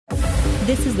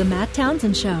This is the Matt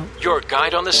Townsend Show. Your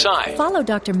guide on the side. Follow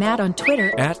Dr. Matt on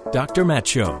Twitter At Dr. Matt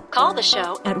Show. Call the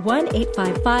show at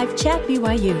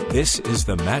 1-855-CHAT-BYU. This is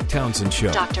the Matt Townsend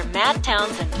Show. Dr. Matt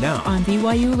Townsend. Now on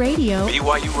BYU Radio.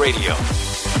 BYU Radio.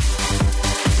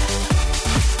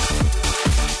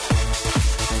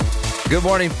 Good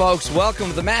morning, folks. Welcome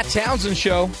to the Matt Townsend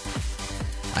Show.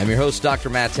 I'm your host,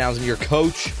 Dr. Matt Townsend, your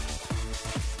coach,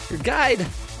 your guide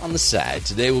on the side.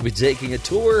 Today we'll be taking a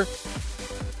tour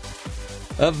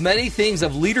of many things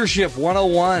of Leadership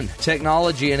 101,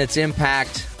 technology and its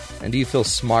impact. And do you feel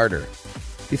smarter? Do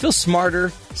you feel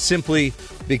smarter simply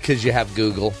because you have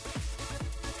Google?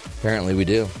 Apparently we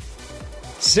do.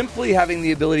 Simply having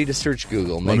the ability to search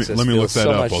Google makes us feel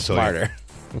so much smarter.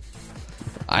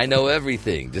 I know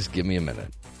everything. Just give me a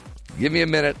minute. Give me a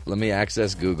minute. Let me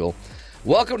access Google.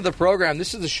 Welcome to the program.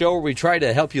 This is the show where we try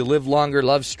to help you live longer,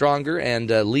 love stronger,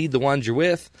 and lead the ones you're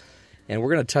with. And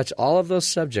we're going to touch all of those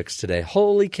subjects today.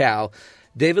 Holy cow.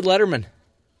 David Letterman.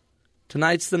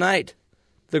 Tonight's the night.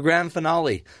 The grand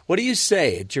finale. What do you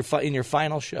say at in your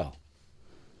final show?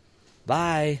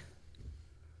 Bye.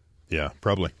 Yeah,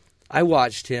 probably. I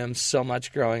watched him so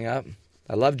much growing up.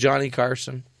 I loved Johnny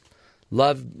Carson.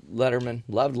 Loved Letterman.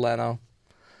 Loved Leno.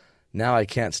 Now I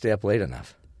can't stay up late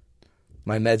enough.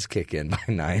 My meds kick in by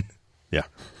 9. Yeah.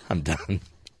 I'm done.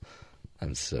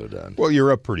 I'm so done. Well,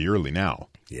 you're up pretty early now.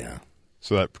 Yeah.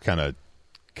 So that kind of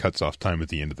cuts off time at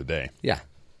the end of the day. Yeah.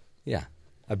 Yeah.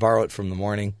 I borrow it from the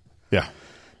morning. Yeah.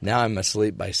 Now I'm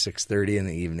asleep by 6:30 in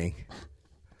the evening.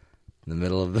 In the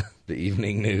middle of the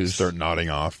evening news. Start nodding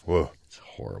off. Whoa. It's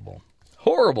horrible.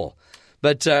 Horrible.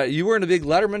 But you weren't a big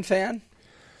Letterman fan?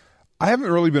 I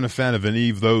haven't really been a fan of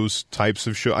any of those types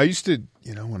of shows. I used to,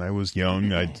 when I was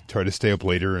young, I'd try to stay up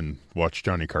later and watch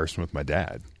Johnny Carson with my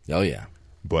dad. Oh, yeah.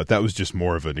 But that was just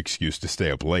more of an excuse to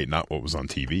stay up late, not what was on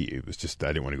TV. It was just I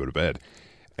didn't want to go to bed.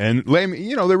 And,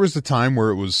 there was a time where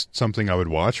it was something I would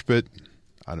watch, but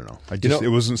I don't know.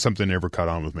 It wasn't something that ever caught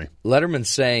on with me. Letterman's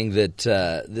saying that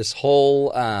this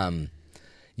whole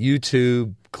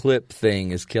YouTube clip thing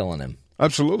is killing him.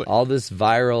 Absolutely. All this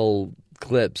viral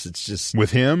clips, it's just... With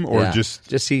him or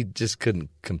just... He just couldn't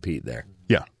compete there.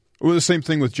 Yeah. Well, the same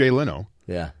thing with Jay Leno.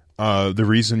 Yeah. The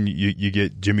reason you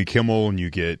get Jimmy Kimmel and you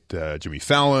get Jimmy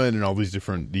Fallon and all these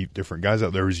different guys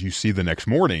out there is you see the next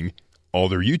morning all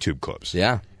their YouTube clips.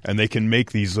 Yeah. And they can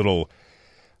make these little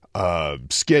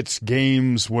skits,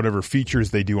 games, whatever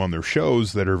features they do on their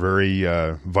shows that are very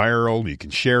viral. You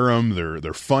can share them.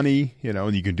 They're funny,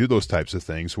 and you can do those types of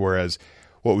things. Whereas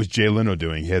what was Jay Leno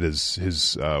doing? He had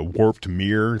his warped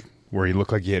mirror where he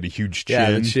looked like he had a huge chin.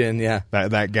 Yeah, the chin, yeah.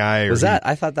 That guy.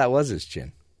 I thought that was his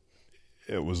chin.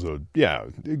 It was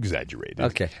exaggerated.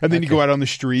 Okay. And then you go out on the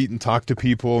street and talk to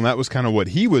people, and that was kind of what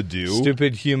he would do.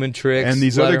 Stupid human tricks. And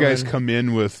these other guys come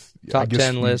in with top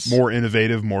 10 lists, more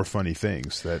innovative, more funny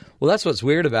things. Well, that's what's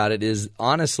weird about it is,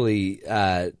 honestly,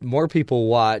 more people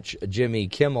watch a Jimmy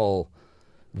Kimmel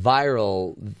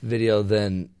viral video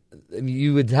than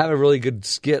you would have a really good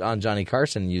skit on Johnny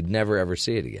Carson, and you'd never ever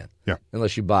see it again. Yeah.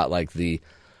 Unless you bought like the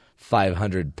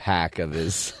 500 pack of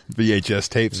his VHS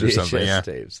tapes or something. Yeah.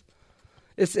 Tapes.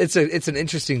 It's an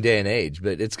interesting day and age,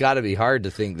 but it's got to be hard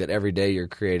to think that every day you're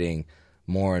creating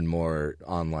more and more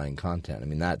online content. I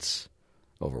mean, that's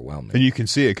overwhelming. And you can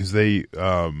see it because they,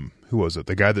 who was it?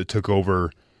 The guy that took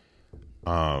over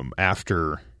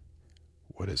after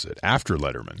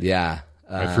Letterman. Yeah.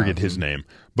 I forget his name.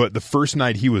 But the first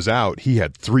night he was out, he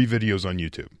had 3 videos on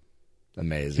YouTube.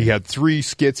 Amazing. He had 3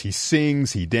 skits. He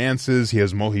sings, he dances,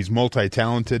 he's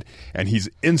multi-talented, and he's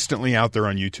instantly out there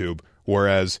on YouTube.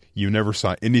 Whereas you never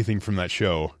saw anything from that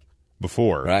show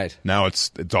before. Right. Now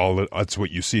that's what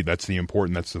you see. That's the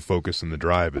important. That's the focus and the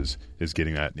drive is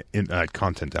getting that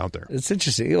content out there. It's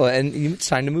interesting, and it's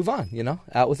time to move on.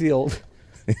 Out with the old,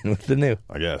 in with the new.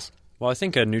 I guess. Well, I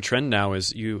think a new trend now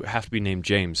is you have to be named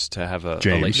James to have a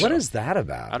late show. What is that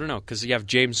about? I don't know, because you have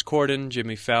James Corden,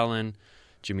 Jimmy Fallon,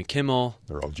 Jimmy Kimmel.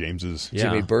 They're all Jameses. Yeah.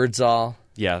 Jimmy Birdsall.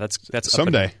 Yeah, that's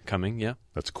someday coming. Yeah,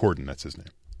 that's Corden. That's his name.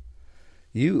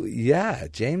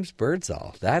 James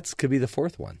Birdsall. That could be the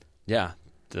 4th one. Yeah,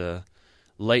 the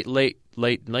late show.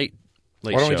 Why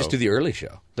don't we just do the early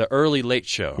show? The early late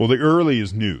show. Well, the early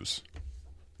is news.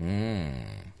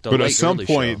 But at some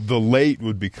point, the late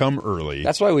would become early.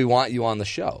 That's why we want you on the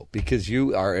show, because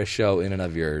you are a show in and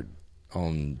of your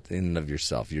own, in and of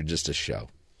yourself. You're just a show.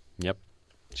 Yep.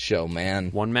 Show,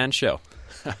 man. One-man show.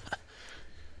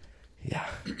 Yeah.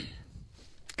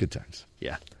 Good times.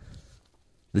 Yeah.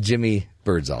 The Jimmy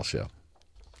Birdsall Show.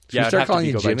 Should Yeah, we start calling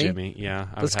you Jimmy? Jimmy? Yeah,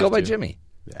 let's go by Jimmy.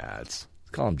 Yeah, it's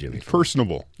Call him Jimmy.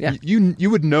 Personable. Yeah. You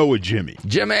would know a Jimmy.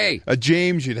 Jimmy! A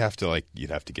James, you'd have to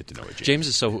get to know a James. James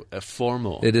is so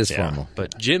formal. It is formal.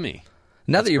 But Jimmy.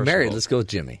 Now that you're personal. married, let's go with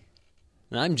Jimmy.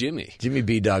 I'm Jimmy. Jimmy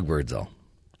B. Dog Birdsall.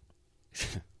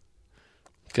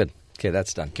 Good. Okay,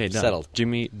 that's done. Okay, done. Settled.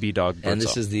 Jimmy B. Dog Birdsall. And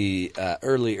this is the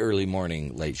early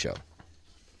morning late show.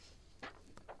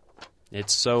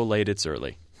 It's so late, it's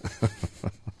early.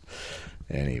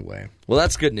 Anyway. Well,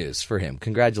 that's good news for him.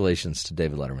 Congratulations to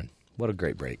David Letterman. What a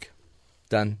great break.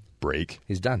 Done. Break.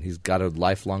 He's done. He's got a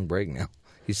lifelong break now.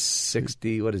 He's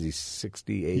 60. What is he,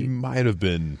 68? He might have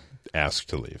been asked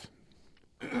to leave.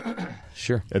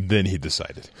 Sure. And then he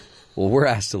decided. Well, we're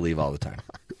asked to leave all the time.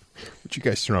 Would you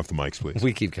guys turn off the mics, please?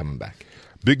 We keep coming back.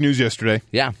 Big news yesterday.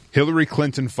 Yeah. Hillary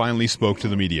Clinton finally spoke to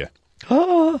the media.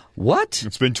 What?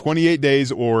 It's been 28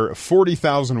 days or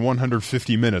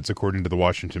 40,150 minutes, according to the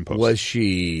Washington Post.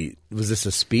 Was this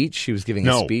a speech? She was giving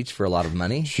a speech for a lot of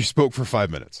money? She spoke for 5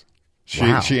 minutes.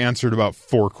 Wow. She answered about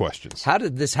 4 questions. How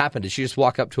did this happen? Did she just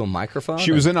walk up to a microphone?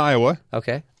 She was in Iowa.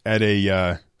 Okay. At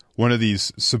a one of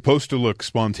these supposed to look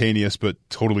spontaneous but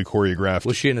totally choreographed.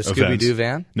 Was she in a events. Scooby-Doo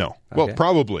van? No. Okay. Well,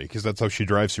 probably, because that's how she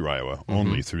drives through Iowa,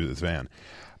 only through this van.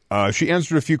 She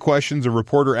answered a few questions. A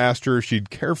reporter asked her if she'd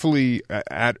carefully,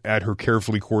 at her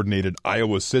carefully coordinated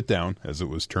Iowa sit-down, as it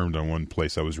was termed on one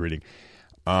place I was reading,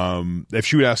 if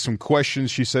she would ask some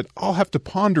questions, she said, I'll have to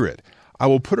ponder it. I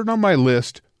will put it on my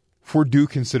list for due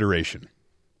consideration.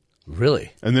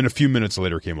 Really? And then a few minutes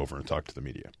later came over and talked to the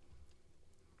media.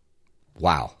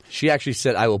 Wow. She actually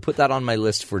said, I will put that on my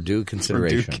list for due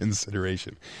consideration. For due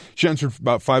consideration. She answered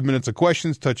about 5 minutes of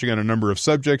questions, touching on a number of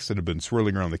subjects that have been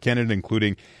swirling around the candidate,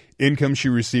 including income she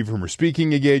received from her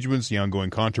speaking engagements, the ongoing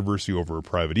controversy over her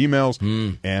private emails,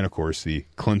 and, of course, the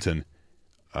Clinton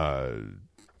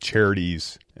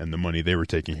charities and the money they were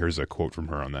taking. Here's a quote from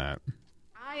her on that.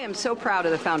 I am so proud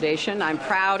of the foundation. I'm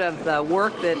proud of the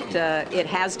work that it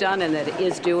has done and that it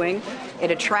is doing. It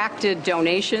attracted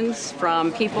donations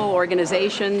from people,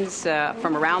 organizations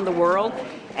from around the world.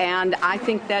 And I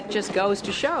think that just goes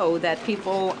to show that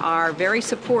people are very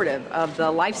supportive of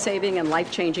the life-saving and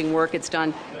life-changing work it's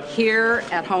done here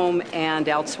at home and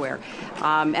elsewhere.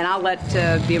 And I'll let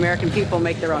the American people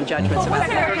make their own judgments about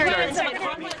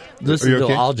that. Listen,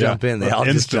 okay? I'll jump in. They all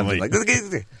instantly. just jump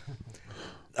in like,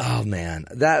 oh, man.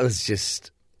 That was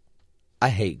just, I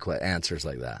hate answers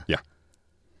like that. Yeah.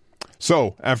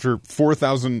 So after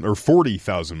 4,000 or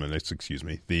 40,000 minutes,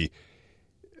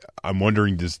 I'm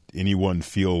wondering, does anyone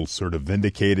feel sort of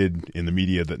vindicated in the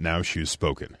media that now she's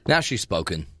spoken? Now she's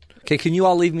spoken. Okay, can you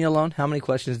all leave me alone? How many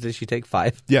questions did she take?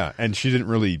 5? Yeah, and she didn't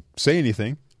really say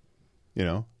anything. You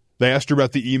know, they asked her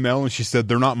about the email, and she said,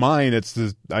 "They're not mine.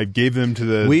 I gave them to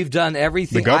the." We've done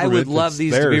everything. I would love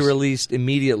these to be released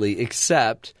immediately,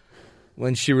 except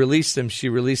when she released them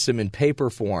in paper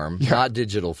form, not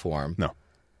digital form. No.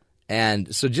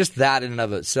 And so just that in and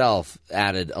of itself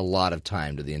added a lot of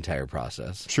time to the entire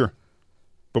process. Sure.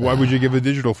 But why would you give a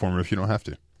digital form if you don't have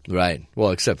to? Right.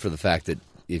 Well, except for the fact that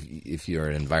if you're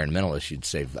an environmentalist, you'd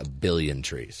save 1 billion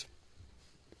trees.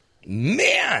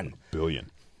 Man! Billion.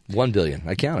 1 billion.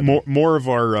 I counted. More of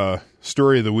our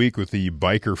story of the week with the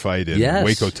biker fight in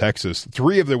Waco, Texas.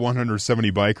 3 of the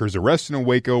 170 bikers arrested in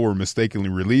Waco were mistakenly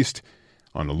released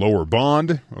on a lower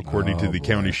bond, according to the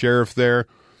county sheriff there.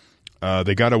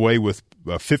 They got away with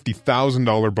a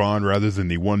 $50,000 bond rather than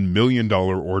the $1 million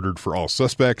ordered for all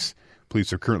suspects.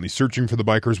 Police are currently searching for the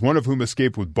bikers, one of whom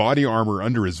escaped with body armor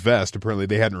under his vest. Apparently,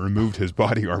 they hadn't removed his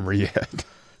body armor yet.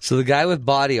 So the guy with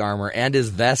body armor and his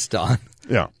vest on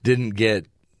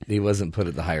he wasn't put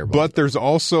at the higher bond. But there's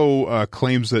also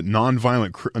claims that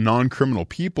non-criminal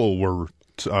people were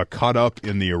caught up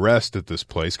in the arrest at this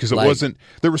place because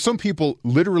there were some people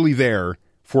literally there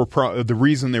for the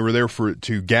reason they were there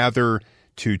to gather,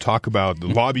 to talk about the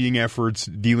lobbying efforts,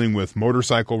 dealing with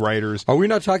motorcycle riders. Are we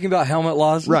not talking about helmet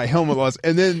laws? Right, helmet laws.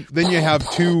 And then you have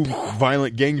 2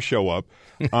 violent gangs show up.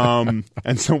 And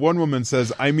so one woman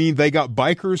says, I mean, they got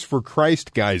Bikers for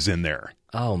Christ guys in there.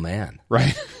 Oh, man.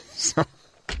 Right?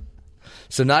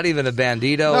 So not even a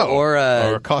bandito or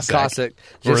a Cossack.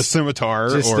 Or a scimitar.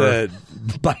 Just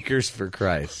Bikers for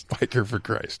Christ. Biker for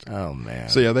Christ. Oh, man.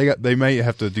 So, yeah, they may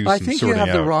have to do some sorting out. I think you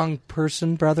have the wrong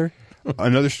person, brother.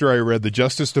 Another story I read, the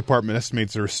Justice Department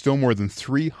estimates there are still more than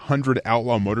 300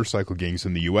 outlaw motorcycle gangs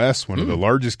in the U.S. One of the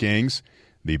largest gangs,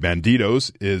 the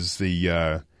Banditos, is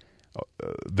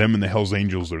them and the Hells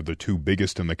Angels are the 2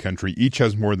 biggest in the country. Each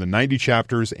has more than 90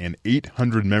 chapters and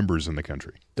 800 members in the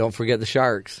country. Don't forget the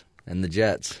Sharks and the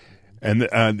Jets.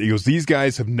 And he goes, these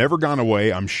guys have never gone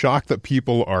away. I'm shocked that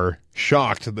people are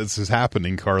shocked that this is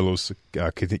happening. Carlos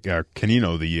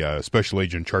Canino, the special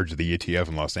agent in charge of the ATF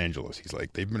in Los Angeles. He's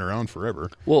like, they've been around forever.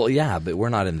 Well, yeah, but we're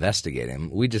not investigating.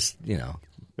 We just,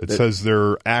 It says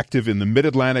they're active in the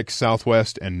Mid-Atlantic,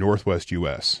 Southwest, and Northwest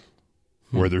U.S.,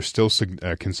 where they're still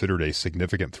considered a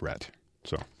significant threat.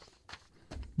 So,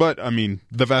 but, I mean,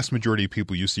 the vast majority of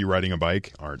people you see riding a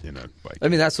bike aren't in a bike. I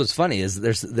mean, that's what's funny is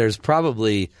there's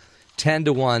probably 10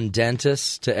 to 1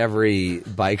 dentists to every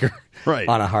biker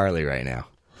on a Harley right now.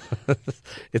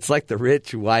 It's like the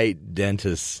rich white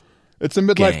dentist. It's a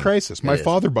midlife gang. crisis. My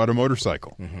father bought a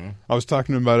motorcycle. Mm-hmm. I was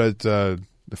talking to him about it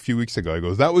a few weeks ago. I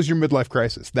goes, that was your midlife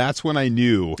crisis. That's when I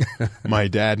knew my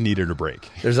dad needed a break.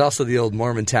 There's also the old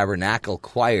Mormon Tabernacle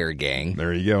Choir gang.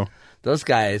 There you go. Those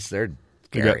guys, they're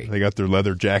scary. They got their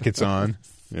leather jackets on.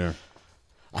 Yeah.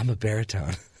 I'm a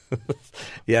baritone.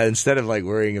 Yeah, instead of like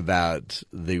worrying about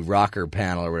the rocker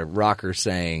panel or whatever, rocker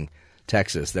saying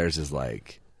Texas, theirs is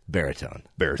like baritone.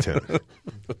 Baritone.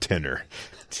 Tenor.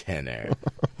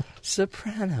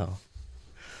 Soprano.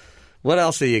 What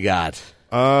else have you got?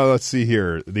 Let's see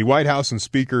here. The White House and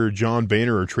Speaker John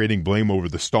Boehner are trading blame over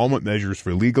the stallment measures for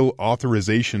illegal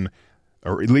authorizing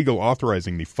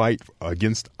the fight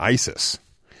against ISIS.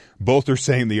 Both are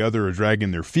saying the other are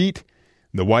dragging their feet.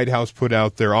 The White House put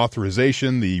out their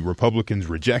authorization. The Republicans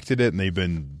rejected it, and they've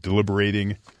been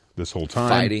deliberating this whole time.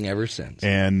 Fighting ever since.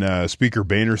 And Speaker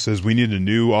Boehner says we need a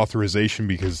new authorization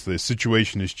because the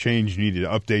situation has changed. You need to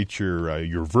update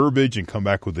your verbiage and come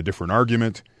back with a different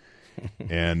argument.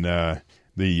 And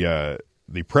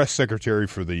the press secretary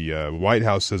for the White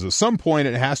House says at some point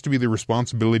it has to be the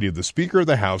responsibility of the Speaker of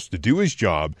the House to do his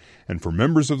job and for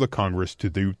members of the Congress to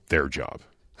do their job.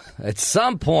 At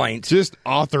some point, just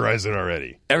authorize it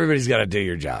already. Everybody's got to do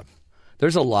your job.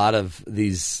 There's a lot of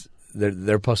these.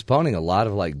 They're postponing a lot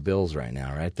of like bills right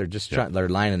now, right? They're just they're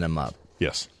lining them up.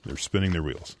 Yes, they're spinning their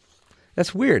wheels.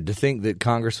 That's weird to think that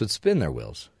Congress would spin their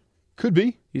wheels. Could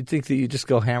be. You'd think that you just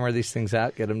go hammer these things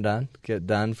out, get them done, get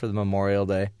done for the Memorial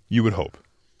Day. You would hope.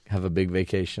 Have a big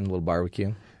vacation, a little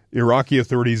barbecue. Iraqi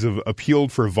authorities have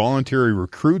appealed for voluntary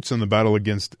recruits in the battle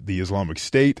against the Islamic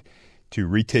State to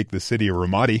retake the city of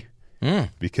Ramadi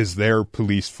because their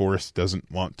police force doesn't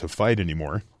want to fight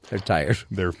anymore. They're tired.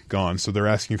 They're gone. So they're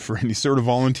asking for any sort of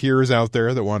volunteers out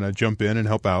there that want to jump in and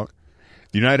help out.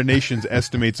 The United Nations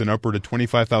estimates an upward of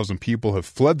 25,000 people have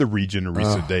fled the region in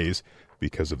recent days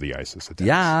because of the ISIS attacks.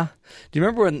 Yeah. Do you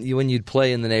remember when you'd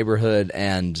play in the neighborhood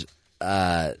and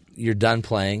you're done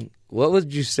playing? What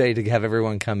would you say to have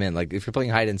everyone come in? Like if you're playing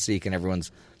hide and seek and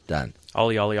everyone's done.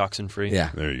 Ollie, ollie, oxen free.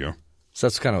 Yeah. There you go. So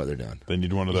that's kind of what they're doing. They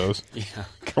need one of those? Yeah.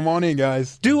 Come on in,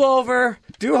 guys. Do over.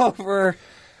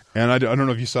 And I don't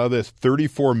know if you saw this.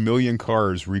 34 million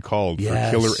cars recalled for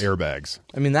killer airbags.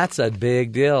 I mean, that's a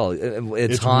big deal.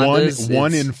 It's Hondas.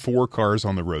 One in 4 cars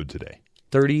on the road today.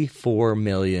 34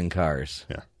 million cars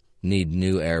need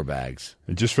new airbags.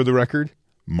 And just for the record,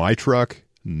 my truck,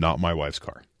 not my wife's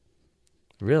car.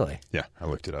 Really? Yeah, I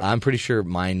looked it up. I'm pretty sure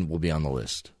mine will be on the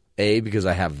list. A, because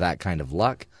I have that kind of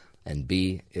luck, and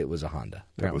B, it was a Honda.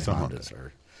 Apparently Hondas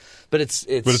are... But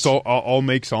it's all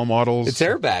makes, all models. It's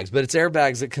airbags, but it's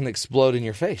airbags that can explode in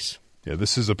your face. Yeah,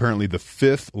 this is apparently the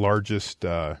 5th largest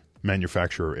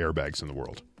manufacturer of airbags in the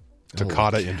world.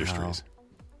 Takata Industries.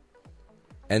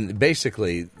 And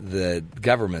basically, the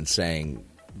government's saying,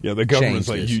 yeah, the government's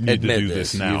like, you need to do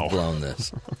this now. You've blown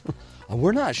this.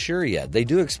 We're not sure yet. They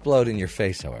do explode in your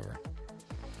face, however.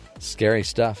 Scary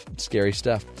stuff. Scary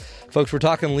stuff. Folks, we're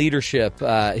talking leadership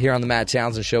here on the Matt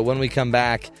Townsend Show. When we come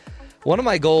back, one of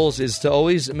my goals is to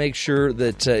always make sure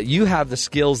that you have the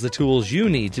skills, the tools you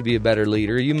need to be a better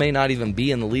leader. You may not even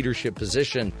be in the leadership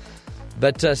position,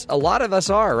 but a lot of us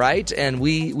are, right? And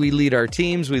we lead our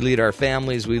teams, we lead our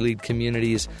families, we lead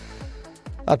communities.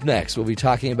 Up next, we'll be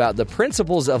talking about the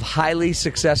principles of highly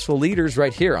successful leaders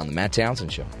right here on the Matt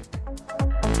Townsend Show.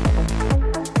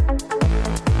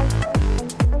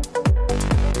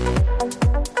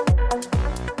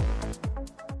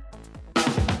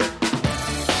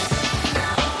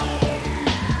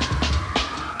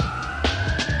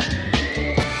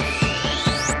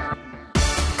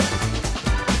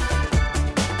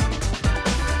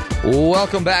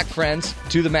 Welcome back, friends,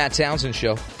 to the Matt Townsend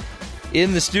Show.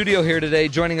 In the studio here today,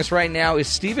 joining us right now is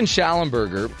Stephen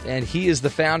Shallenberger, and he is the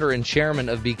founder and chairman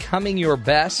of Becoming Your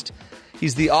Best.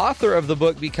 He's the author of the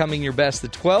book, Becoming Your Best, the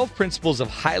 12 Principles of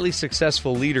Highly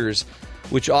Successful Leaders,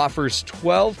 which offers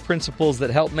 12 principles that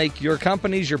help make your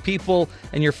companies, your people,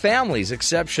 and your families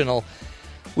exceptional.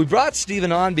 We brought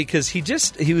Stephen on because he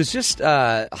was just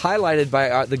highlighted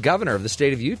by the governor of the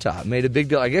state of Utah. Made a big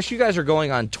deal. I guess you guys are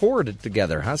going on tour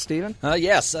together, huh, Stephen?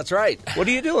 Yes, that's right. What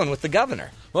are you doing with the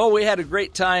governor? Well, we had a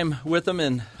great time with him,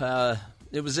 and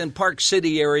it was in Park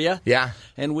City area. Yeah.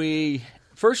 And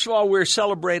first of all, we're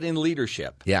celebrating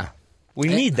leadership. Yeah. We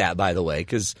need that, by the way,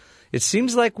 because it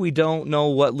seems like we don't know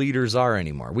what leaders are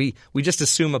anymore. We just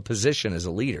assume a position as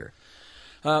a leader.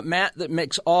 Matt, that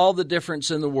makes all the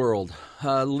difference in the world.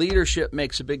 Leadership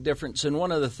makes a big difference. And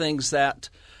one of the things that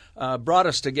brought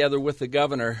us together with the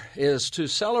governor is to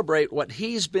celebrate what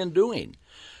he's been doing.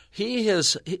 He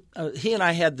and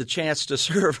I had the chance to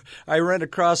serve. I ran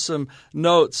across some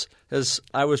notes as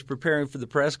I was preparing for the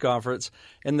press conference,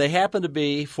 and they happened to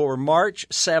be for March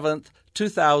 7th,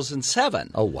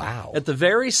 2007. Oh, wow. At the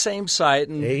very same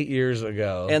site. 8 years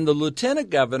ago. And the lieutenant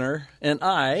governor and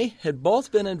I had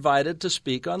both been invited to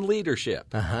speak on leadership.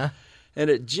 Uh-huh. And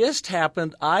it just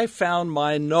happened, I found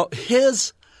my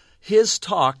his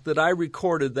talk that I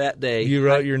recorded that day. You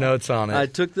wrote your notes on it. I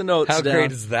took the notes down. How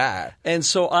great is that? And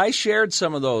so I shared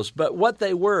some of those. But what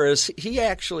they were is he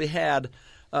actually had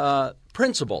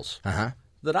principles. Uh-huh.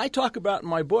 That I talk about in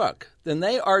my book. And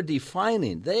they are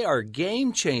defining. They are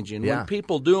game-changing. Yeah. When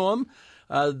people do them,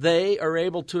 they are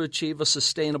able to achieve a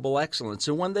sustainable excellence.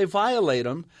 And when they violate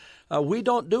them, we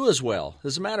don't do as well.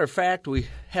 As a matter of fact, we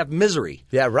have misery.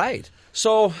 Yeah, right.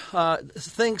 So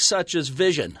things such as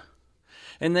vision.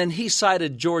 And then he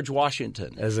cited George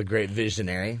Washington. As a great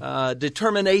visionary.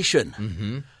 Determination.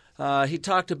 Mm-hmm. He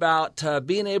talked about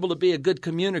being able to be a good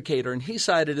communicator. And he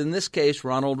cited, in this case,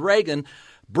 Ronald Reagan.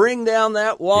 Bring down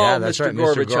that wall, yeah, that's Mr. right,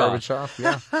 Gorbachev. Mr.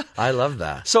 Gorbachev. Yeah, I love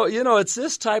that. So, it's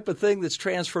this type of thing that's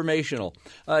transformational.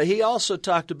 He also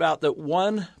talked about that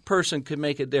one person could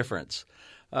make a difference.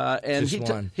 And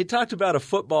he talked about a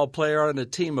football player on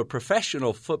a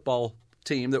professional football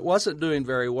team that wasn't doing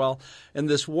very well. And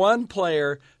this one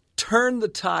player turned the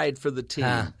tide for the team.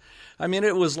 Huh. I mean,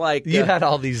 it was like you had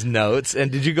all these notes, and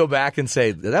did you go back and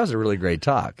say that was a really great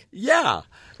talk? Yeah,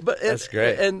 but that's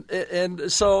great.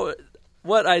 And so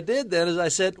what I did then is I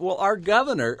said, well, our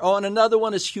governor. Oh, and another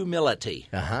one is humility.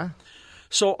 Uh-huh.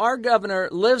 So our governor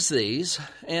lives these,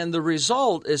 and the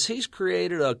result is he's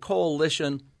created a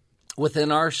coalition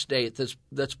within our state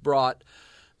that's brought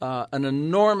an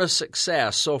enormous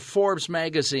success. So Forbes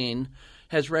magazine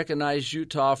has recognized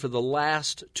Utah for the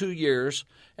last 2 years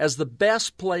as the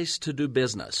best place to do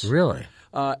business. Really?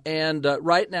 And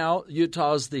right now,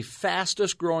 Utah is the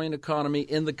fastest growing economy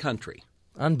in the country.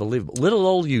 Unbelievable. Little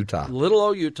old Utah. Little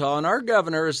old Utah. And our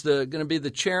governor is going to be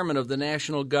the chairman of the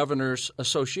National Governors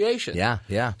Association. Yeah,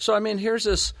 yeah. So, I mean, here's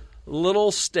this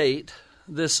little state,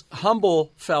 this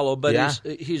humble fellow, but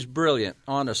he's brilliant,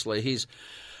 honestly.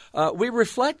 We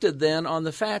reflected then on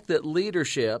the fact that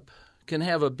leadership can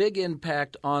have a big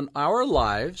impact on our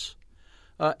lives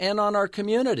and on our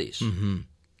communities. Mm-hmm.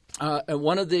 And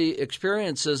one of the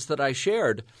experiences that I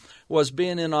shared was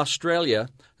being in Australia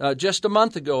just a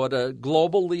month ago at a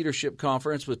global leadership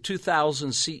conference with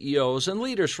 2,000 CEOs and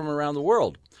leaders from around the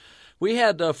world. We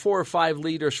had 4 or 5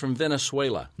 leaders from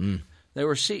Venezuela. They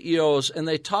were CEOs, and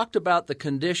they talked about the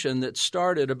condition that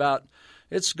started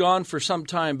it's gone for some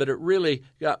time, but it really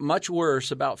got much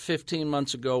worse about 15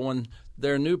 months ago when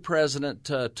their new president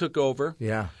took over.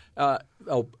 Yeah.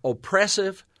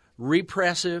 Oppressive,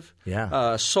 repressive,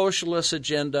 socialist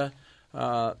agenda,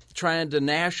 trying to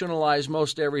nationalize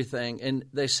most everything. And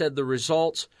they said the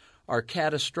results are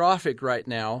catastrophic right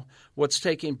now. What's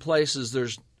taking place is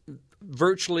there's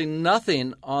virtually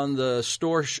nothing on the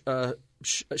store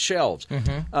shelves.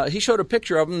 Mm-hmm. He showed a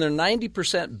picture of them. They're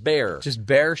 90% bare. Just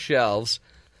bare shelves.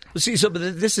 See,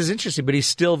 but this is interesting, but he's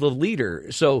still the leader.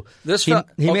 So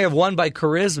he may have won by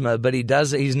charisma, but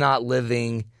he's not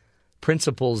living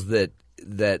principles that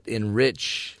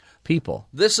enrich people.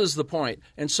 This is the point.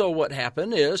 And so what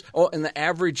happened is, and the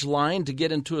average line to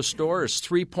get into a store is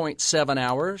 3.7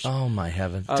 hours. Oh, my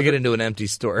heavens. To get into an empty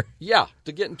store. Yeah.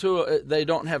 To get into they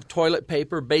don't have toilet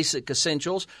paper, basic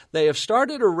essentials. They have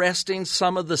started arresting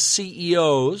some of the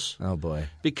CEOs. Oh, boy.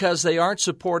 Because they aren't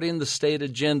supporting the state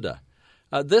agenda.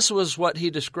 This was what he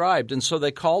described. And so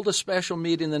they called a special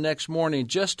meeting the next morning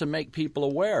just to make people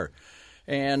aware.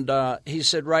 And he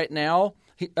said right now,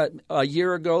 a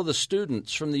year ago, the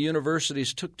students from the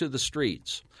universities took to the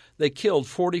streets. They killed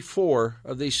 44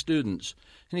 of these students.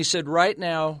 And he said, right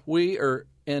now, we are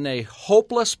in a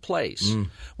hopeless place.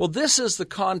 Well, this is the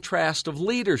contrast of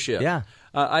leadership. Yeah.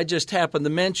 I just happened to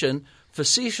mention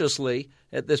facetiously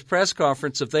at this press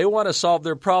conference, if they want to solve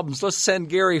their problems, let's send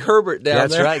Gary Herbert down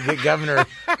That's there. right. Get Governor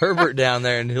Herbert down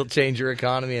there, and he'll change your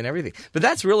economy and everything. But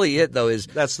that's really it, though.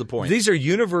 That's the point. These are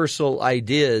universal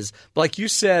ideas. Like you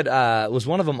said, was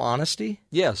one of them honesty?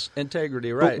 Yes,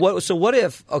 integrity, right. So what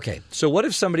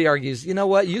if somebody argues, you know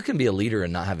what, you can be a leader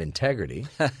and not have integrity?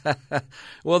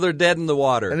 Well, they're dead in the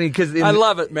water. I mean, because I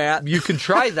love it, Matt. You can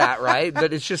try that, right?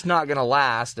 But it's just not going to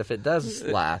last if it does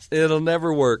last. It'll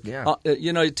never work. Yeah.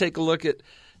 You take a look at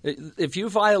if you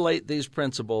violate these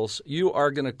principles, you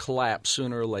are going to collapse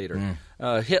sooner or later.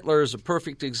 Hitler is a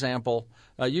perfect example.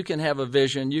 You can have a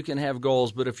vision, you can have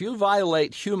goals, but if you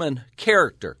violate human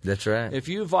character, that's right. If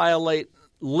you violate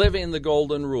living the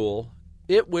golden rule,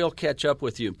 it will catch up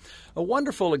with you. A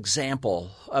wonderful example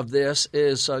of this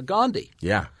is Gandhi.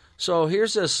 Yeah. So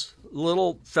here's this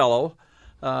little fellow,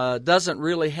 doesn't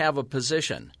really have a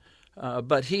position,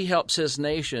 but he helps his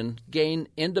nation gain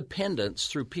independence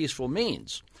through peaceful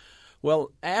means.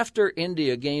 Well, after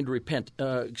India gained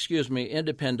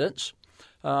independence,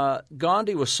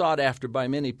 Gandhi was sought after by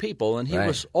many people, and he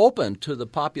was open to the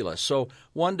populace. So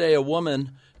one day a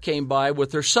woman came by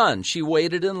with her son. She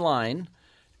waited in line,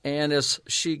 and as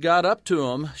she got up to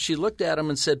him, she looked at him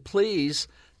and said, "Please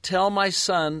tell my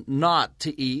son not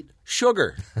to eat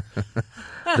sugar."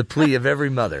 The plea of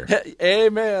every mother.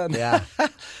 Amen. Yeah.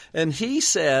 And he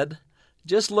said,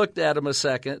 just looked at him a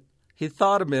second, he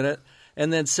thought a minute,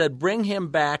 and then said, "Bring him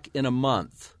back in a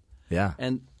month." Yeah.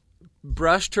 And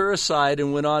brushed her aside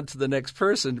and went on to the next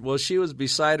person. Well, she was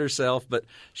beside herself, but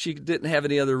she didn't have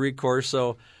any other recourse.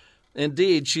 So,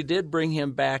 indeed, she did bring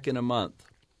him back in a month.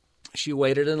 She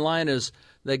waited in line as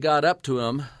they got up to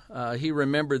him. He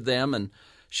remembered them, and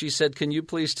she said, "Can you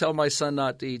please tell my son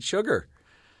not to eat sugar?"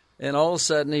 And all of a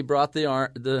sudden, he brought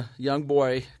the young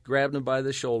boy, grabbed him by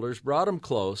the shoulders, brought him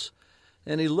close,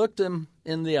 and he looked him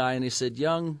in the eye, and he said,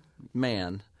 "Young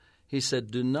man," he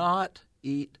said, "do not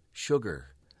eat sugar.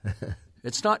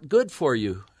 It's not good for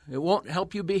you. It won't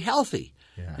help you be healthy."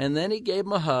 Yeah. And then he gave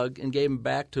him a hug and gave him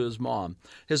back to his mom.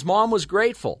 His mom was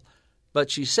grateful,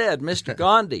 but she said, "Mr.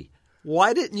 Gandhi,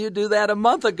 why didn't you do that a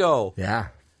month ago?" Yeah.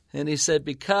 And he said,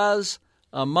 "Because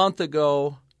a month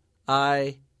ago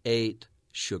I ate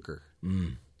sugar."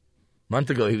 Month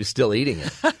ago, he was still eating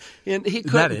it. And he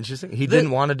Isn't that interesting? He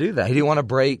didn't want to do that. He didn't want to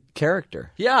break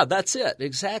character. Yeah, that's it.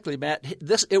 Exactly, Matt.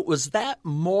 It was that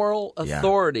moral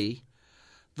authority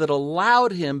that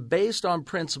allowed him, based on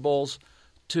principles,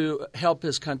 to help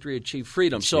his country achieve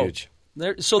freedom. That's huge.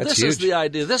 This huge. is the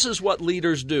idea. This is what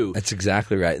leaders do. That's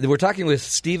exactly right. We're talking with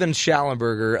Stephen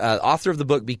Shallenberger, author of the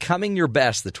book Becoming Your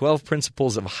Best, The 12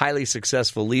 Principles of Highly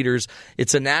Successful Leaders.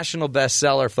 It's a national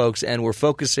bestseller, folks, and we're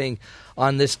focusing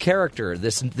on this character,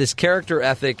 this character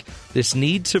ethic, this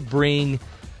need to bring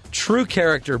true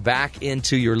character back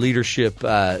into your leadership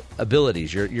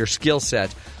abilities, your skill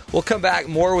set. We'll come back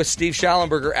more with Steve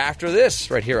Shallenberger after this,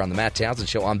 right here on the Matt Townsend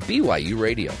Show on BYU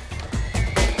Radio.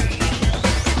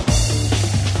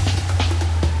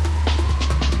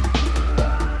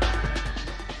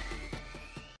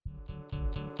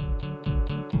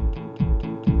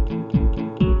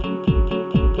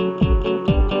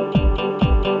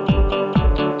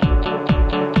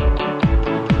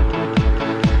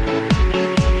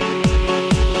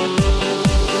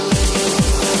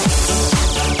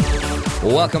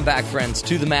 Welcome back, friends,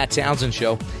 to the Matt Townsend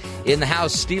Show. In the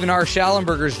house, Stephen R.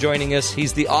 Shallenberger is joining us.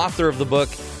 He's the author of the book,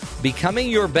 Becoming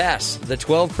Your Best, The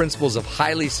 12 Principles of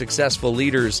Highly Successful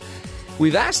Leaders.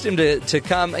 We've asked him to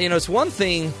come. You know, it's one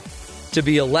thing to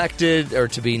be elected or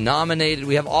to be nominated.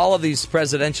 We have all of these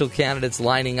presidential candidates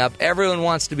lining up. Everyone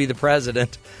wants to be the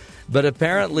president. But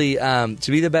apparently, to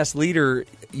be the best leader,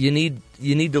 you need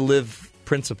to live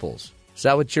principles. Is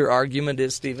that what your argument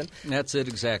is, Stephen? That's it,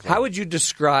 exactly. How would you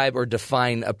describe or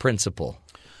define a principle?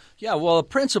 Yeah, well, a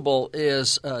principle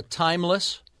is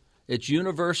timeless, it's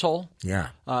universal,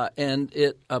 and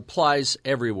it applies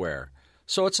everywhere.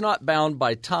 So it's not bound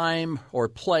by time or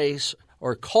place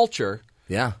or culture.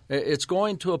 Yeah. It's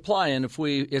going to apply, and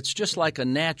it's just like a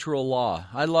natural law.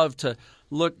 I love to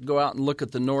go out and look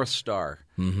at the North Star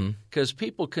because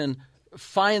people can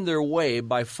find their way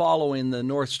by following the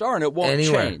North Star, and it won't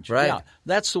change. Right. Yeah,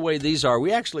 that's the way these are.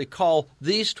 We actually call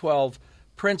these 12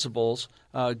 principles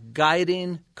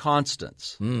guiding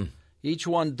constants. Each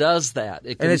one does that.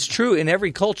 And it's true in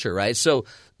every culture, right? So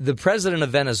the president of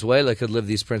Venezuela could live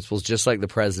these principles just like the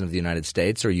president of the United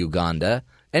States or Uganda.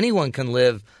 Anyone can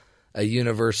live a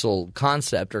universal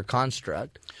concept or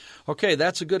construct. Okay,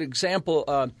 that's a good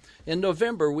example. In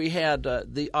November, we had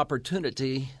the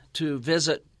opportunity to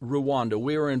visit Rwanda.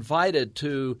 We were invited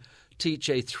to teach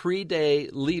a 3-day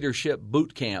leadership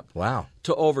boot camp. Wow.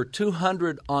 To over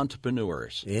 200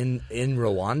 entrepreneurs. In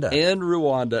Rwanda. In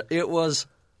Rwanda. It was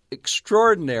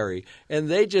extraordinary, and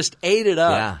they just ate it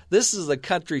up. Yeah. This is a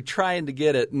country trying to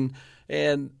get it,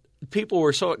 and people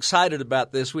were so excited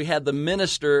about this. We had the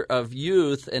Minister of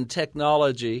Youth and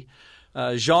Technology,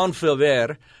 Jean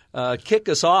Filbert, kick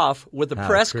us off with a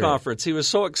press conference. He was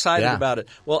so excited about it.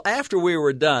 Well, after we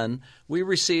were done, we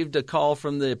received a call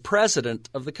from the president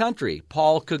of the country,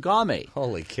 Paul Kagame.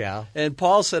 Holy cow. And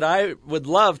Paul said, I would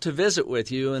love to visit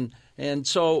with you. And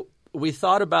so we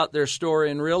thought about their story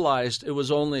and realized it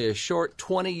was only a short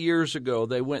 20 years ago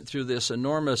they went through this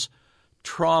enormous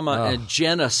trauma and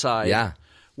genocide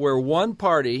where one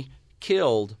party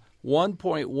killed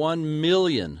 1.1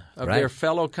 million of their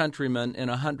fellow countrymen in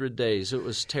 100 days. It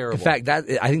was terrible. In fact,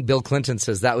 I think Bill Clinton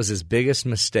says that was his biggest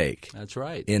mistake. That's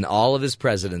right. In all of his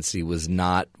presidency was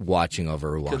not watching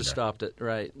over Rwanda. Could have stopped it,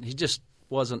 right. He just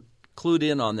wasn't clued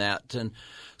in on that. And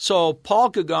so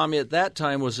Paul Kagame at that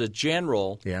time was a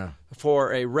general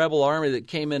for a rebel army that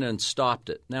came in and stopped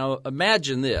it. Now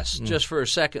imagine this, just for a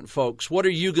second, folks. What are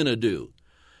you going to do?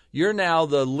 You're now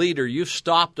the leader. You've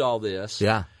stopped all this.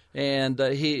 Yeah. And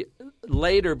he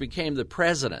later became the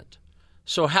president.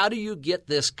 So how do you get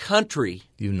this country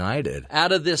united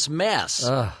out of this mess?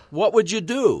 What would you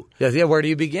do? Yeah, where do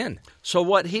you begin? So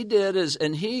what he did is,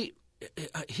 and he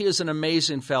is an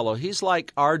amazing fellow. He's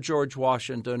like our George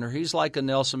Washington, or he's like a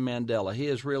Nelson Mandela. He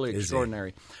is really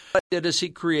extraordinary. What he did is he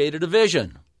created a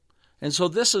vision. And so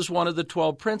this is one of the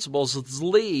 12 principles, is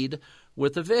lead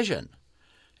with a vision.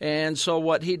 And so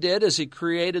what he did is he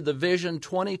created the Vision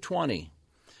 2020.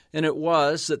 And it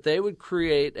was that they would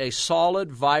create a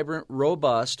solid, vibrant,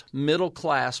 robust middle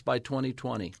class by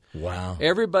 2020. Wow.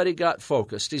 Everybody got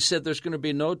focused. He said there's going to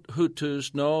be no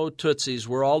Hutus, no Tutsis.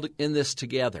 We're all in this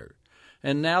together.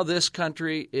 And now this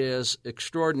country is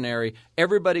extraordinary.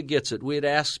 Everybody gets it. We had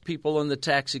asked people in the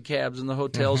taxi cabs and the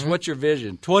hotels, what's your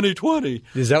vision? 2020.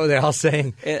 Is that what they're all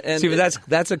saying? See, but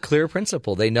that's a clear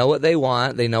principle. They know what they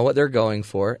want. They know what they're going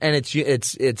for. And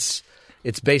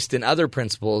it's based in other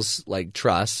principles like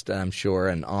trust, I'm sure,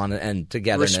 and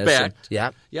togetherness. Respect.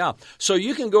 Yeah. So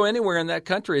you can go anywhere in that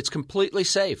country. It's completely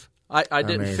safe. I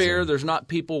didn't fear. There's not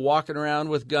people walking around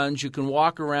with guns. You can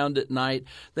walk around at night.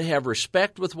 They have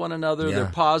respect with one another. Yeah. They're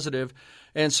positive.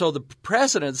 And so the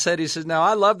president said, he says, now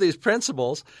I love these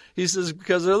principles. He says,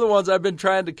 because they're the ones I've been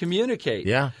trying to communicate.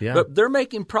 Yeah. But they're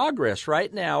making progress.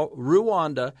 Right now,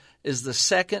 Rwanda is the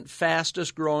second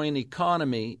fastest growing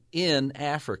economy in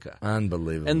Africa.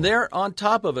 Unbelievable. And they're on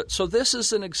top of it. So this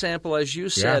is an example, as you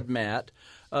said, Matt,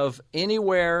 of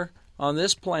anywhere on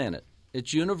this planet.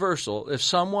 It's universal. If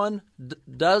someone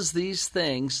does these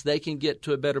things, they can get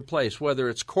to a better place, whether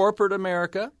it's corporate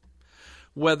America,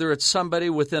 whether it's somebody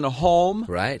within a home.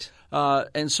 Right.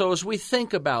 And so as we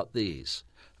think about these,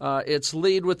 it's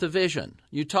lead with a vision.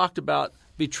 You talked about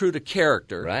be true to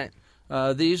character. Right.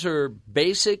 These are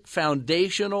basic,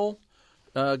 foundational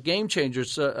game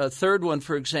changers. A third one,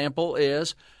 for example,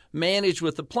 is manage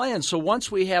with a plan. So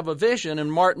once we have a vision,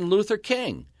 and Martin Luther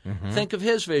King, think of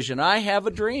his vision. I have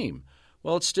a dream.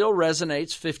 Well, it still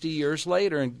resonates 50 years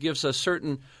later and gives a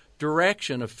certain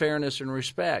direction of fairness and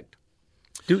respect.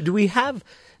 Do we have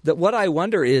 – what I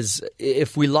wonder is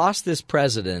if we lost this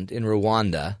president in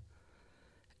Rwanda,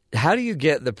 how do you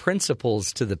get the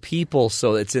principles to the people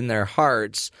so it's in their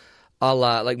hearts, a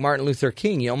la like Martin Luther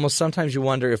King? Sometimes you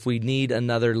wonder if we need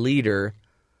another leader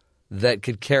that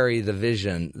could carry the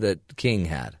vision that King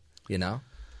had,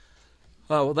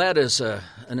 Well, that is an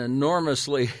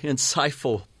enormously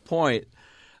insightful point.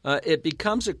 It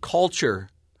becomes a culture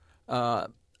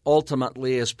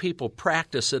ultimately as people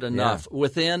practice it enough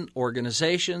within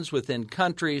organizations, within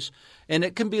countries, and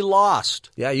it can be lost.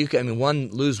 Yeah, you can.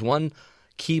 Lose one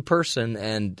key person,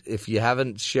 and if you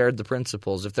haven't shared the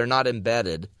principles, if they're not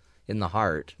embedded in the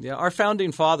heart. Yeah, our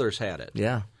founding fathers had it.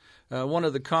 Yeah. One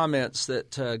of the comments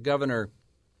that Governor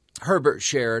Herbert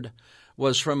shared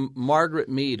was from Margaret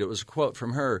Mead. It was a quote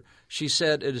from her. She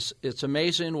said, it's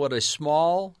amazing what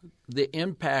the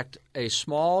impact a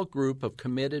small group of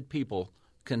committed people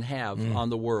can have on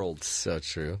the world. So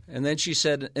true. And then she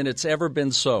said, and it's ever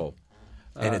been so.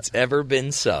 And it's ever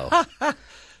been so.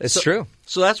 It's true.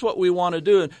 So that's what we want to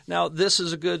do. Now, this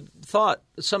is a good thought.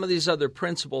 Some of these other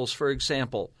principles, for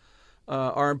example,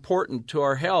 are important to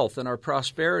our health and our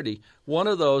prosperity. One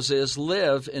of those is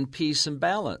live in peace and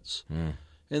balance.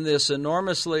 In this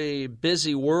enormously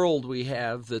busy world we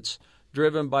have that's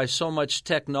driven by so much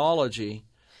technology,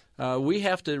 we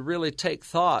have to really take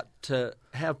thought to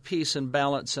have peace and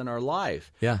balance in our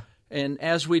life. Yeah. And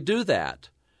as we do that,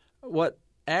 what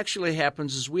actually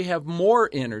happens is we have more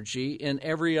energy in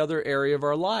every other area of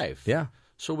our life. Yeah.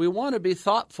 So we want to be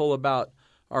thoughtful about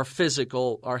our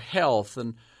physical, our health,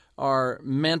 and our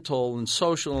mental and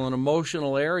social and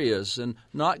emotional areas, and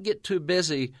not get too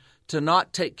busy to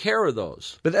not take care of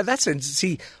those. But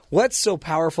see, what's so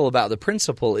powerful about the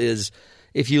principle is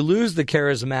if you lose the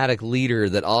charismatic leader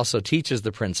that also teaches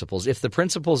the principles, if the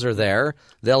principles are there,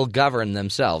 they'll govern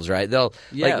themselves, right? They'll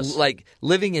like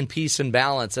living in peace and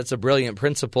balance. That's a brilliant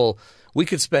principle. We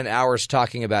could spend hours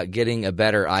talking about getting a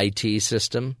better IT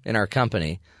system in our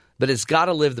company, but it's got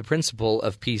to live the principle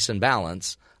of peace and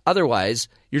balance. Otherwise,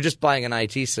 you're just buying an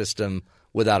IT system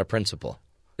without a principle.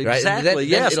 Right? Exactly.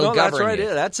 Yes. No, that's right. You.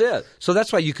 That's it. So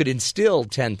that's why you could instill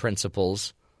 10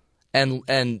 principles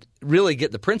and really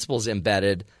get the principles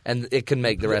embedded, and it can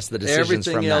make the rest of the decisions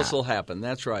Everything from else that. will happen.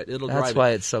 That's right. It'll That's drive why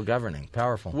it. it's so governing,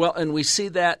 powerful. Well, and we see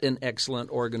that in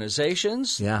excellent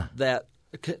organizations Yeah. that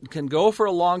can go for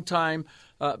a long time,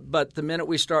 but the minute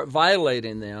we start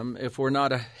violating them, if we're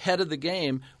not ahead of the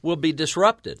game, we'll be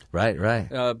disrupted. Right.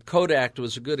 Kodak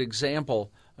was a good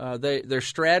example. Their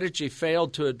strategy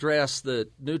failed to address the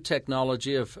new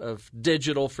technology of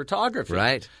digital photography.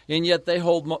 Right. And yet they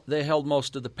held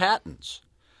most of the patents.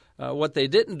 What they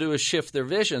didn't do is shift their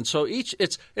vision. So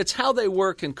it's how they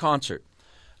work in concert.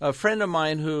 A friend of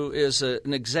mine who is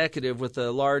an executive with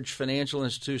a large financial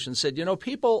institution said,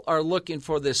 people are looking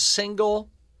for this single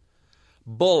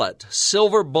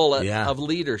silver bullet of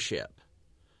leadership.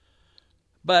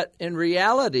 But in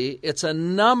reality, it's a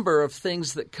number of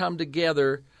things that come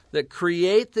together that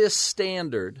create this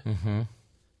standard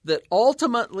that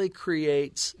ultimately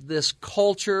creates this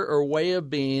culture or way of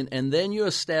being, and then you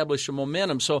establish a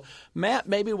momentum. So, Matt,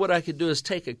 maybe what I could do is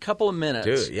take a couple of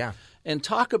minutes and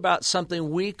talk about something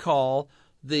we call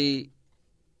in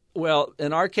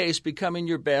our case, becoming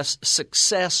your best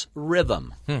success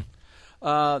rhythm.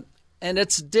 And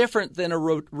it's different than a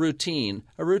routine.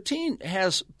 A routine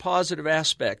has positive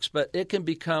aspects, but it can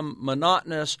become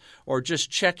monotonous or just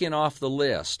checking off the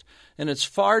list. And it's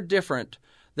far different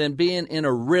than being in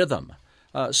a rhythm.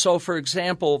 So, for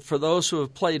example, for those who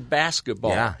have played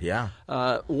basketball,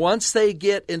 once they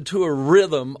get into a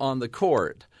rhythm on the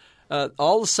court,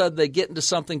 all of a sudden they get into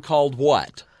something called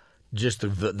what? Just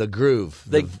the groove.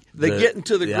 They get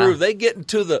into the groove. They get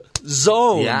into the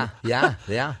zone. Yeah.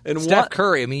 And Steph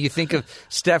Curry. I mean, you think of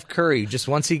Steph Curry. Just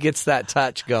once he gets that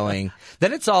touch going,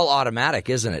 then it's all automatic,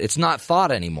 isn't it? It's not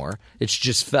thought anymore. It's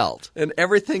just felt. And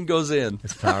everything goes in.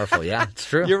 It's powerful. Yeah, it's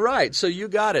true. You're right. So you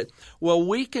got it. Well,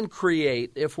 we can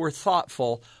create, if we're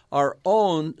thoughtful, our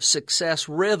own success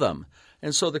rhythm.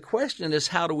 And so the question is,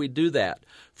 how do we do that?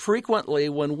 Frequently,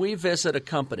 when we visit a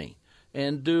company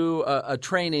and do a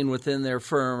training within their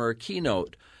firm or a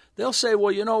keynote, they'll say,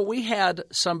 well, we had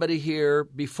somebody here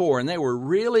before, and they were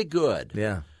really good.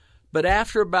 Yeah. But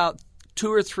after about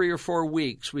 2 or 3 or 4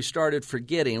 weeks, we started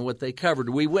forgetting what they covered.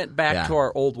 We went back to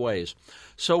our old ways.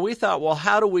 So we thought, well,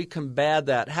 how do we combat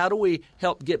that? How do we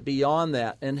help get beyond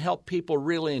that and help people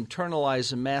really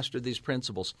internalize and master these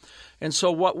principles? And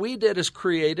so what we did is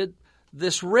created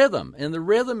this rhythm, and the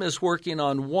rhythm is working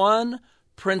on one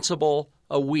principle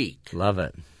a week. Love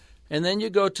it. And then you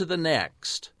go to the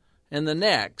next and the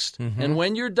next. And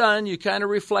when you're done, you kind of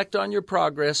reflect on your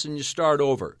progress and you start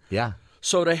over. Yeah.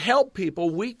 So to help people,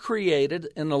 we created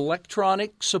an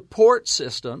electronic support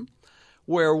system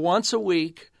where once a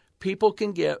week people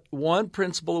can get one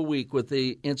principle a week with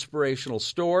the inspirational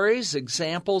stories,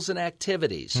 examples, and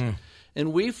activities.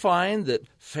 And we find that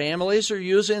families are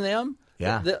using them.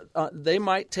 Yeah. They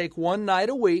might take one night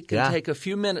a week and take a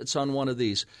few minutes on one of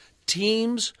these.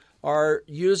 Teams are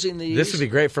using these. This would be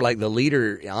great for like the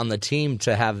leader on the team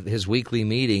to have his weekly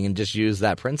meeting and just use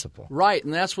that principle. Right,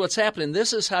 and that's what's happening.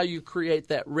 This is how you create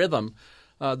that rhythm,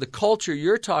 the culture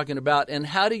you're talking about, and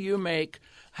how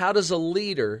does a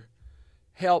leader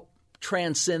help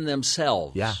transcend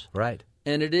themselves? Yeah, right.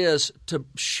 And it is to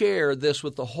share this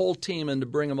with the whole team and to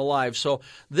bring them alive. So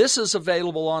this is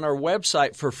available on our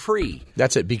website for free.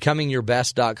 That's it,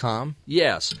 becomingyourbest.com?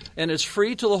 Yes, and it's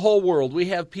free to the whole world. We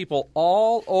have people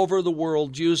all over the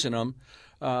world using them.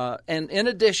 And in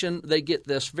addition, they get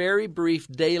this very brief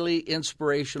daily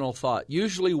inspirational thought,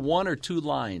 usually 1 or 2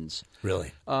 lines.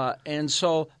 Really? And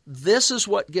so this is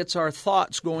what gets our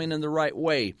thoughts going in the right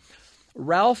way.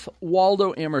 Ralph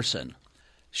Waldo Emerson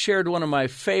shared one of my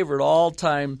favorite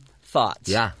all-time thoughts.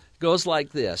 Yeah. It goes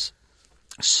like this.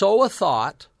 Sow a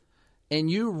thought,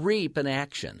 and you reap an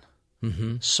action.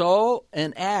 Sow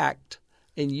an act,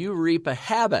 and you reap a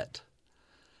habit.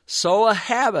 Sow a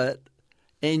habit,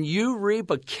 and you reap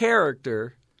a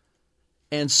character,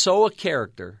 and sow a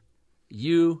character,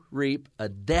 you reap a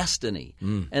destiny.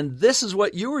 And this is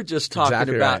what you were just talking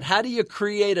Exactly about. right. How do you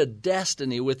create a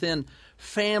destiny within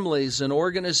families and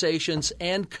organizations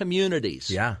and communities?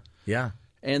 Yeah.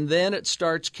 And then it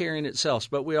starts carrying itself,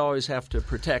 but we always have to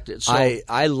protect it. So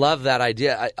I love that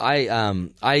idea.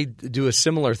 I do a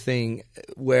similar thing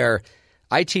where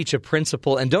I teach a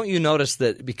principle, and don't you notice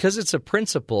that because it's a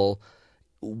principle,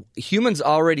 humans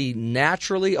already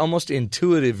naturally, almost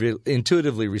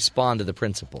intuitively respond to the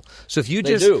principle. So if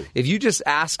you just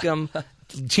ask them,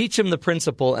 teach them the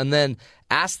principle, and then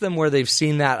ask them where they've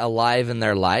seen that alive in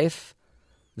their life,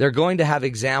 they're going to have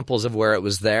examples of where it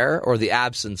was there or the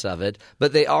absence of it,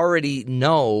 but they already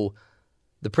know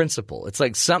the principle. It's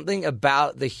like something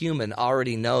about the human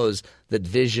already knows that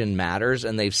vision matters,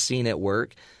 and they've seen it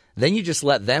work. Then you just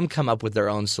let them come up with their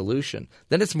own solution.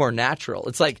 Then it's more natural.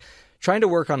 It's like trying to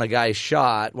work on a guy's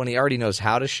shot when he already knows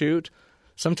how to shoot.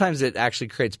 Sometimes it actually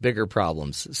creates bigger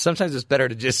problems. Sometimes it's better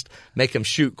to just make them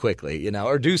shoot quickly,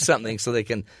 or do something so they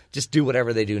can just do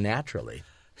whatever they do naturally.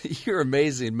 You're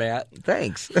amazing, Matt.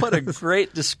 Thanks. What a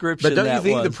great description But don't that you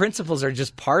think was. the principles are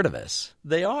just part of us?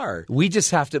 They are. We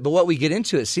just have to – but what we get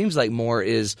into, it seems like more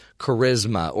is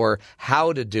charisma or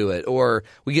how to do it, or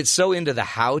we get so into the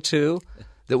how-to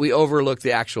that we overlook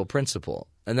the actual principle.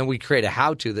 And then we create a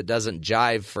how-to that doesn't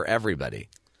jive for everybody.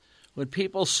 When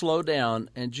people slow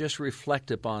down and just reflect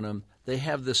upon them, they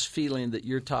have this feeling that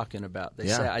you're talking about. They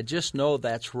say, I just know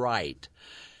that's right.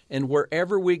 And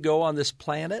wherever we go on this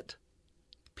planet,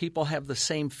 people have the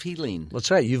same feeling. That's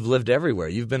right. You've lived everywhere.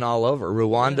 You've been all over.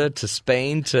 Rwanda to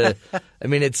Spain to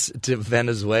it's to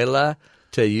Venezuela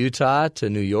to Utah to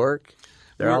New York.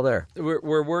 They're all there.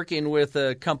 We're working with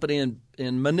a company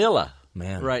in Manila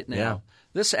right now. Yeah.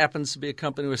 This happens to be a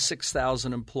company with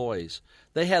 6,000 employees.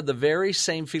 They had the very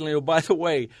same feeling. Oh, by the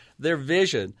way, their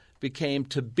vision became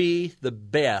to be the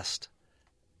best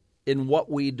in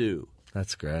what we do.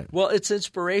 That's great. Well, it's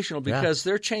inspirational because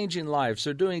they're changing lives.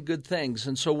 They're doing good things.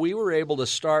 And so we were able to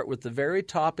start with the very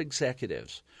top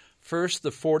executives. First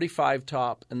the 45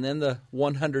 top and then the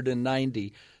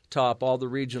 190 top, all the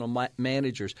regional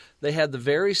managers. They had the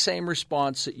very same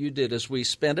response that you did as we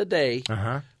spent a day,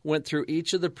 went through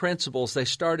each of the principles. They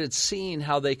started seeing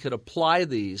how they could apply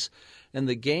these and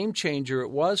the game changer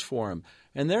it was for them.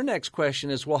 And their next question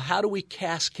is, well, how do we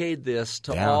cascade this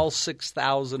to all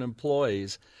 6,000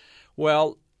 employees?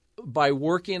 Well, by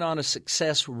working on a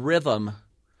success rhythm,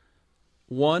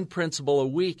 one principle a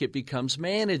week, it becomes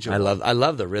manageable. I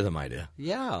love the rhythm idea.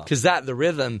 Yeah. Because the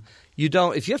rhythm,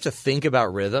 if you have to think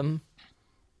about rhythm,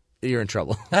 you're in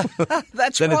trouble.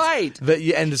 That's right.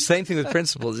 And the same thing with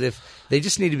principles. If they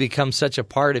just need to become such a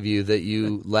part of you that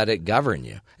you let it govern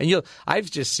you. And I've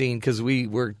just seen, because we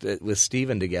worked with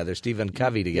Stephen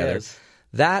Covey together,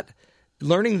 that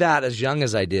learning that as young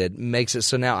as I did makes it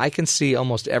so now I can see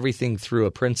almost everything through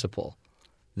a principle.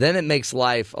 Then it makes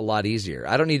life a lot easier.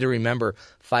 I don't need to remember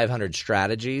 500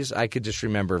 strategies. I could just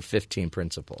remember 15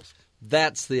 principles.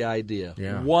 That's the idea.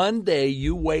 Yeah. One day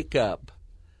you wake up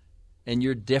and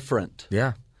you're different.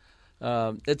 Yeah.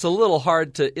 It's a little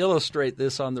hard to illustrate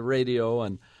this on the radio,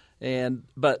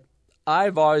 but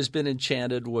I've always been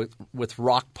enchanted with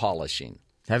rock polishing.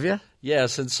 Have you?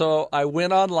 Yes, and so I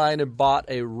went online and bought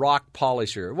a rock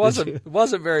polisher. It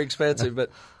wasn't very expensive,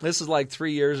 but this is like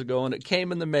 3 years ago, and it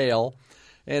came in the mail,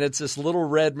 and it's this little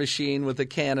red machine with a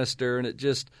canister, and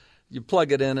you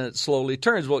plug it in and it slowly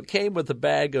turns. Well, it came with a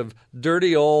bag of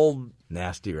dirty old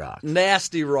nasty rocks.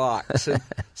 And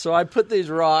so I put these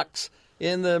rocks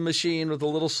in the machine with a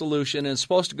little solution, and it's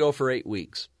supposed to go for 8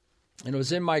 weeks. And it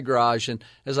was in my garage, and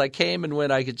as I came and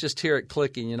went, I could just hear it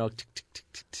clicking, tick, tick, tick,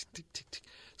 tick, tick, tick, tick.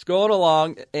 It's going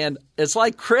along, and it's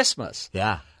like Christmas.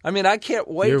 Yeah. I mean, I can't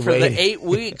wait for the 8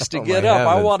 weeks to get up.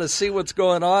 I want to see what's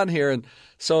going on here. And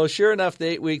so sure enough, the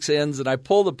 8 weeks ends, and I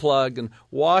pull the plug and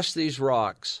wash these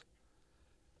rocks.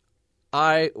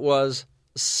 I was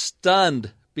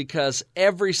stunned because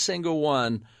every single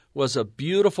one was a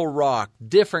beautiful rock,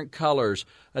 different colors,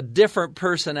 a different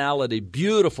personality,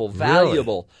 beautiful,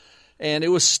 valuable. Really? And it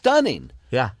was stunning.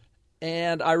 Yeah.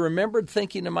 And I remembered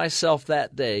thinking to myself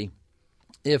that day,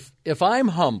 if I'm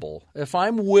humble, if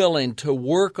I'm willing to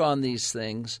work on these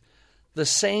things, the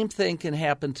same thing can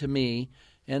happen to me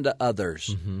and to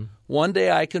others. Mm-hmm. One day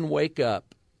I can wake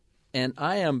up and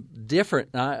I am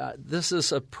different. This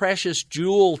is a precious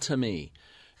jewel to me.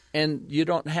 And you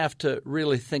don't have to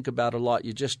really think about it a lot.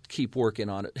 You just keep working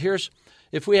on it.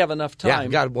 If we have enough time. Yeah,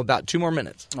 got about 2 more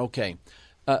minutes. Okay.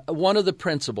 One of the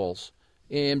principles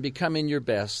in becoming your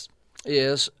best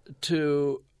is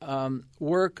to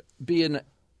be an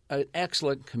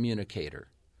excellent communicator.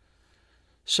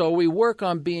 So we work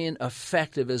on being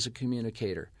effective as a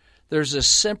communicator. there's a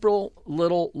simple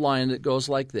little line that goes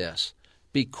like this: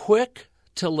 be quick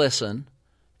to listen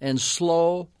and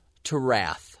slow to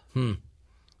wrath.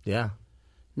 Yeah.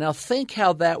 Now think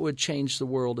how that would change the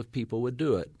world if people would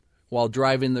do it while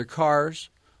driving their cars,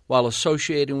 while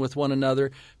associating with one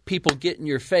another. People get in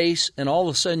your face, and all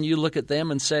of a sudden you look at them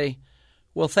and say,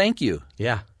 well, thank you.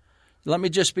 Yeah. Let me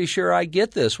just be sure I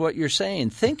get this, what you're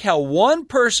saying. Think how one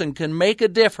person can make a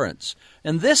difference.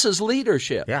 And this is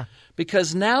leadership. Yeah.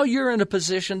 Because now you're in a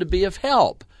position to be of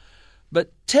help.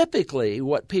 But typically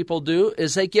what people do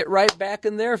is they get right back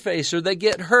in their face, or they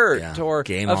get hurt or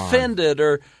Game offended,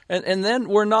 and then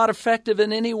we're not effective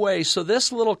in any way. So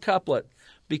this little couplet,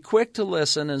 be quick to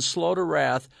listen and slow to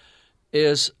wrath,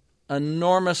 is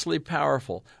enormously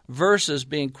powerful versus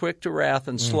being quick to wrath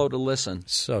and slow to listen.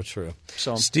 So true.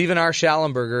 So Stephen R.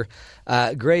 Shallenberger,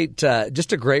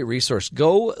 just a great resource.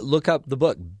 Go look up the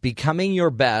book, Becoming Your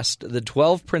Best, the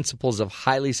 12 Principles of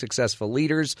Highly Successful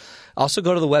Leaders. Also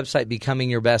go to the website,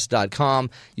 becomingyourbest.com.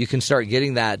 You can start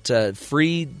getting that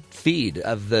free feed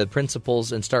of the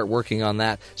principles and start working on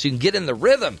that so you can get in the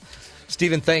rhythm.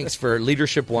 Stephen, thanks for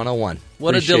Leadership 101.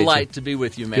 What Appreciate a delight you. to be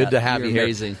with you, Matt. Good to have You're you here.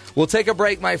 amazing. We'll take a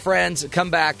break, my friends. Come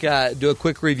back, do a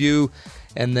quick review,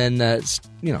 and then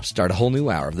start a whole new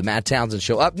hour of the Matt Townsend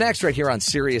Show. Up next, right here on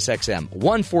Sirius XM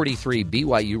 143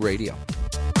 BYU Radio.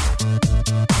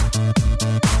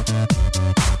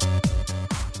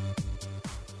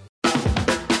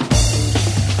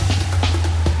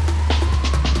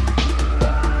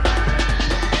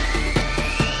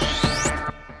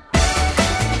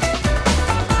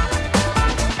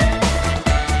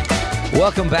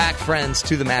 Welcome back, friends,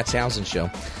 to the Matt Townsend Show.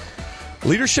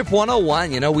 Leadership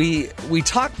 101, we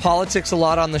talk politics a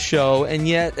lot on the show, and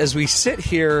yet as we sit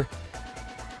here,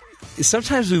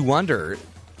 sometimes we wonder,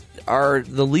 are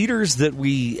the leaders that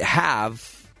we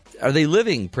have, are they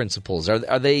living principles? Are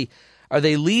they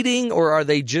leading, or are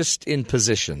they just in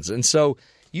positions? And so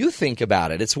you think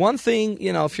about it. It's one thing,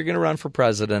 if you're going to run for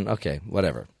president, okay,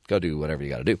 whatever. Go do whatever you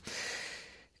got to do.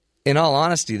 In all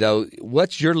honesty, though,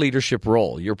 what's your leadership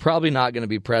role? You're probably not going to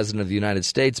be president of the United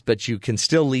States, but you can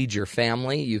still lead your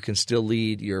family. You can still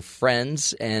lead your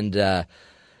friends, and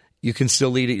you can still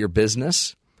lead at your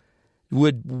business.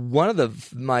 One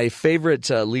of my favorite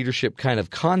leadership kind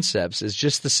of concepts is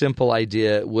just the simple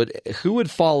idea, who would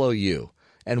follow you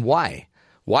and why?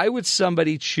 Why would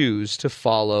somebody choose to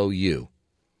follow you?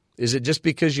 Is it just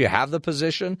because you have the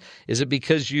position? Is it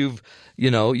because you've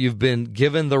been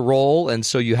given the role and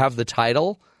so you have the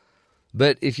title?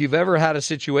 But if you've ever had a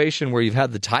situation where you've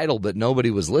had the title but nobody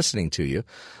was listening to you,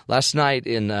 last night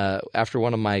after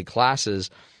one of my classes,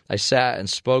 I sat and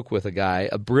spoke with a guy,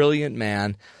 a brilliant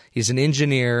man. He's an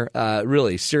engineer,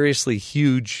 really seriously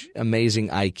huge, amazing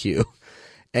IQ,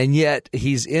 and yet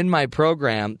he's in my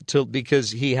program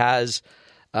because he has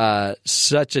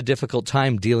such a difficult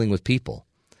time dealing with people.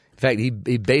 In fact,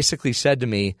 he basically said to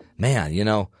me, man,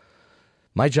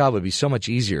 my job would be so much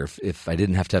easier if I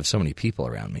didn't have to have so many people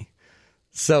around me.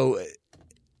 So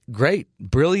great,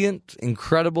 brilliant,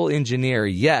 incredible engineer,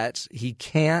 yet he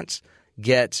can't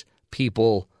get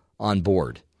people on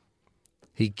board.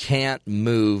 He can't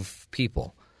move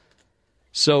people.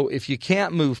 So if you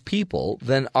can't move people,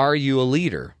 then are you a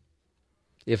leader?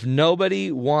 If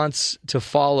nobody wants to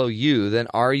follow you, then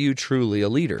are you truly a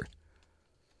leader?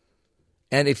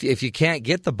 And if you can't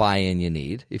get the buy-in you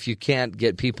need, if you can't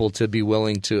get people to be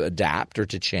willing to adapt or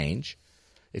to change,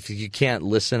 if you can't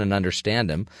listen and understand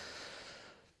them,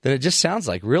 then it just sounds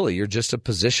like really you're just a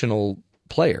positional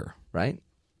player, right?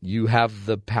 You have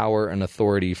the power and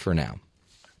authority for now.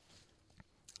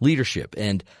 Leadership,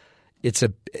 and it's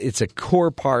a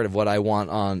core part of what I want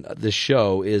on this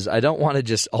show is I don't want to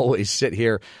just always sit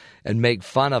here and make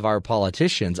fun of our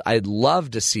politicians. I'd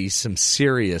love to see some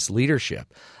serious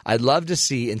leadership. I'd love to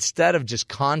see, instead of just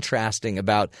contrasting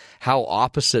about how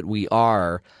opposite we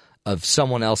are of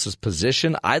someone else's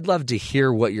position, I'd love to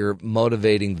hear what your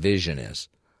motivating vision is.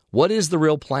 What is the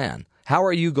real plan? How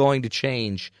are you going to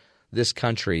change this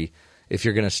country if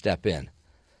you're going to step in?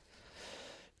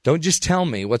 Don't just tell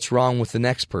me what's wrong with the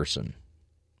next person.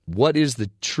 What is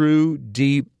the true,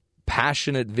 deep,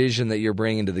 passionate vision that you're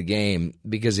bringing to the game?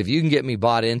 Because if you can get me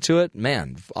bought into it,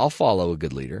 man, I'll follow a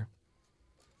good leader.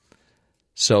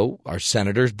 So are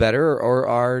senators better or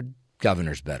are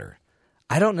governors better?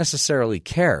 I don't necessarily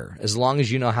care as long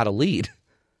as you know how to lead,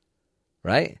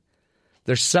 right?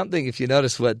 There's something, if you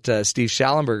notice what Steve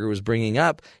Shallenberger was bringing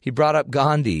up, he brought up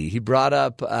Gandhi, he brought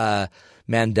up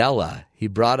Mandela, he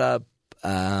brought up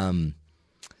Martin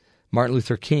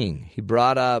Luther King, he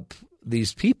brought up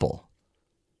these people.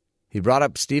 He brought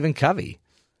up Stephen Covey.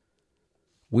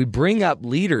 We bring up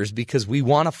leaders because we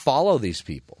want to follow these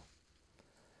people.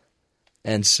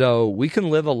 And so we can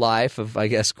live a life of, I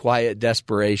guess, quiet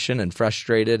desperation and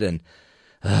frustrated and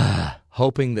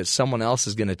hoping that someone else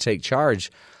is going to take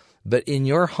charge. But in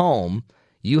your home,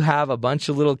 you have a bunch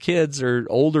of little kids or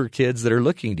older kids that are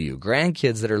looking to you,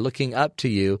 grandkids that are looking up to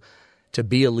you to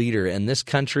be a leader. And this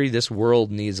country, this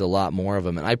world needs a lot more of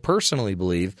them. And I personally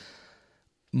believe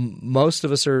most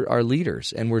of us are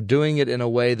leaders, and we're doing it in a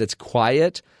way that's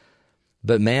quiet.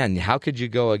 But man, how could you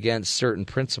go against certain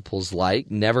principles like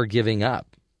never giving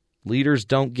up? Leaders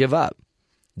don't give up.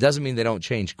 Doesn't mean they don't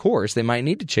change course. They might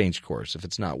need to change course if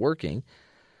it's not working.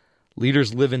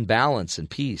 Leaders live in balance and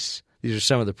peace. These are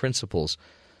some of the principles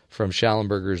from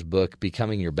Shallenberger's book,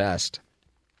 Becoming Your Best.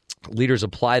 Leaders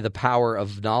apply the power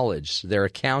of knowledge. They're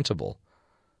accountable.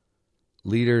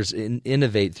 Leaders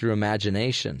innovate through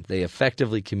imagination. They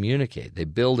effectively communicate. They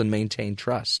build and maintain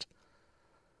trust.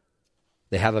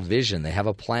 They have a vision. They have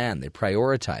a plan. They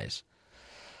prioritize.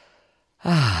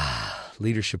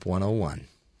 Leadership 101.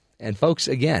 And folks,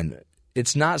 again,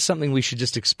 it's not something we should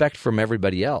just expect from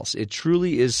everybody else. It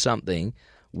truly is something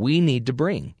we need to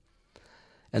bring.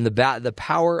 And the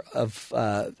power of,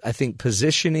 I think,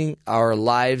 positioning our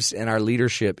lives and our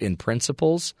leadership in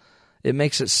principles, it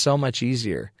makes it so much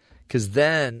easier. Because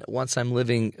then, once I'm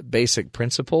living basic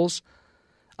principles,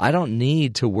 I don't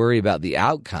need to worry about the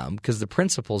outcome because the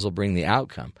principles will bring the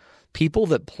outcome. People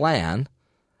that plan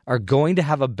are going to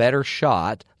have a better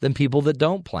shot than people that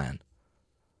don't plan.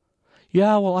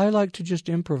 Yeah, well, I like to just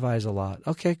improvise a lot.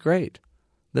 Okay, great.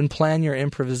 Then plan your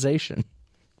improvisation.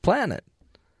 Plan it.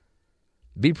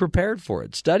 Be prepared for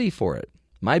it. Study for it.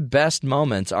 My best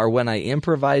moments are when I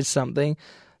improvise something,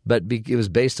 but it was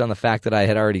based on the fact that I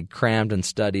had already crammed and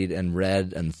studied and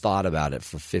read and thought about it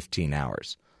for 15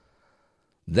 hours.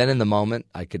 Then in the moment,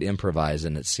 I could improvise,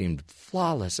 and it seemed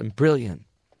flawless and brilliant.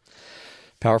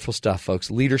 Powerful stuff,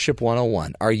 folks. Leadership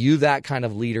 101. Are you that kind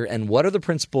of leader, and what are the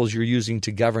principles you're using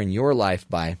to govern your life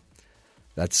by?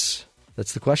 That's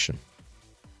the question.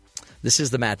 This is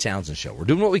the Matt Townsend Show. We're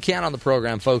doing what we can on the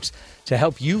program, folks, to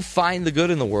help you find the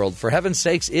good in the world. For heaven's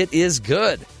sakes, it is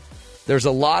good. There's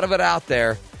a lot of it out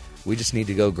there. We just need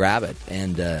to go grab it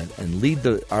and lead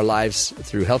our lives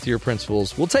through healthier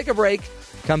principles. We'll take a break.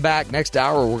 Come back next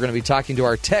hour. We're going to be talking to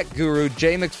our tech guru,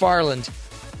 Jay McFarland.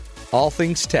 All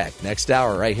things tech. Next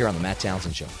hour right here on the Matt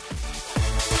Townsend Show.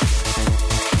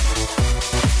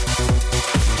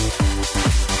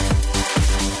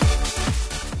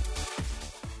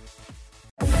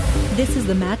 This is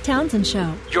the Matt Townsend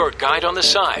Show. Your guide on the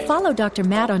side. Follow Dr.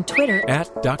 Matt on Twitter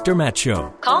At Dr. Matt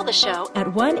Show. Call the show at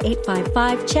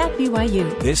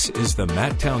 1-855-CHAT-BYU. This is the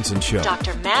Matt Townsend Show.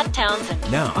 Dr. Matt Townsend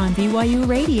Now on BYU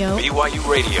Radio. BYU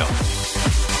Radio.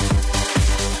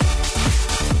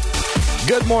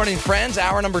 Good morning, friends.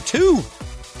 Hour number 2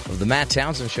 of the Matt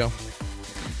Townsend Show.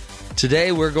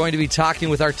 Today, we're going to be talking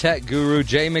with our tech guru,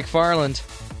 Jay McFarland.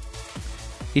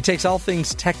 He takes all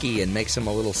things techie and makes them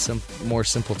a little more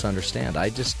simple to understand. I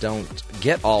just don't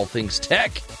get all things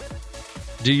tech.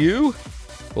 Do you?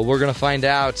 Well, we're going to find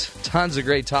out. Tons of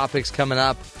great topics coming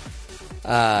up.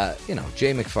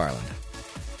 Jay McFarland.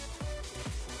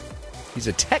 He's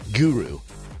a tech guru.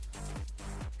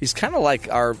 He's kind of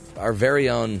like our very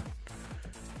own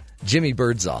Jimmy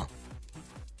Birdsall.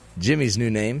 Jimmy's new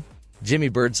name. Jimmy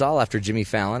Birdsall after Jimmy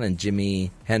Fallon and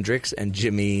Jimi Hendrix and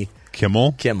Jimmy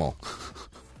Kimmel.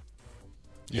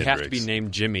 You have to be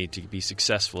named Jimmy to be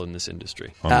successful in this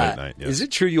industry. On late night, yes. Is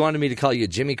it true you wanted me to call you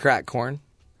Jimmy Crack Corn?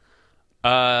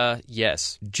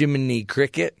 Yes. Jiminy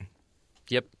Cricket?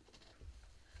 Yep.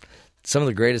 Some of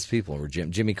the greatest people were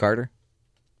Jimmy Carter,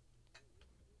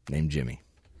 named Jimmy.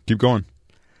 Keep going.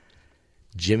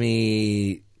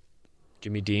 Jimmy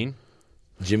Dean.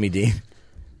 Jimmy Dean.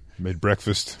 Made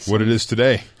breakfast what it is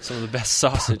today. Some of the best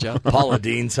sausage out there. Paula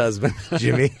Dean's husband,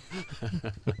 Jimmy.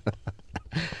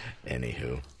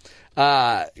 Anywho.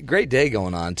 Great day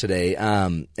going on today.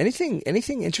 Anything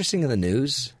interesting in the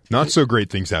news? Not so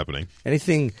great things happening.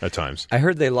 Anything at times. I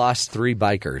heard they lost 3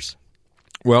 bikers.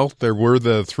 Well, there were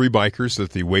the 3 bikers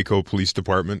that the Waco Police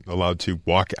Department allowed to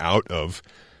walk out of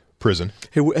prison.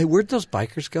 Hey, where'd those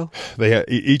bikers go? They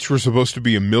each were supposed to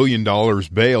be $1 million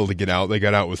bail to get out. They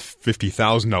got out with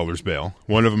 $50,000 bail.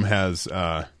 One of them has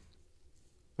a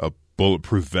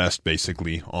bulletproof vest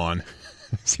basically on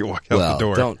as you walk out the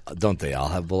door. Don't they all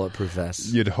have bulletproof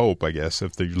vests? You'd hope, I guess,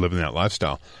 if they're living that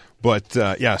lifestyle. But,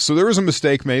 so there was a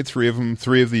mistake made, 3 of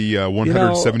the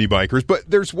 170 bikers. But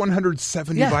there's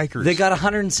 170 bikers. They got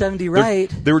 170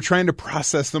 right. They were trying to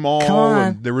process them all, Come on.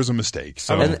 and there was a mistake.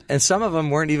 So. And some of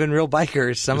them weren't even real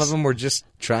bikers. Some of them were just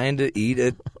trying to eat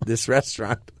at this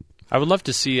restaurant. I would love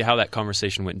to see how that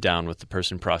conversation went down with the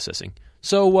person processing.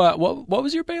 So what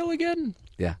was your bail again?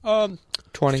 Yeah.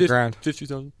 20 grand.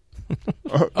 50,000.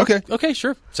 Okay. Okay,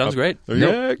 sure. Sounds great.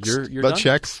 Next. You're that done?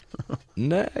 checks.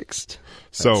 Next.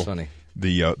 So That's funny.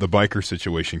 the biker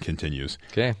situation continues.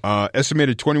 Okay.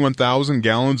 Estimated 21,000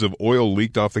 gallons of oil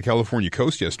leaked off the California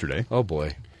coast yesterday. Oh,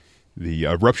 boy. The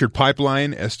ruptured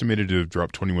pipeline estimated to have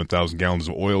dropped 21,000 gallons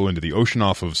of oil into the ocean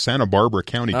off of Santa Barbara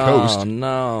County coast. Oh,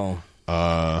 no.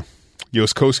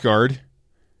 U.S. Coast Guard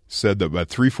said that by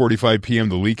 3:45 p.m.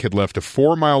 the leak had left a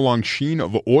 4-mile-long sheen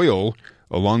of oil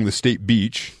along the state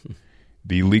beach.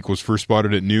 The leak was first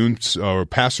spotted at noon.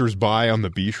 Passers-by on the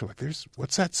beach were like,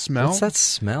 what's that smell? What's that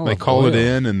smell? They of call oil? it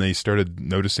in, and they started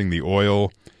noticing the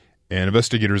oil. And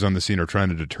investigators on the scene are trying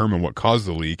to determine what caused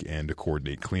the leak and to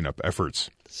coordinate cleanup efforts.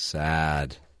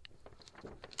 Sad.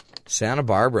 Santa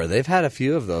Barbara, they've had a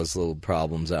few of those little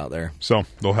problems out there. So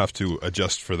they'll have to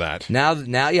adjust for that. Now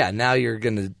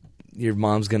your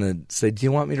mom's gonna say, "Do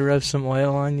you want me to rub some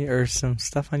oil on you or some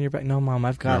stuff on your back?" No, Mom,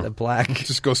 I've got a black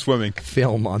Just go swimming.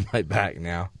 film on my back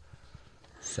now.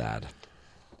 Sad.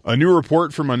 A new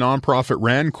report from a nonprofit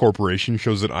RAND corporation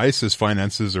shows that ISIS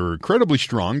finances are incredibly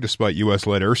strong despite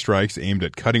U.S.-led airstrikes aimed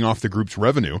at cutting off the group's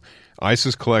revenue.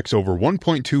 ISIS collects over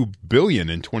 $1.2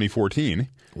 billion in 2014.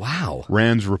 Wow.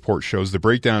 RAND's report shows the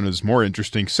breakdown is more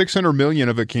interesting. $600 million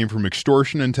of it came from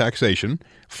extortion and taxation,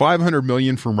 $500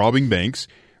 million from robbing banks,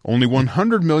 only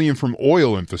 $100 million from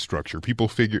oil infrastructure. People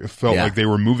felt like they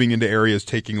were moving into areas,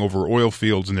 taking over oil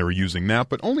fields, and they were using that,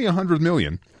 but only $100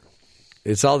 million.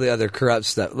 It's all the other corrupt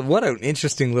stuff. What an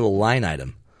interesting little line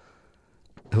item.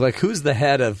 Like, who's the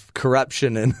head of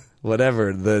corruption and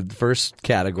whatever the first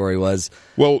category was?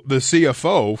 Well, the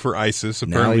CFO for ISIS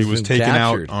apparently was taken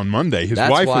out on Monday. His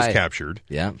wife was captured.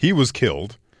 Yeah. He was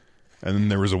killed. And then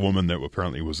there was a woman that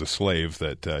apparently was a slave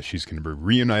that she's going to be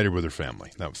reunited with her family.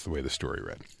 That was the way the story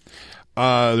read.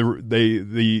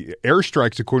 The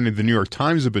airstrikes, according to the New York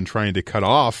Times, have been trying to cut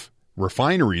off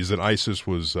refineries that ISIS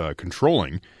was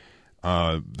controlling.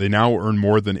 They now earn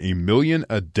more than $1 million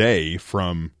a day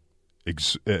from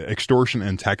extortion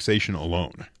and taxation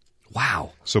alone.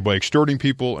 Wow. So by extorting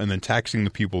people and then taxing the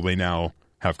people they now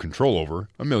have control over,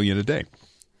 $1 million a day.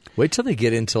 Wait till they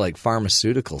get into like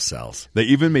pharmaceutical cells. They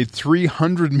even made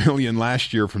 $300 million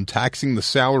last year from taxing the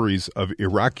salaries of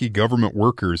Iraqi government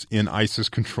workers in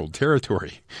ISIS-controlled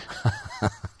territory.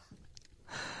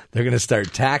 They're going to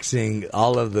start taxing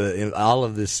all of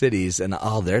the cities, and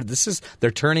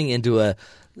they're turning into a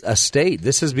state.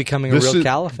 This is becoming a real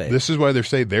caliphate. This is why they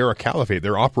say they're a caliphate.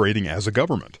 They're operating as a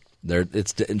government.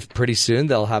 Pretty soon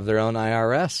they'll have their own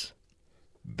IRS.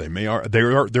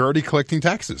 They're already collecting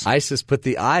taxes. ISIS put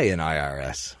the I in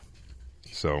IRS.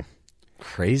 So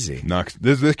crazy.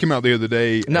 This came out the other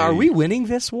day. Now, are we winning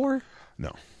this war?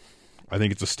 No. I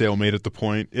think it's a stalemate at the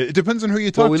point. It depends on who you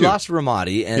talk to. Well, we lost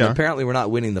Ramadi, and apparently we're not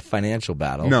winning the financial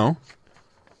battle. No.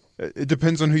 It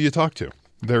depends on who you talk to.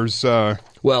 There's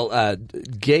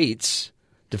Gates,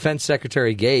 Defense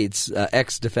Secretary Gates,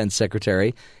 ex-Defense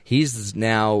Secretary, he's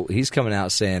coming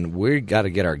out saying we got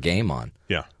to get our game on.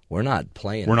 Yeah. We're not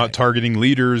playing. We're not targeting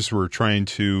leaders. We're trying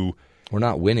to. We're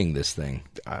not winning this thing.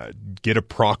 Get a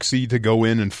proxy to go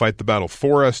in and fight the battle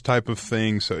for us, type of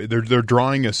thing. So they're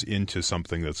drawing us into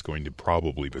something that's going to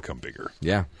probably become bigger.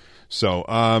 Yeah. So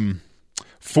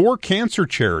 4 cancer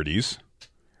charities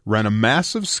ran a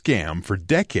massive scam for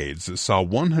decades that saw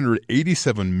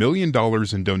 $187 million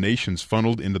in donations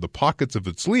funneled into the pockets of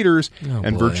its leaders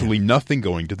and virtually nothing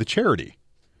going to the charity.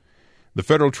 The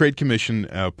Federal Trade Commission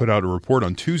put out a report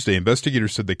on Tuesday.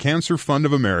 Investigators said the Cancer Fund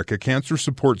of America, Cancer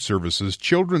Support Services,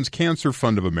 Children's Cancer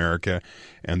Fund of America,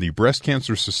 and the Breast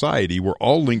Cancer Society were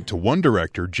all linked to one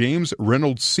director, James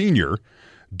Reynolds Sr.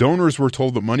 Donors were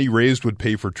told that money raised would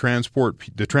pay for transport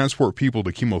people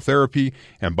to chemotherapy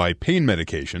and buy pain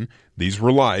medication. These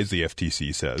were lies, the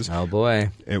FTC says. Oh,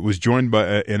 boy. It was joined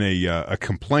by a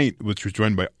complaint which was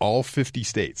joined by all 50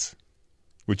 states.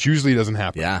 Which usually doesn't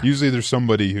happen. Yeah. Usually there's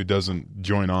somebody who doesn't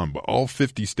join on, but all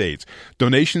 50 states.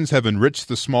 Donations have enriched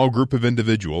the small group of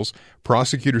individuals.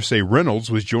 Prosecutors say Reynolds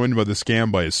was joined by the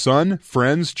scam by his son,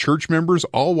 friends, church members,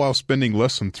 all while spending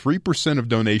less than 3% of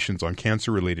donations on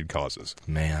cancer-related causes.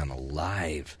 Man,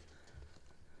 alive.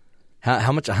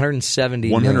 How much?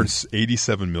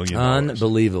 $187 million.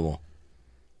 Unbelievable.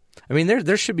 I mean,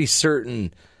 there should be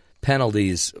certain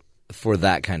penalties for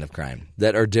that kind of crime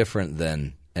that are different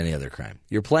than any other crime.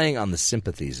 You're playing on the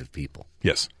sympathies of people.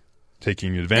 Yes.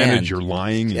 Taking advantage, you're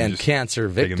lying. And cancer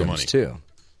victims, too.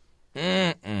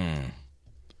 Not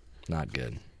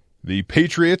good. The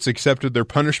Patriots accepted their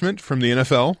punishment from the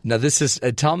NFL. Now, this is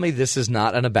tell me this is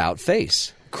not an about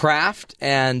face. Kraft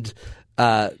and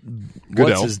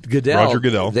Goodell. Roger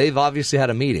Goodell. They've obviously had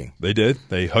a meeting. They did.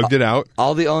 They hugged it out.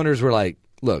 All the owners were like,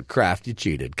 "Look, Kraft, you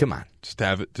cheated. Come on, Just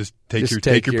have it. Just take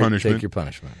your punishment. Take your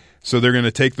punishment." So they're going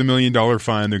to take the $1 million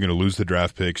fine. They're going to lose the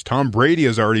draft picks. Tom Brady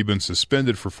has already been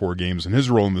suspended for 4 games in his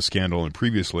role in the scandal, and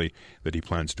previously that he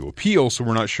plans to appeal. So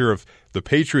we're not sure if the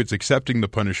Patriots accepting the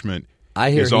punishment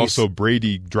is also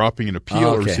Brady dropping an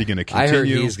appeal, or is he going to continue? I heard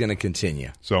he's going to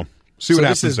continue. So see what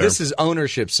happens there. This is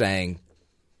ownership saying,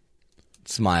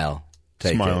 "Smile,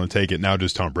 take Smile it. and take it." Now,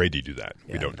 does Tom Brady do that?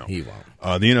 Yeah, we don't know. He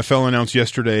won't. The NFL announced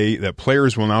yesterday that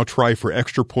players will now try for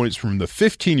extra points from the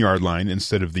 15-yard line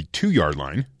instead of the 2-yard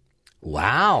line.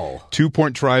 Wow.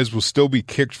 2-point tries will still be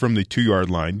kicked from the 2-yard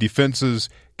line. Defenses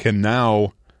can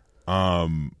now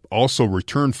also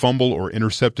return fumble or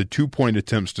intercepted 2-point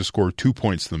attempts to score 2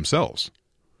 points themselves.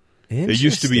 It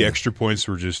used to be extra points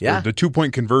were just the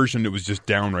 2-point conversion. It was just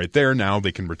down right there. Now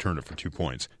they can return it for 2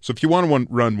 points. So if you want to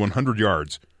run 100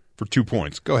 yards for 2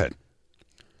 points, go ahead.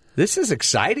 This is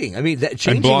exciting. I mean,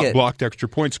 blocked extra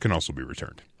points can also be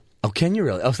returned. Oh, can you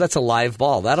really? Oh, so that's a live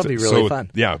ball. That'll be really fun.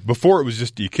 Yeah, before it was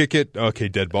just you kick it, okay,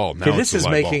 dead ball. Now this is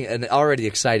making an already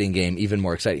exciting game even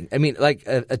more exciting. I mean, like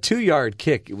a 2-yard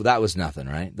kick, that was nothing,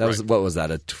 right? That was what was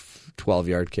that? A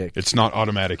 12-yard kick? It's not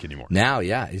automatic anymore. Now,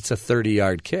 yeah, it's a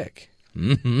 30-yard kick.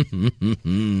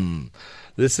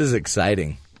 This is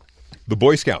exciting. The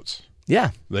Boy Scouts.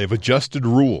 Yeah, they've adjusted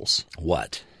rules.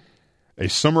 What? A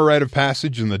summer rite of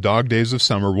passage in the dog days of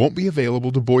summer won't be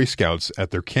available to Boy Scouts at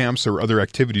their camps or other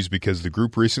activities because the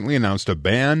group recently announced a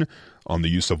ban on the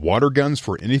use of water guns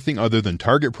for anything other than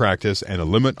target practice and a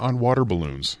limit on water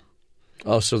balloons.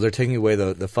 Oh, so they're taking away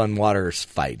the fun water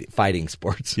fighting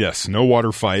sports. Yes, no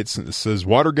water fights. It says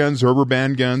water guns, rubber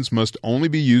band guns must only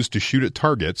be used to shoot at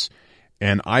targets,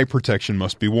 and eye protection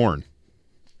must be worn.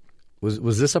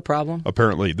 Was this a problem?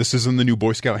 Apparently. This is in the new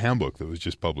Boy Scout handbook that was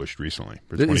just published recently.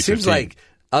 It seems like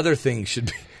other things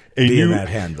should be in that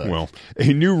handbook. Well,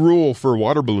 a new rule for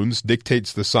water balloons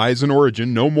dictates the size and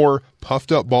origin. No more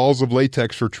puffed up balls of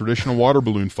latex for traditional water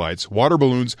balloon fights. Water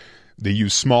balloons, they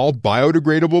use small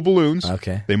biodegradable balloons.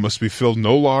 Okay. They must be filled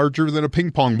no larger than a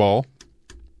ping pong ball.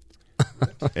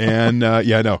 And,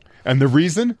 And the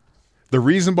reason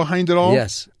behind it all?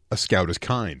 Yes. A scout is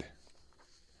kind.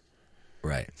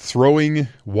 Right. Throwing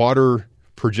water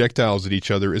projectiles at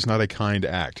each other is not a kind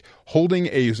act. Holding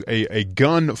a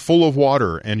gun full of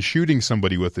water and shooting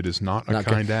somebody with it is not a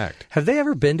kind act. Have they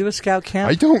ever been to a scout camp?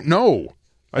 I don't know.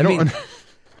 I don't.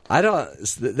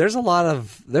 There's a lot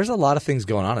of things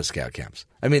going on at scout camps.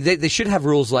 I mean, they should have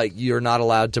rules like you're not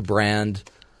allowed to brand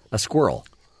a squirrel.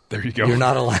 There you go. You're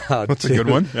not allowed That's a good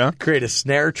one. Yeah. Create a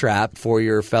snare trap for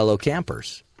your fellow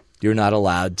campers. You're not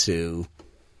allowed to,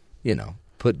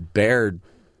 put bear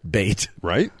bait.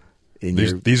 Right.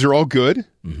 These are all good.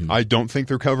 Mm-hmm. I don't think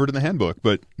they're covered in the handbook,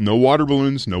 but no water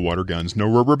balloons, no water guns, no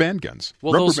rubber band guns.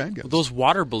 Well, those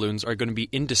water balloons are going to be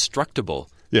indestructible.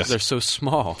 Yes. They're so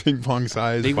small. Ping pong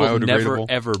size, they will never,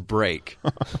 ever break.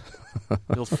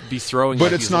 You'll be throwing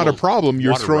But it's not a problem.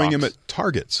 You're throwing them at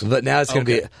targets. But now it's going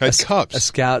to be at cups. A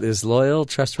scout is loyal,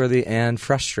 trustworthy, and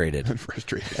frustrated.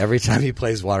 Every time he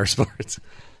plays water sports.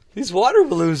 These water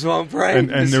balloons won't break.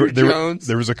 And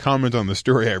there was a comment on the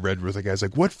story I read where the guy's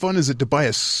like, "What fun is it to buy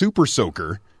a super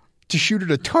soaker to shoot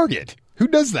at a target? Who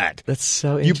does that?" That's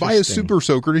so interesting. You buy a super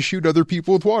soaker to shoot other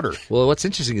people with water. Well, what's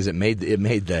interesting is it made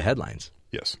the headlines.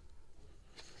 Yes.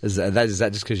 Is that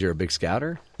just because you're a big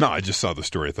scouter? No, I just saw the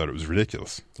story. I thought it was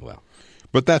ridiculous. Well,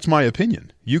 but that's my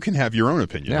opinion. You can have your own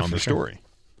opinion on the story.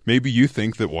 Maybe you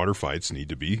think that water fights need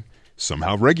to be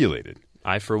somehow regulated.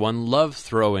 I, for one, love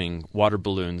throwing water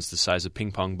balloons the size of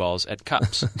ping pong balls at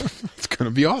cups. It's going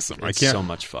to be awesome. It's so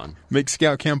much fun. Make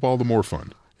scout camp all the more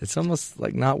fun. It's almost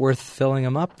like not worth filling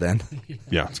them up then.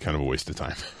 Yeah, it's kind of a waste of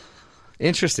time.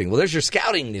 Interesting. Well, there's your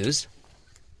scouting news.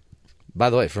 By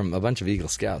the way, from a bunch of Eagle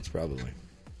Scouts, probably.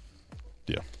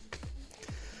 Yeah.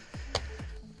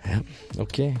 Yep.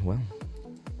 Okay, well,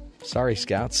 sorry,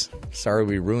 Scouts. Sorry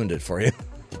we ruined it for you.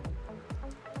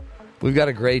 We've got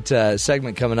a great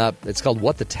segment coming up. It's called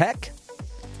What the Tech?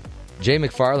 Jay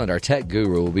McFarland, our tech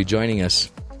guru, will be joining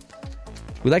us.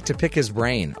 We like to pick his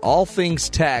brain. All things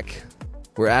tech.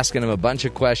 We're asking him a bunch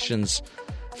of questions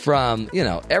from,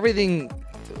 everything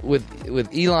with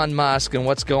Elon Musk and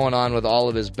what's going on with all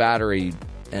of his battery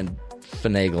and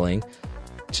finagling,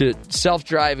 to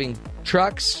self-driving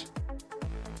trucks,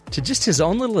 to just his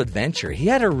own little adventure. Jay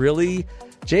had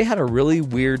a really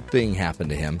weird thing happen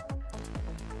to him.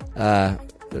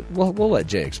 We'll let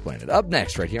Jay explain it. Up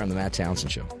next, right here on the Matt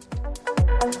Townsend Show.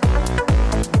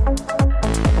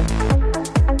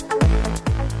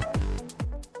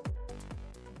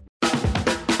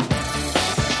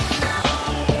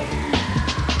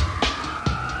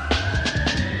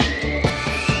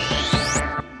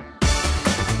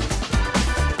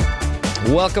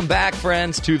 Welcome back,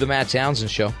 friends, to the Matt Townsend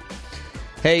Show.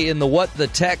 Hey, in the What the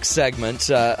Tech segment,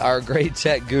 our great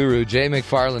tech guru, Jay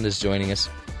McFarland, is joining us.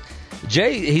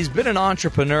 Jay, he's been an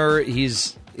entrepreneur.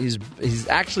 He's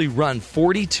actually run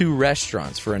 42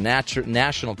 restaurants for a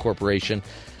national corporation.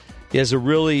 He has a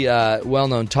really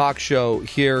well-known talk show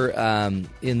here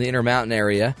in the Intermountain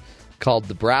area called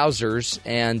The Browsers,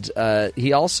 and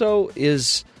he also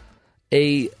is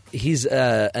He's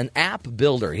an app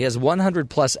builder. He has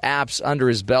 100-plus apps under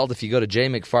his belt. If you go to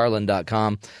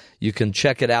jmcfarland.com, you can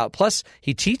check it out. Plus,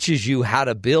 he teaches you how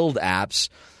to build apps.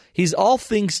 He's all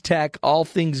things tech, all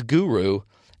things guru.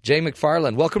 Jay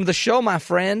McFarland, welcome to the show, my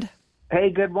friend. Hey,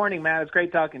 good morning, Matt. It's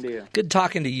great talking to you. Good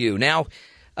talking to you. Now,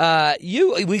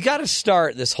 we got to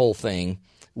start this whole thing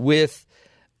with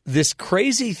this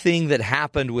crazy thing that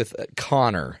happened with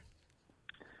Connor.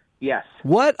 Yes.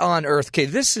 What on earth? Okay,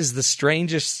 this is the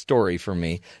strangest story for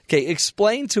me. Okay,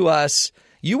 explain to us.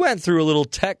 You went through a little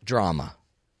tech drama.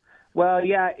 Well,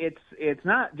 yeah, it's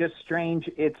not just strange,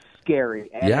 it's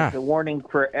scary. And it's a warning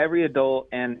for every adult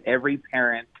and every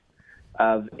parent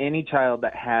of any child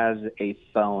that has a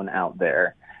phone out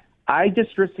there. I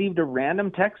just received a random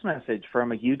text message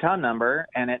from a Utah number,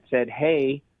 and it said,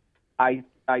 hey, I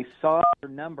saw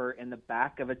your number in the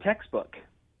back of a textbook.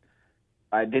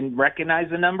 I didn't recognize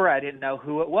the number. I didn't know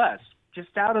who it was,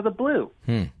 just out of the blue.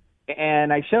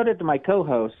 And I showed it to my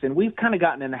co-host, and we've kind of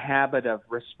gotten in the habit of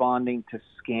responding to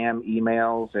scam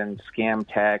emails and scam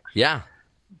texts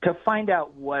to find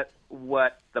out what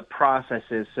the process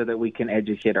is so that we can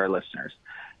educate our listeners.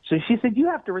 So she said, you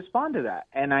have to respond to that.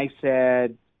 And I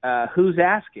said, who's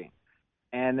asking?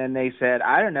 And then they said,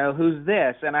 I don't know, who's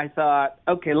this? And I thought,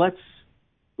 okay, let's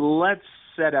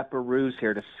set up a ruse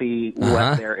here to see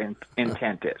what their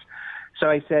intent is. So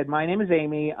I said, my name is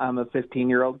Amy. I'm a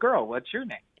 15-year-old girl. What's your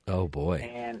name? Oh, boy.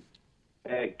 And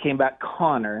it came back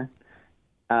Connor,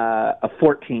 a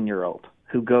 14-year-old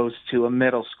who goes to a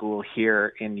middle school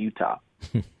here in Utah.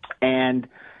 And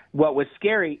what was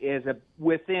scary is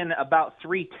within about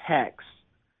 3 texts,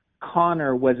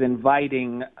 Connor was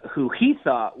inviting who he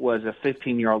thought was a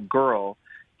 15-year-old girl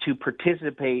to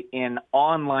participate in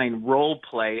online role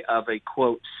play of a,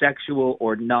 quote, sexual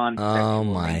or non-sexual Oh,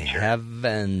 my nature.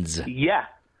 heavens. Yeah.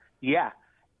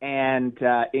 And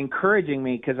encouraging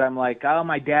me because I'm like, oh,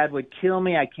 my dad would kill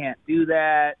me. I can't do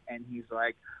that. And he's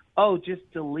like, oh, just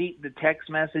delete the text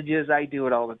messages. I do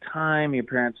it all the time. Your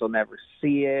parents will never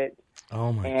see it.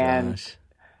 Oh, my gosh.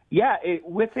 Yeah,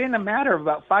 within a matter of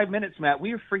about 5 minutes, Matt,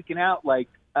 we were freaking out like,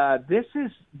 this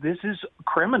is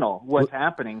criminal what's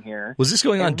happening here. Was this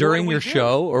going on during your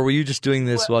show, or were you just doing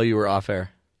this while you were off air?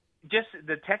 Just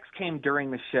the text came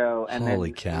during the show, and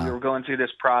Holy then cow. we were going through this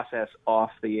process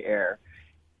off the air.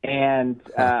 And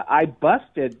I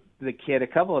busted the kid a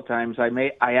couple of times.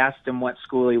 I asked him what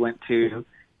school he went to,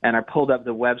 and I pulled up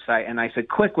the website, and I said,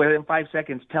 quick, within 5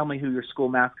 seconds, tell me who your school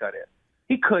mascot is.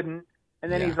 He couldn't.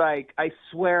 And then he's like, I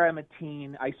swear I'm a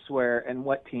teen. I swear. And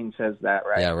what teen says that,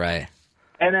 right? Yeah, right.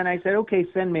 And then I said, okay,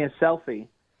 send me a selfie.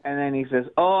 And then he says,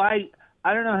 oh, I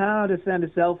don't know how to send a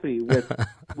selfie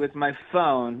with my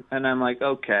phone. And I'm like,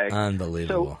 okay.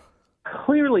 Unbelievable. So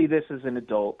clearly this is an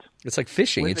adult. It's like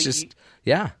phishing. It's just,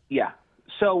 yeah. Yeah.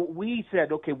 So we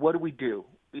said, okay, what do we do?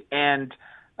 And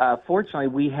fortunately,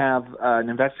 we have an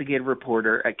investigative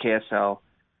reporter at KSL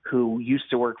who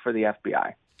used to work for the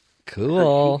FBI.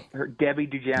 Cool. Her Debbie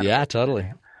Dujanovic. Yeah,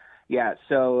 totally. Yeah,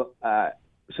 so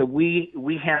we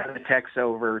hand the text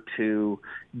over to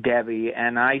Debbie,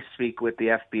 and I speak with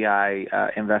the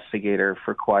FBI investigator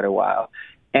for quite a while.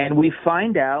 And we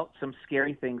find out some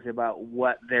scary things about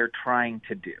what they're trying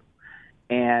to do.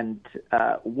 And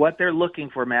what they're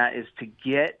looking for, Matt, is to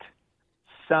get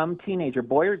some teenager,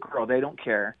 boy or girl, they don't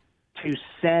care, to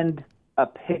send a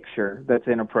picture that's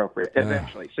inappropriate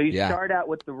eventually. So you start out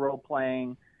with the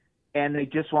role-playing, and they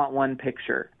just want one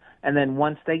picture. And then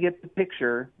once they get the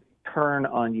picture, turn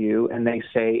on you, and they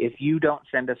say, if you don't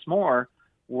send us more,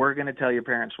 we're going to tell your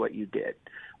parents what you did.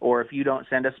 Or if you don't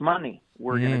send us money,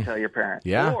 we're going to tell your parents.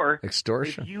 Yeah, or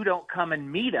extortion. If you don't come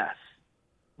and meet us,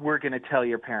 we're going to tell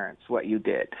your parents what you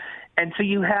did. And so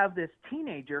you have this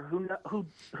teenager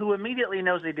who immediately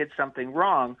knows they did something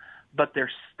wrong, but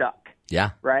they're stuck. Yeah.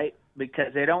 Right?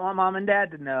 Because they don't want mom and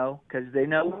dad to know, because they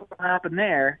know what will happen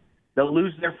there. They'll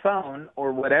lose their phone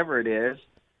or whatever it is.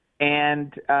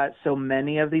 And so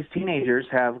many of these teenagers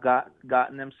have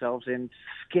gotten themselves in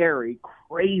scary,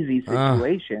 crazy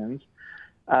situations,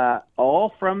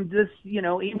 all from this,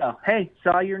 email. Hey,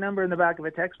 saw your number in the back of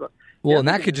a textbook. Well, and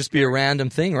that could just be a random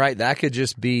thing, right? That could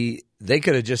just be, they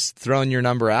could have just thrown your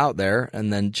number out there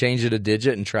and then change it a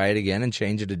digit and try it again and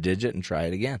change it a digit and try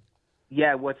it again.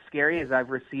 Yeah, what's scary is I've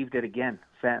received it again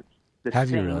since. The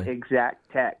Have you same really?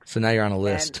 exact text. So now you're on a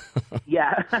list. And,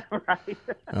 yeah, right.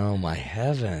 Oh, my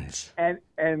heavens.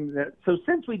 So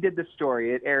since we did the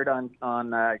story, it aired on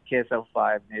KSL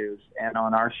 5 News and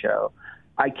on our show.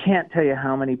 I can't tell you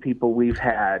how many people we've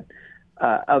had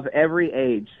of every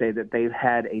age say that they've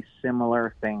had a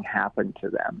similar thing happen to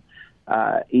them.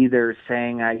 Either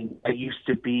saying, I used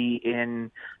to be in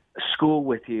school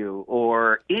with you,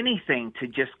 or anything to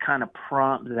just kind of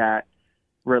prompt that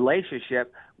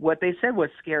relationship. What they said was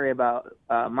scary about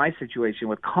my situation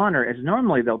with Connor is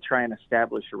normally they'll try and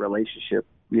establish a relationship,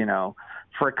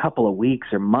 for a couple of weeks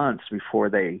or months before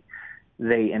they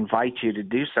invite you to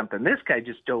do something. This guy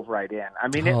just dove right in. I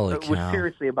mean, it was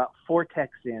seriously about 4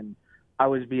 texts in, I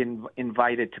was being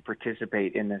invited to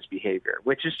participate in this behavior,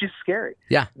 which is just scary.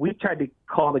 Yeah. We tried to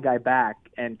call the guy back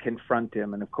and confront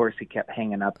him, and of course he kept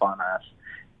hanging up on us.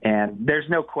 And there's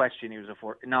no question he was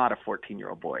not a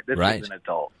 14-year-old boy. This is an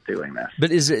adult doing this. But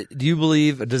does the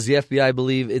FBI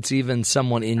believe it's even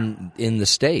someone in the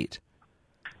state?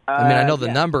 I mean, I know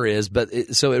the number is,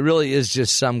 but so it really is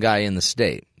just some guy in the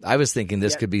state. I was thinking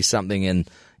this could be something in,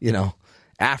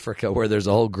 Africa where there's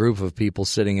a whole group of people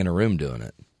sitting in a room doing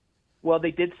it. Well,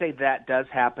 they did say that does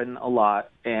happen a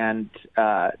lot, and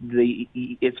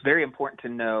it's very important to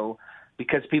know,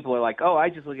 because people are like, oh, I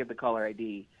just look at the caller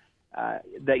ID,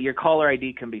 that your caller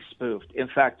ID can be spoofed. In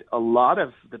fact, a lot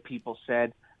of the people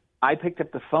said, I picked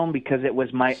up the phone because it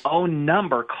was my own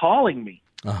number calling me.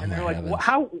 Oh, and they're like,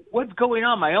 what's going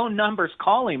on? My own number's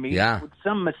calling me. Yeah.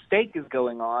 Some mistake is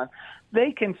going on.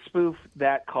 They can spoof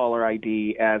that caller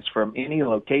ID as from any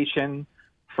location,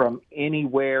 from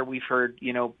anywhere. We've heard,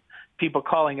 people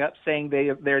calling up saying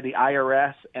they're the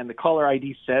IRS, and the caller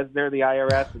ID says they're the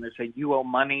IRS, and they say you owe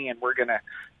money, and we're going to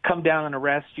come down and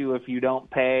arrest you if you don't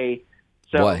pay.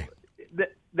 So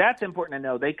that's important to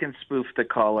know. They can spoof the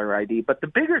caller ID. But the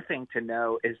bigger thing to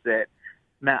know is that,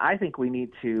 Matt, I think we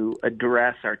need to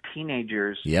address our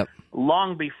teenagers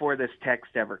long before this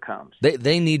text ever comes.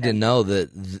 They need to know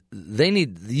that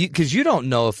because you don't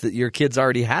know if your kids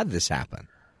already had this happen.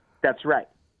 That's right.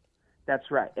 That's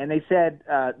right. And they said,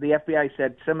 the FBI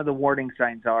said some of the warning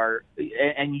signs are,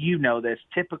 and you know this,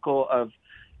 typical of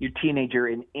your teenager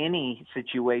in any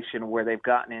situation where they've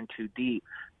gotten in too deep.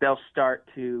 They'll start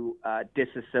to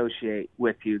disassociate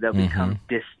with you. They'll become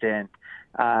distant.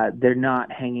 They're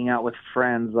not hanging out with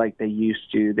friends like they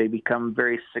used to. They become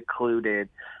very secluded.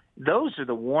 Those are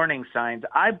the warning signs.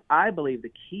 I believe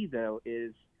the key, though,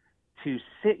 is to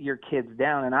sit your kids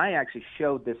down. And I actually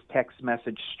showed this text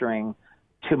message string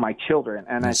to my children.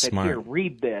 And I said, here,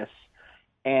 read this.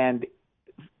 And,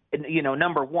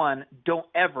 number one, don't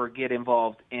ever get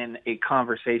involved in a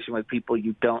conversation with people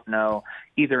you don't know,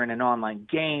 either in an online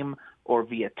game or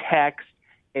via text,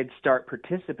 and start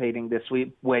participating this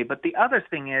way. But the other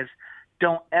thing is,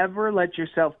 don't ever let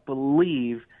yourself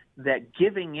believe that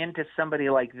giving in to somebody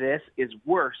like this is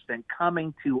worse than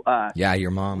coming to us. Yeah,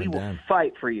 your mom and dad. We will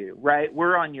fight for you, right?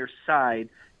 We're on your side.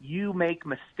 You make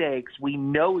mistakes. We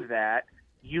know that.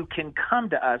 You can come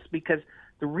to us, because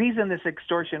the reason this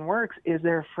extortion works is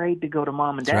they're afraid to go to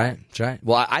mom and dad. That's right.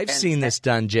 Well, I've seen this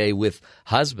done, Jay, with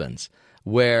husbands,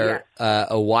 where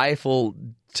a wife will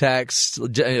text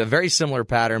a very similar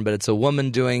pattern, but it's a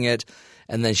woman doing it,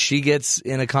 and then she gets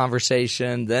in a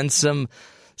conversation, then some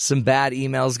bad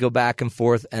emails go back and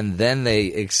forth, and then they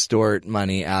extort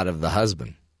money out of the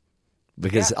husband.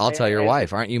 Because I'll tell your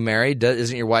wife, aren't you married?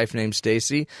 Isn't your wife named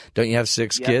Stacy? Don't you have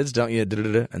 6 kids? Don't you?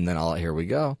 And then here we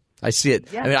go. I see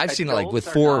it. I mean, I've seen it like with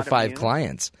 4 or 5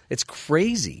 clients. It's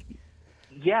crazy.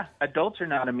 Yeah, adults are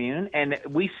not immune, and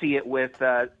we see it with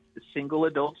single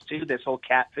adults too. This whole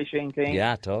catfishing thing.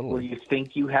 Yeah, totally. Where you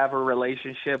think you have a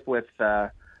relationship with.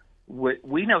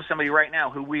 We know somebody right now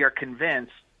who we are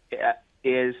convinced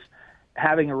is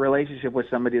having a relationship with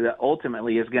somebody that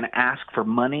ultimately is going to ask for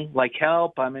money, like,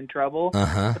 help, I'm in trouble.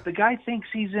 But the guy thinks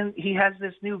he has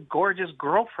this new gorgeous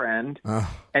girlfriend.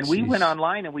 And we went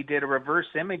online and we did a reverse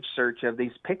image search of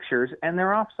these pictures, and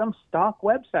they're off some stock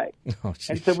website.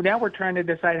 And so now we're trying to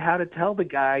decide how to tell the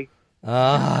guy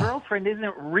his girlfriend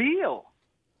isn't real.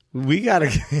 We got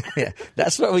to –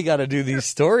 that's why we got to do these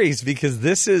stories, because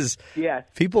this is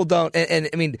 – people don't – and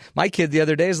I mean, my kid the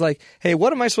other day is like, hey,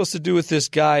 what am I supposed to do with this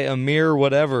guy, Amir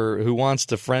whatever, who wants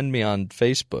to friend me on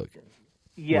Facebook?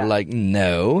 We're like,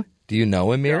 no. Do you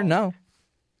know Amir? No.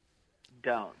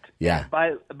 Don't. Yeah.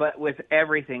 But with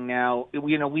everything now,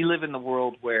 we live in the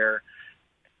world where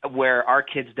our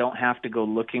kids don't have to go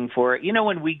looking for it.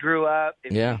 When we grew up,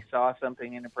 if we saw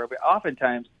something inappropriate,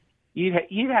 oftentimes –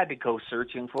 You had to go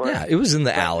searching for it. Yeah, it was in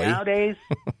the alley. Nowadays,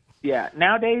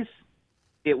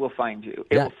 it will find you.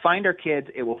 It will find our kids.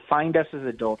 It will find us as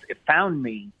adults. It found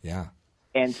me. Yeah.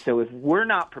 And so if we're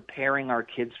not preparing our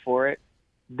kids for it,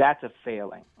 that's a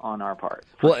failing on our part,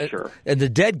 sure. And the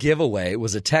dead giveaway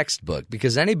was a textbook,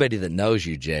 because anybody that knows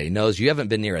you, Jay, knows you haven't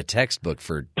been near a textbook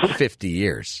for 50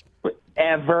 years.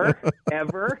 Ever.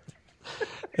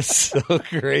 It's so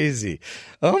crazy.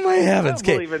 Oh, my heavens. I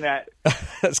don't believe in that.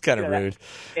 That's kind of rude.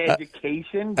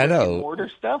 Education, I know.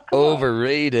 mortar stuff. Come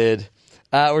Overrated.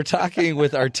 We're talking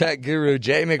with our tech guru,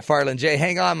 Jay McFarland. Jay,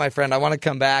 hang on, my friend. I want to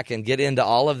come back and get into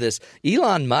all of this.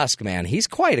 Elon Musk, man, he's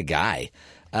quite a guy.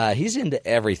 He's into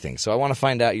everything. So I want to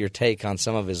find out your take on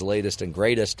some of his latest and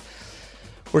greatest.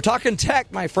 We're talking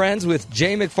tech, my friends, with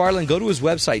Jay McFarland. Go to his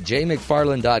website,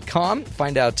 jaymcfarland.com.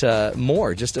 Find out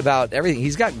more just about everything.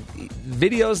 He's got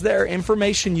videos there,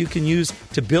 information you can use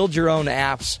to build your own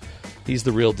apps. He's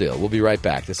the real deal. We'll be right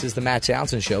back. This is the Matt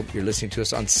Townsend Show. You're listening to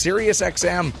us on Sirius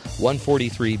XM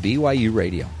 143 BYU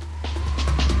Radio.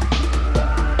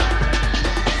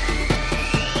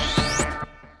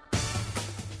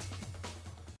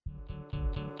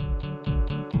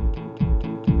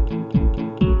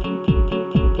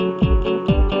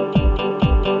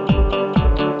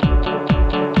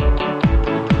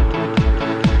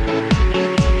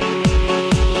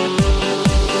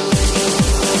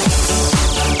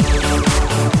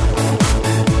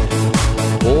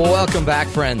 Welcome back,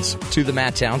 friends, to the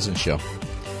Matt Townsend Show.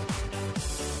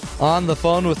 On the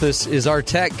phone with us is our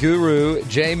tech guru,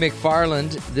 Jay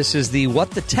McFarland. This is the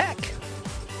What the Tech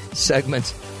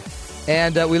segment.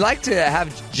 And we like to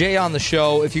have Jay on the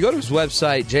show. If you go to his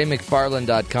website,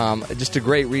 jaymcfarland.com, just a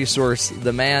great resource.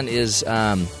 The man is,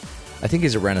 I think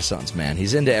he's a Renaissance man.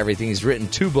 He's into everything. He's written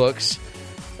 2 books.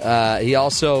 He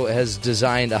also has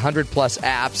designed 100-plus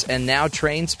apps and now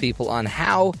trains people on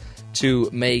how to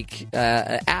make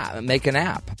an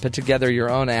app, put together your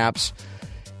own apps.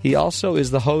 He also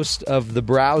is the host of The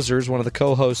Browsers, one of the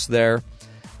co-hosts there,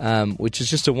 which is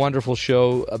just a wonderful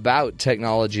show about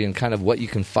technology and kind of what you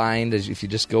can find as if you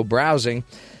just go browsing.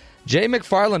 Jay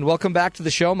McFarland, welcome back to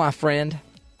the show, my friend.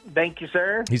 Thank you,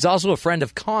 sir. He's also a friend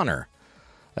of Connor,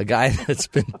 a guy that's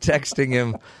been texting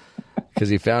him because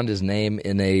he found his name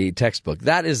in a textbook.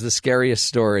 That is the scariest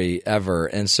story ever.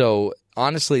 And so,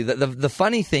 honestly, the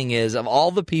funny thing is, of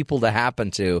all the people to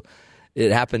happen to,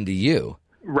 it happened to you.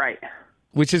 Right.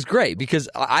 Which is great, because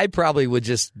I probably would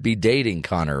just be dating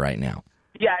Connor right now.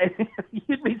 Yeah,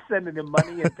 you'd be sending him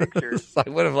money and pictures. I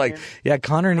would have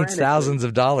Connor needs thousands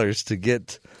of dollars to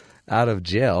get out of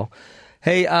jail.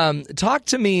 Hey, talk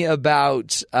to me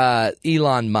about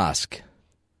Elon Musk.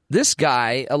 This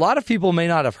guy, a lot of people may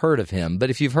not have heard of him, but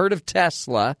if you've heard of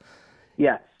Tesla,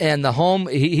 yes, and the home,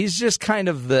 he's just kind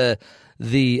of the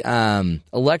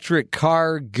electric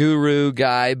car guru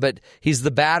guy, but he's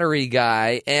the battery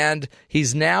guy, and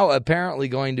he's now apparently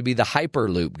going to be the Hyer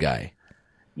Loop guy.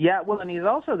 Yeah, well, and he's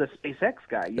also the SpaceX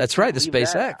guy. That's right, the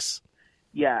SpaceX.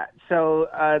 Yeah, so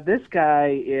this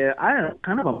guy is, I don't know,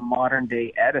 kind of a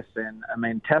modern-day Edison. I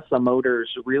mean, Tesla Motors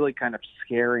really kind of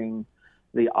scaring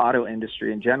the auto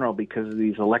industry in general because of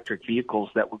these electric vehicles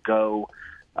that would go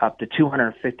up to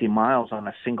 250 miles on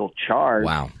a single charge.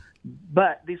 Wow.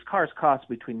 But these cars cost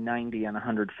between $90,000 and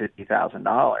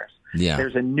 $150,000. Yeah.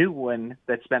 There's a new one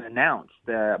that's been announced,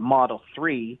 the Model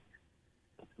 3,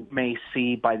 may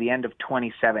see by the end of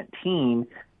 2017.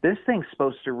 This thing's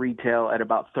supposed to retail at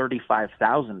about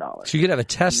 $35,000. So you could have a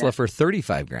Tesla for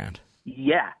 $35,000.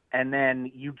 Yeah, and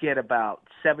then you get about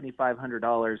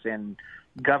 $7,500 in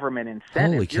government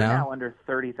incentive. Holy cow. You're now under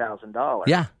 $30,000.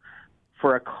 Yeah.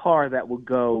 For a car that will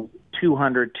go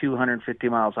 200, 250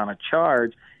 miles on a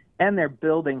charge, and they're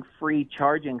building free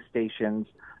charging stations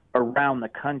around the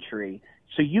country.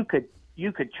 So you could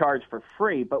charge for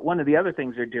free, but one of the other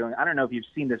things they're doing, I don't know if you've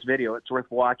seen this video, it's worth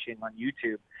watching on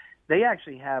YouTube. They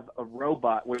actually have a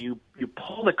robot where you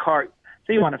pull the car,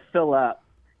 say you want to fill up,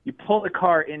 you pull the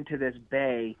car into this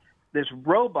bay, this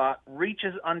robot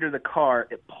reaches under the car,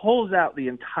 it pulls out the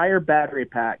entire battery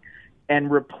pack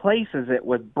and replaces it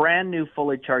with brand new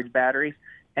fully charged batteries,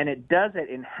 and it does it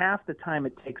in half the time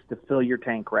it takes to fill your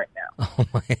tank right now. Oh,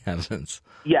 my heavens.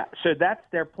 Yeah, so that's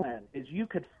their plan, is you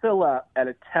could fill up at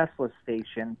a Tesla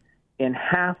station in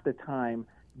half the time,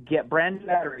 get brand new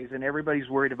batteries, and everybody's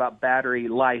worried about battery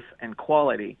life and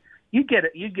quality. You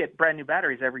get brand new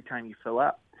batteries every time you fill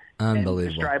up. Unbelievable. And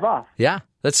just drive off. Yeah,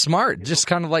 that's smart. Just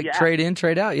kind of like trade in,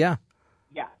 trade out, yeah.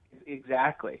 Yeah,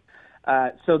 exactly.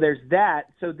 So there's that.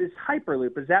 So this Hyer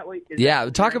Loop, is that what?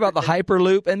 Talk about the Hyer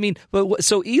Loop. I mean,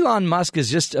 so Elon Musk is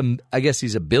just, I guess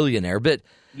he's a billionaire, but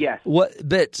yes.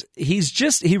 But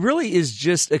he really is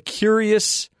just a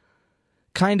curious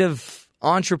kind of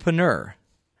entrepreneur.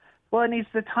 Well, and he's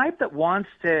the type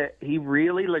that he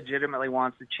really legitimately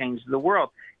wants to change the world.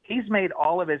 He's made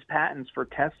all of his patents for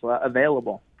Tesla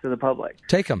available to the public.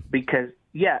 Take them. Because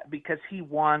he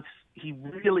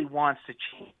really wants to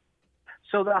change.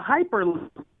 So the Hyperloop,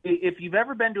 if you've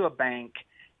ever been to a bank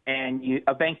and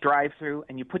a bank drive-through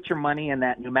and you put your money in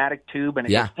that pneumatic tube and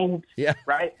it goes,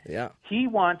 right? Yeah. He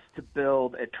wants to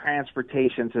build a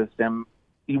transportation system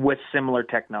with similar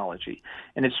technology.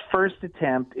 And his first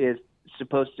attempt is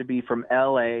supposed to be from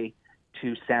L.A.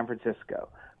 to San Francisco,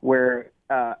 where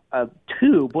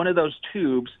one of those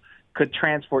tubes could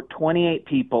transport 28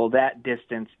 people that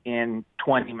distance in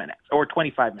 20 minutes or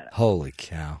 25 minutes. Holy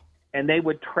cow. And they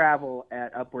would travel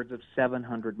at upwards of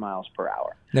 700 miles per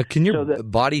hour. Now, can your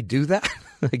body do that?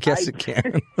 I guess it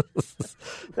can.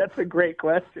 That's a great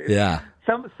question. Yeah.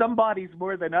 Some bodies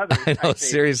more than others. I know,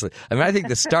 seriously. I mean, I think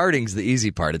the starting's the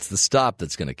easy part. It's the stop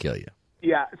that's going to kill you.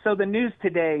 Yeah. So the news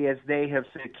today is they have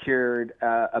secured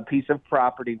a piece of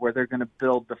property where they're going to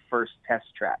build the first test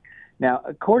track. Now,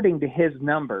 according to his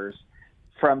numbers,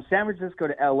 from San Francisco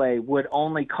to L.A. would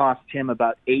only cost him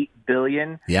about $8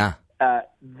 billion. Yeah.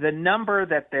 The number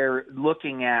that they're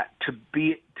looking at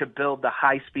to build the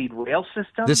high-speed rail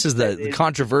system. This is the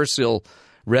controversial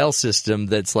rail system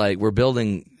that's like we're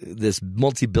building this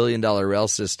multi-billion-dollar rail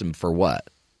system for what?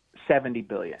 $70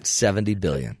 billion. $70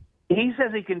 billion. He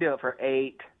says he can do it for $8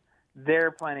 billion.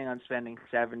 They're planning on spending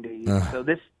 $70 billion. So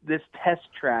this test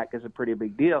track is a pretty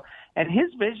big deal. And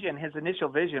his initial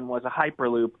vision was a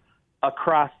Hyperloop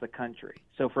across the country.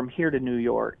 So from here to New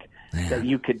York that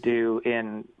you could do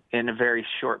in a very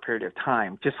short period of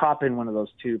time. Just hop in one of those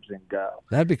tubes and go.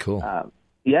 That'd be cool.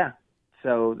 Yeah.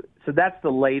 So that's the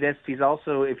latest. He's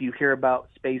also, if you hear about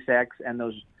SpaceX and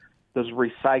those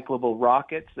recyclable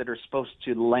rockets that are supposed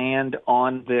to land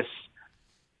on this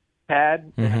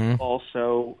pad, that's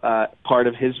also part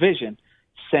of his vision,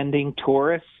 sending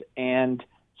tourists and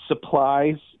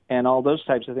supplies and all those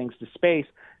types of things to space.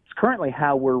 It's currently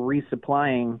how we're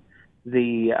resupplying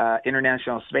the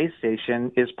International Space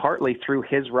Station is partly through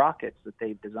his rockets that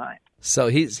they've designed. So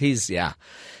he's yeah.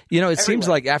 You know, it seems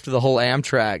like after the whole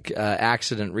Amtrak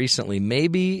accident recently,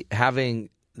 maybe having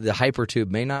the hypertube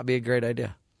may not be a great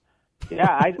idea. Yeah,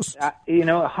 I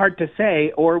hard to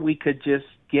say, or we could just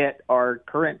get our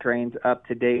current trains up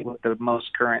to date with the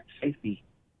most current safety.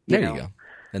 There you go.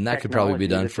 And that could probably be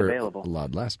done for a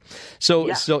lot less. So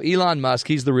Elon Musk,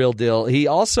 he's the real deal. He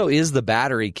also is the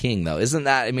battery king, though, isn't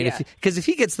that? I mean, because if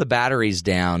he gets the batteries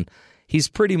down, he's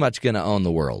pretty much going to own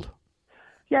the world.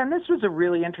 Yeah, and this was a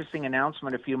really interesting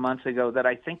announcement a few months ago that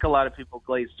I think a lot of people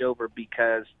glazed over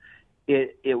because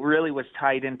it really was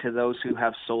tied into those who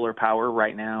have solar power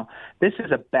right now. This is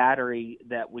a battery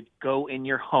that would go in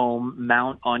your home,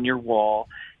 mount on your wall,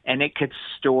 and it could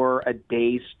store a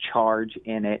day's charge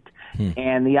in it.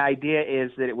 And the idea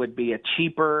is that it would be a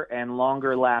cheaper and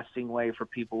longer-lasting way for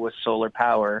people with solar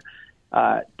power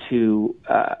to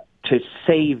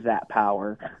save that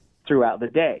power throughout the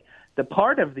day. The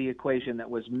part of the equation that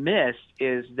was missed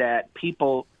is that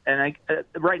people, and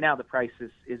right now the price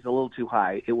is a little too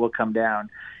high, it will come down,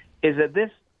 is that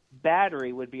this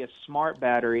battery would be a smart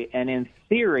battery, and in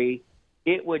theory,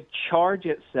 it would charge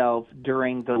itself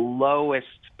during the lowest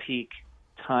peak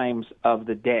times of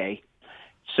the day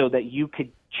so that you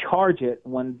could charge it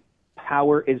when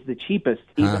power is the cheapest,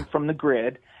 even from the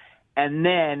grid, and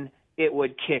then it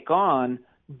would kick on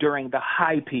during the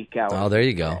high peak hours. Oh, there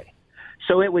you go.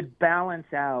 So it would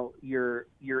balance out your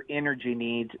energy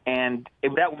needs, and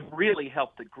that would really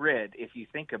help the grid if you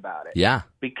think about it. Yeah.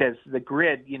 Because the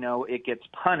grid, it gets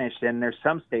punished, and there's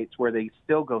some states where they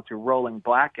still go through rolling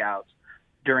blackouts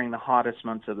during the hottest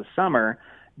months of the summer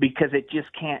because it just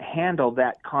can't handle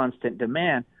that constant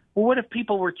demand. Well, what if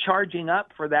people were charging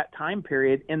up for that time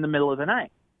period in the middle of the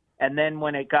night? And then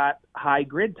when it got high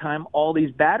grid time, all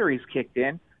these batteries kicked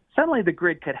in. Suddenly the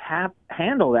grid could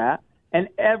handle that, and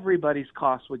everybody's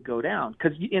costs would go down.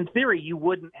 Because in theory, you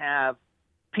wouldn't have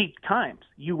peak times.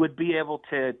 You would be able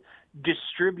to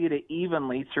distribute it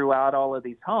evenly throughout all of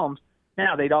these homes.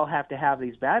 Now, they'd all have to have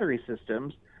these battery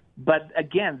systems. But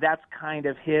again, that's kind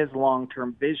of his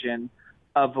long-term vision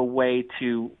of a way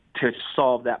to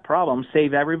solve that problem,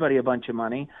 save everybody a bunch of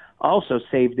money, also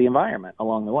save the environment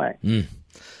along the way.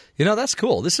 That's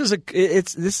cool. This is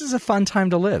a fun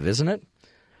time to live, isn't it?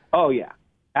 Oh, yeah.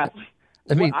 I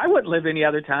mean, I wouldn't live any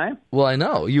other time. Well, I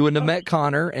know. You wouldn't have met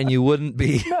Connor, and you wouldn't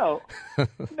be... No.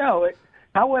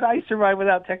 How would I survive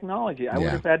without technology? I would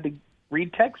have had to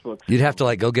read textbooks. You'd have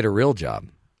to, go get a real job.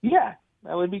 Yeah.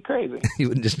 That would be crazy. You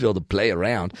wouldn't just be able to play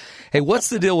around. Hey, what's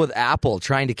the deal with Apple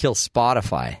trying to kill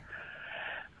Spotify?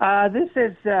 This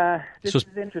is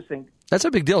interesting. That's a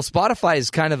big deal. Spotify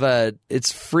is kind of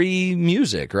it's free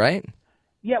music, right?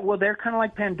 Yeah, well, they're kind of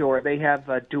like Pandora. They have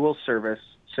a dual service.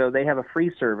 So they have a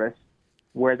free service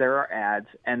where there are ads,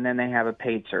 and then they have a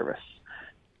paid service.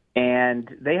 And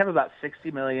they have about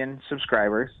 60 million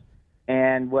subscribers.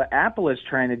 And what Apple is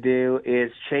trying to do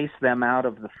is chase them out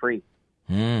of the free.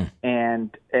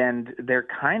 And they're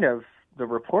kind of, the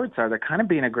reports are, they're kind of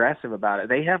being aggressive about it.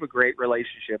 They have a great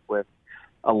relationship with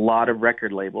a lot of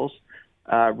record labels.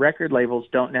 Record labels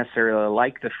don't necessarily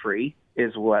like the free,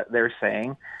 is what they're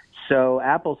saying. So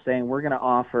Apple's saying we're going to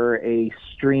offer a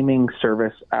streaming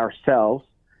service ourselves.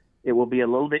 It will be a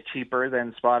little bit cheaper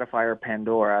than Spotify or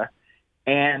Pandora,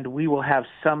 and we will have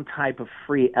some type of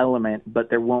free element, but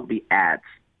there won't be ads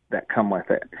that come with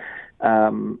it.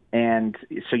 And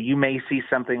so you may see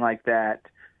something like that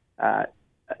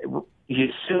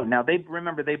soon. Now, they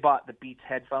bought the Beats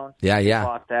headphones. Yeah. They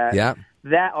bought that. Yeah.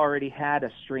 That already had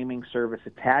a streaming service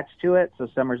attached to it, so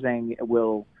some are saying it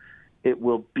will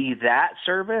be that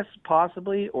service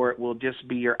possibly, or it will just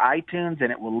be your iTunes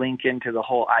and it will link into the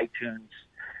whole iTunes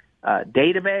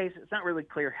database. It's not really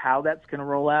clear how that's going to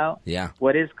roll out. Yeah.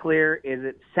 What is clear is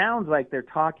it sounds like they're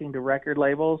talking to record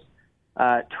labels,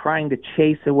 trying to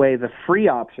chase away the free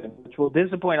option, which will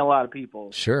disappoint a lot of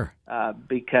people. Sure.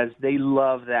 Because they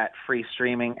love that free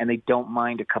streaming and they don't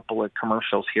mind a couple of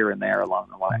commercials here and there along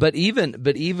the way. But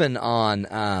even on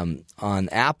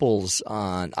Apple's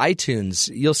on iTunes,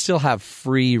 you'll still have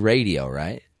free radio,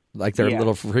 right? Like their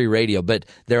little free radio, but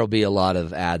there'll be a lot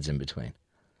of ads in between.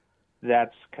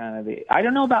 That's kind of I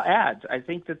don't know about ads. I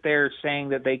think that they're saying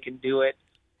that they can do it.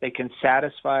 They can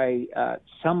satisfy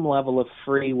some level of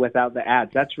free without the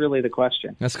ads. That's really the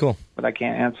question. That's cool. But I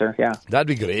can't answer. Yeah, that'd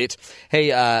be great.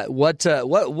 Hey, what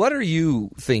are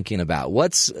you thinking about?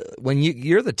 When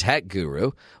you're the tech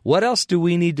guru? What else do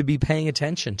we need to be paying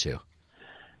attention to?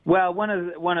 Well, one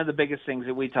of the biggest things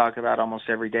that we talk about almost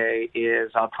every day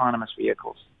is autonomous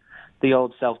vehicles, the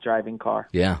old self-driving car.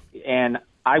 Yeah, and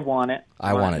I want it.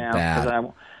 I want it now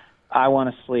bad. I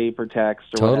want to sleep or text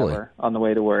or whatever on the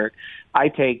way to work. I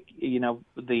take,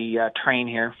 the train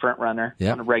here, Front Runner,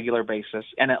 on a regular basis,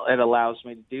 and it allows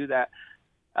me to do that.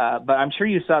 But I'm sure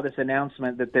you saw this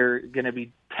announcement that they're going to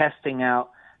be testing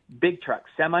out big trucks,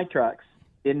 semi-trucks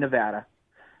in Nevada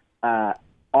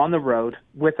on the road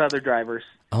with other drivers.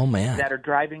 Oh, man. That are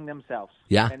driving themselves.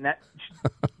 Yeah. And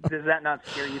does that not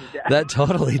scare you to death? That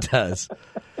totally does.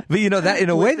 But, that in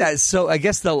a way that's so –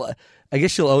 I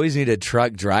guess you'll always need a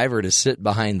truck driver to sit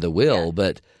behind the wheel,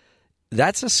 but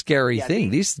that's a scary thing.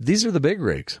 These are the big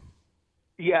rigs.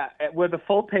 Yeah, with a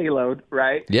full payload,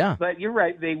 right? Yeah. But you're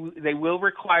right. They will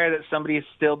require that somebody is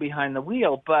still behind the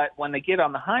wheel, but when they get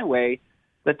on the highway,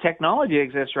 the technology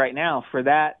exists right now for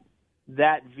that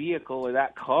vehicle or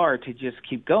that car to just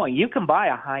keep going. You can buy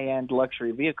a high-end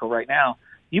luxury vehicle right now.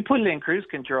 You put it in cruise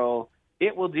control,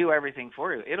 it will do everything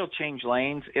for you. It'll change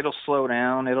lanes. It'll slow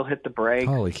down. It'll hit the brakes.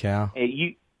 Holy cow.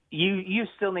 You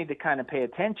still need to kind of pay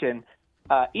attention.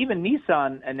 Even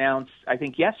Nissan announced, I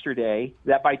think yesterday,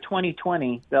 that by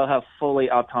 2020 they'll have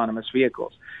fully autonomous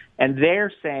vehicles. And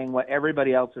they're saying what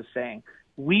everybody else is saying.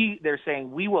 They're saying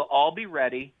we will all be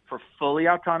ready for fully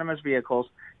autonomous vehicles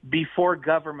before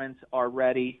governments are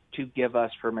ready to give us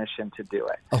permission to do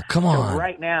it. Oh, come on. So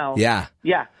right now, yeah.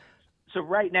 So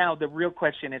right now, the real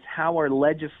question is how are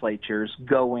legislatures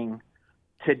going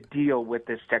to deal with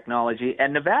this technology?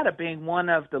 And Nevada being one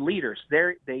of the leaders,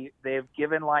 they have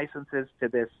given licenses to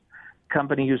this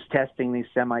company who's testing these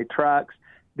semi-trucks.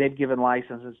 They've given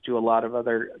licenses to a lot of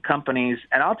other companies.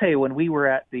 And I'll tell you, when we were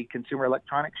at the Consumer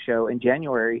Electronics Show in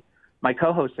January, my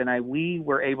co-host and I, we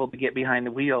were able to get behind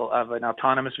the wheel of an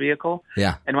autonomous vehicle.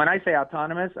 Yeah. And when I say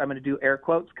autonomous, I'm going to do air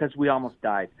quotes because we almost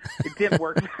died. It didn't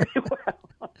work very well.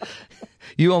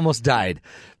 You almost died,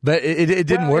 but it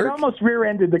didn't work? It almost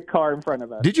rear-ended the car in front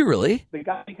of us. Did you really? The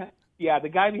guy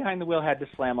behind the wheel had to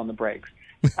slam on the brakes.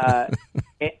 The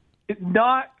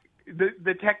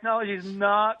technology is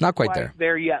not quite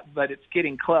there yet, but it's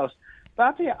getting close. But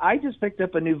I'll tell you, I just picked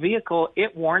up a new vehicle.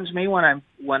 It warns me when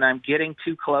I'm getting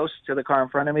too close to the car in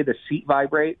front of me. The seat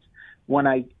vibrates. When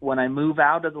I move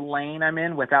out of the lane I'm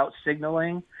in without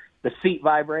signaling, the seat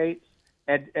vibrates.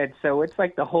 And so it's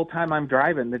like the whole time I'm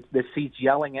driving, the seat's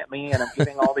yelling at me, and I'm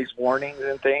getting all these warnings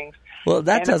and things. Well,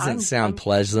 that doesn't sound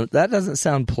pleasant. That doesn't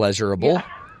sound pleasurable. Yeah.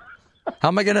 How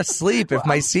am I going to sleep if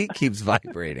my seat keeps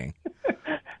vibrating?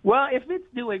 Well, if it's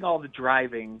doing all the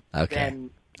driving, then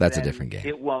that's a different game.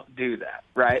 It won't do that,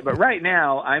 right? But right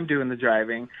now, I'm doing the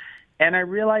driving, and I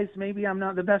realize maybe I'm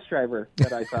not the best driver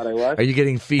that I thought I was. Are you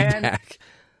getting feedback?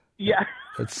 Yeah.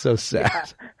 That's so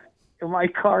sad. Yeah. My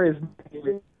car is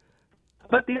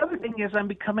But the other thing is I'm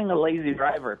becoming a lazy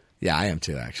driver. Yeah, I am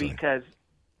too, actually. Because,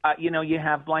 you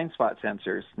have blind spot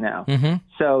sensors now. Mm-hmm.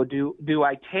 So do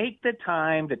I take the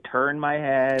time to turn my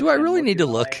head? Do I really need to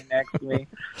look? Next to me?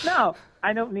 No,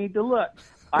 I don't need to look.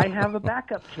 I have a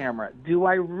backup camera. Do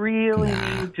I really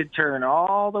need to turn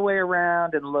all the way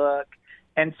around and look?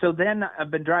 And so then I've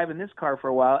been driving this car for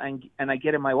a while, and I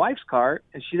get in my wife's car,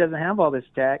 and she doesn't have all this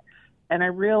tech, and I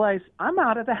realize I'm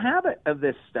out of the habit of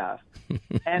this stuff.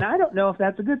 And I don't know if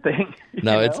that's a good thing.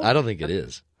 No, I don't think it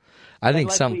is. I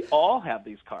think we all have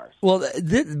these cars. Well,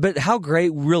 but how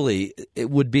great really it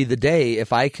would be the day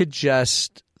if I could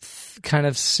just kind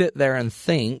of sit there and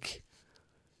think,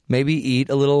 maybe eat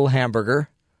a little hamburger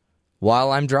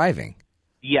while I'm driving.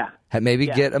 Yeah. Maybe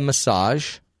get a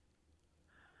massage.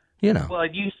 Well,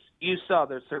 you saw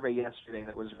the survey yesterday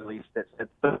that was released that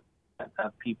said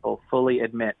people fully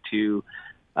admit to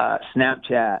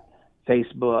Snapchat,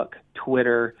 Facebook,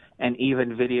 Twitter, and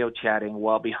even video chatting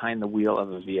while behind the wheel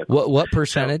of a vehicle. What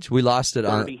percentage? We lost it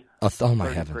 30, on. Oh my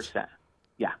 30%. Heavens!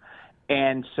 Yeah,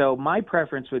 and so my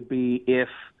preference would be if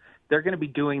they're going to be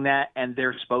doing that and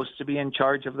they're supposed to be in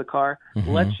charge of the car,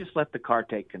 let's just let the car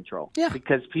take control. Yeah.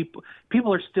 Because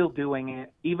people are still doing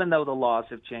it, even though the laws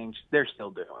have changed. They're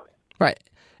still doing it. Right,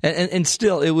 and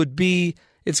still it would be.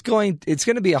 It's going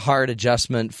to be a hard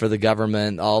adjustment for the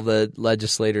government, all the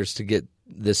legislators to get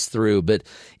this through. But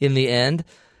in the end,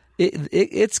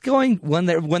 it's going when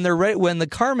they're ready, when the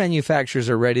car manufacturers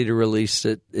are ready to release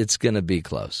it, it's going to be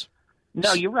close.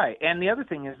 No, you're right. And the other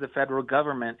thing is the federal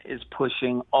government is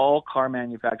pushing all car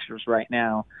manufacturers right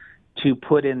now to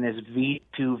put in this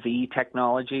V2V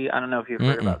technology. I don't know if you've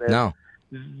heard about this. No.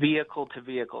 Vehicle to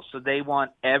vehicle. So they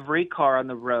want every car on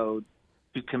the road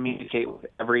to communicate with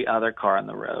every other car on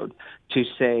the road to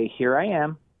say, here I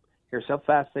am, here's how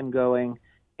fast I'm going,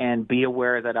 and be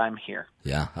aware that I'm here.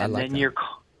 Yeah, I like that.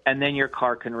 And then your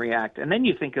car can react. And then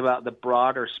you think about the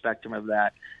broader spectrum of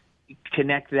that.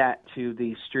 Connect that to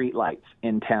the street lights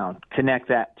in town. Connect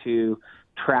that to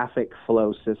traffic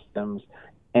flow systems.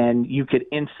 And you could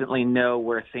instantly know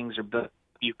where things are built.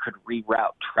 You could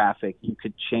reroute traffic. You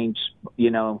could change,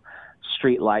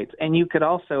 street lights. And you could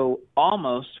also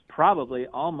probably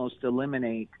almost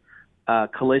eliminate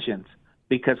collisions,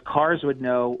 because cars would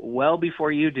know well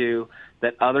before you do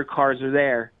that other cars are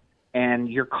there, and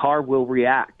your car will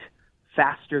react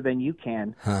faster than you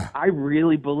can. I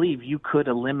really believe you could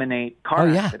eliminate car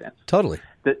accidents. Totally.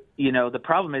 The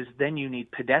problem is then you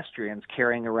need pedestrians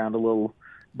carrying around a little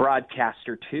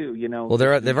broadcaster too. Well,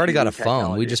 they've already got a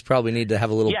phone. We just probably need to have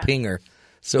a little pinger.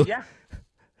 So,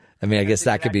 I mean, I guess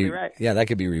that could be that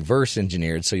could be reverse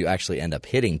engineered, so you actually end up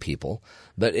hitting people.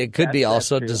 But it could be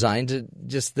also designed to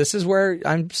just, this is where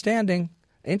I'm standing.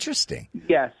 Interesting.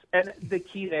 Yes, and the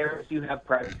key there is you have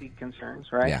privacy concerns,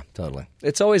 right? Yeah, totally.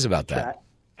 It's always about that.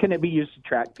 Can it be used to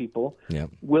track people?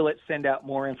 Yep. Will it send out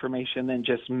more information than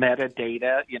just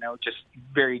metadata? Just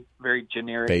very, very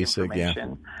generic basic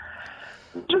information.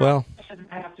 Yeah. Well, it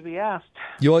doesn't have to be asked.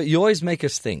 You always make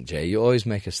us think, Jay. You always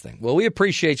make us think. Well, we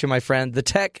appreciate you, my friend. The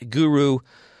tech guru,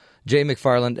 Jay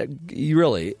McFarland,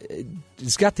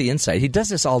 he's got the insight. He does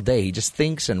this all day. He just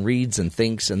thinks and reads and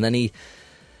thinks, and then he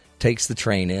takes the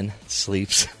train in,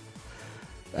 sleeps.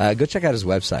 Go check out his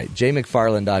website,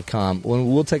 jmcfarland.com.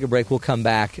 When we'll take a break, we'll come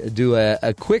back, do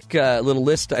a quick little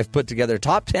list I've put together.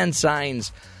 Top 10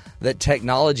 signs that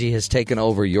technology has taken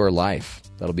over your life.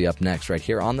 That'll be up next right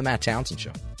here on The Matt Townsend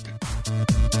Show.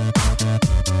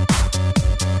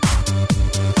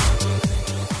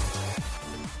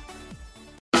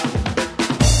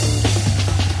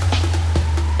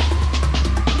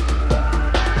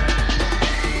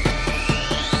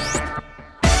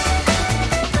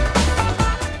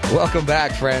 Welcome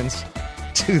back, friends,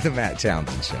 to The Matt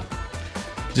Townsend Show.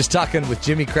 Just talking with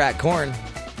Jimmy Crack Corn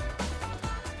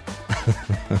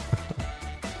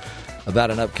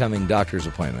about an upcoming doctor's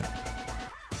appointment.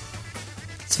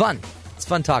 It's fun. It's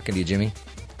fun talking to you, Jimmy.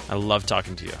 I love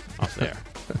talking to you off the air.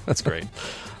 That's great.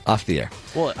 Off the air.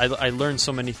 Well, I learned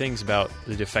so many things about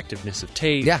the effectiveness of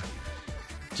tape. Yeah.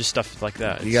 Just stuff like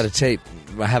that. You got to tape.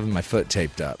 I'm having my foot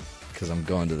taped up because I'm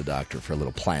going to the doctor for a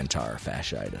little plantar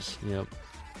fasciitis. Yep.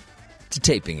 It's a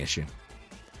taping issue.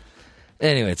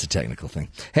 Anyway, it's a technical thing.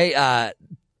 Hey,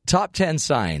 top 10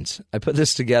 signs. I put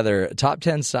this together. Top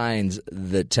 10 signs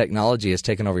that technology has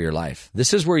taken over your life.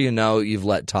 This is where you know you've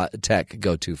let tech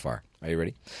go too far. Are you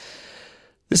ready?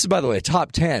 This is, by the way,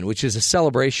 top 10, which is a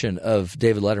celebration of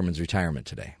David Letterman's retirement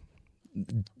today.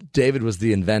 David was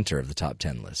the inventor of the top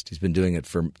 10 list. He's been doing it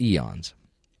for eons.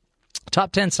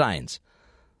 Top 10 signs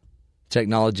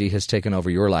technology has taken over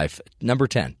your life. Number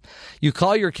 10, you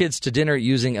call your kids to dinner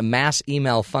using a mass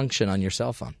email function on your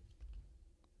cell phone.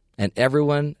 and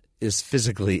everyone is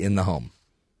physically in the home.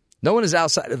 No one is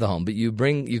outside of the home, but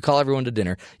you call everyone to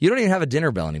dinner. You don't even have a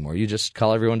dinner bell anymore. You just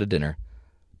call everyone to dinner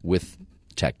with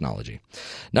technology.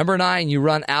 Number 9, you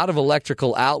run out of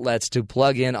electrical outlets to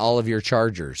plug in all of your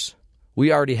chargers.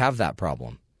 We already have that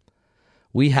problem.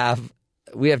 We have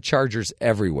chargers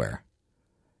everywhere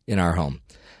in our home.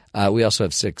 We also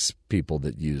have 6 people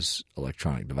that use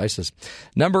electronic devices.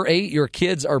 Number 8, your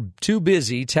kids are too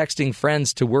busy texting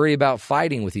friends to worry about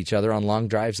fighting with each other on long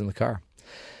drives in the car.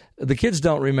 The kids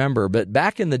don't remember, but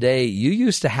back in the day, you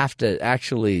used to have to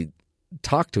actually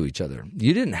talk to each other.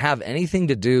 You didn't have anything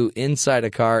to do inside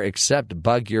a car except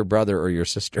bug your brother or your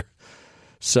sister.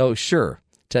 So sure,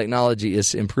 technology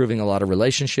is improving a lot of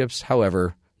relationships.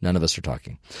 However, none of us are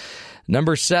talking.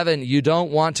 Number 7, you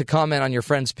don't want to comment on your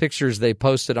friends' pictures they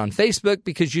posted on Facebook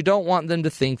because you don't want them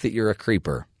to think that you're a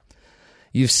creeper.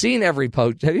 You've seen every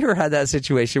post. Have you ever had that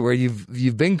situation where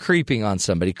you've been creeping on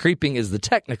somebody? Creeping is the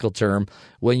technical term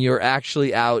when you're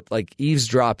actually out like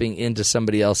eavesdropping into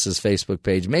somebody else's Facebook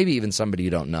page, maybe even somebody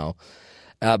you don't know.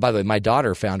 By the way, my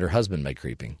daughter found her husband by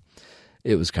creeping.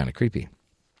 It was kind of creepy.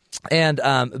 And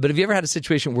but have you ever had a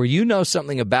situation where you know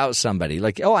something about somebody,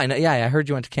 like, oh, I know, yeah, I heard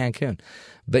you went to Cancun,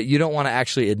 but you don't want to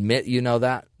actually admit you know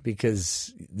that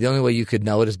because the only way you could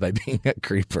know it is by being a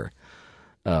creeper.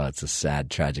 Oh, it's a sad,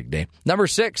 tragic day. Number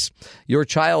 6, your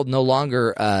child no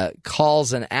longer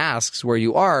calls and asks where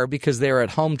you are because they are at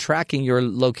home tracking your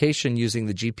location using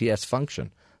the GPS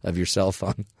function of your cell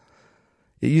phone.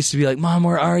 It used to be like, Mom,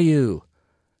 where are you?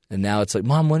 And now it's like,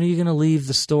 Mom, when are you going to leave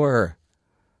the store?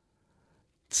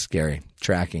 It's scary.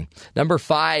 Tracking. Number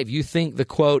 5, you think the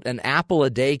quote, an apple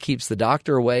a day keeps the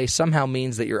doctor away somehow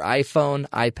means that your iPhone,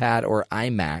 iPad, or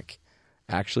iMac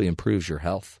actually improves your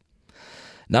health.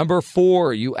 Number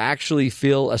 4, you actually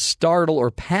feel a startle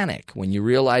or panic when you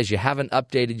realize you haven't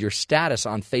updated your status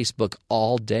on Facebook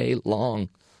all day long.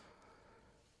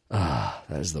 That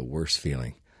is the worst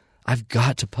feeling. I've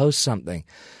got to post something.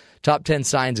 Top 10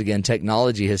 signs again.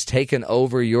 Technology has taken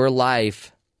over your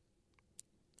life.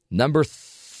 Number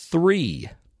 3,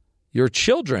 your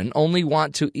children only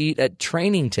want to eat at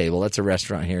Training Table. That's a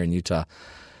restaurant here in Utah,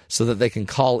 so that they can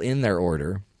call in their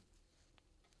order.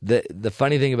 The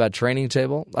funny thing about Training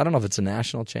Table, I don't know if it's a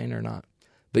national chain or not,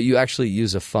 but you actually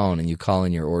use a phone and you call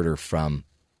in your order from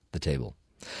the table.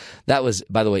 That was,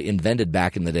 by the way, invented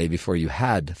back in the day before you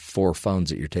had 4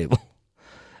 phones at your table.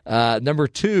 Number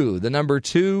 2, the number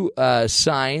 2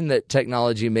 sign that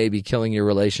technology may be killing your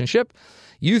relationship.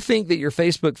 You think that your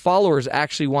Facebook followers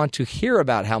actually want to hear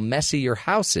about how messy your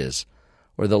house is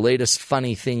or the latest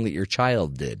funny thing that your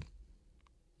child did.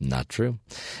 Not true.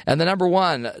 And the number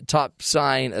 1 top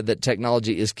sign that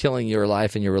technology is killing your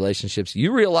life and your relationships,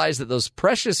 you realize that those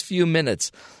precious few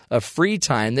minutes of free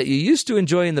time that you used to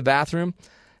enjoy in the bathroom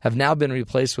have now been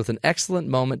replaced with an excellent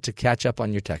moment to catch up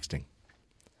on your texting.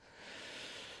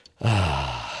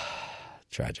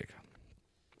 Tragic.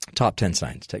 Top 10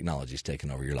 signs technology's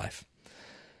taken over your life.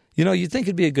 You know, you'd think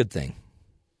it'd be a good thing.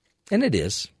 And it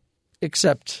is.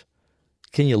 Except,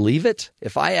 can you leave it?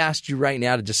 If I asked you right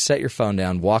now to just set your phone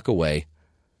down, walk away,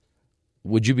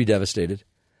 would you be devastated?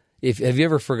 Have you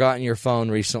ever forgotten your phone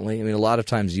recently? I mean, a lot of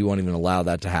times you won't even allow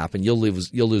that to happen. You'll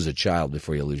lose a child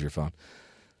before you lose your phone.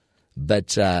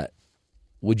 But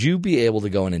would you be able to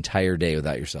go an entire day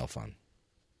without your cell phone?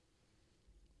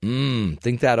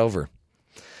 Think that over.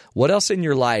 What else in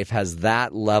your life has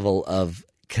that level of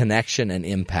connection and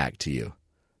impact to you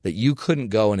that you couldn't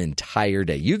go an entire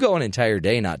day? You go an entire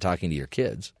day not talking to your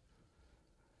kids.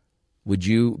 Would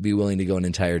you be willing to go an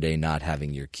entire day not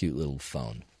having your cute little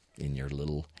phone in your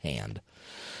little hand?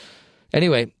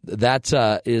 Anyway, that's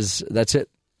it.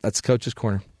 That's Coach's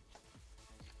Corner.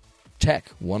 Tech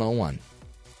 101.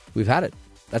 We've had it.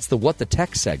 That's the What the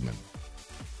Tech segment.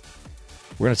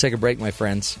 We're going to take a break, my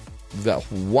friends. We've got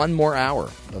one more hour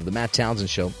of the Matt Townsend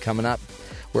Show coming up.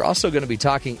 We're also going to be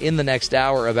talking in the next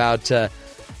hour about, are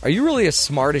you really as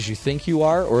smart as you think you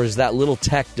are, or is that little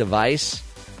tech device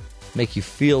make you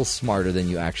feel smarter than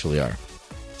you actually are?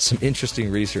 Some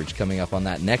interesting research coming up on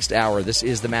that next hour. This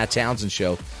is the Matt Townsend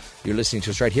Show. You're listening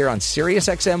to us right here on Sirius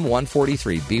XM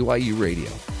 143 BYU Radio.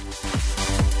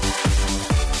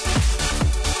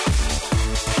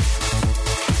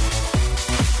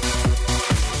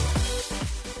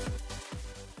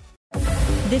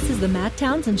 This is the Matt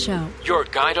Townsend Show. Your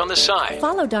guide on the side.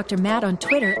 Follow Dr. Matt on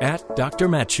Twitter At Dr.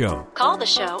 Matt Show. Call the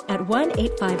show at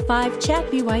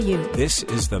 1-855-CHAT-BYU. This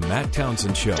is the Matt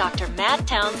Townsend Show. Dr. Matt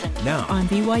Townsend. Now On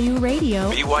BYU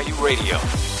Radio. BYU Radio.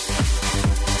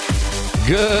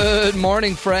 Good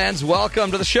morning, friends.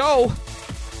 Welcome to the show.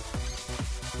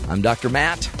 I'm Dr.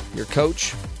 Matt, your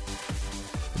coach.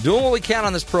 Doing what we can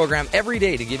on this program every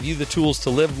day to give you the tools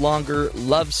to live longer,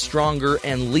 love stronger,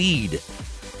 and lead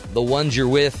the ones you're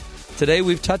with. Today,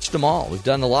 we've touched them all. We've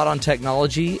done a lot on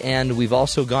technology, and we've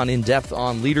also gone in depth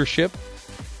on leadership,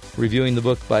 reviewing the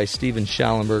book by Stephen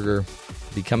Shallenberger,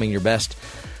 Becoming Your Best.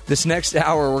 This next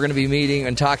hour, we're going to be meeting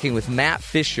and talking with Matt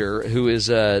Fisher, who is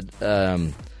a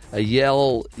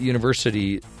Yale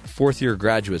University fourth-year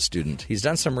graduate student. He's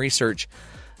done some research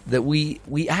that we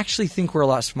actually think we're a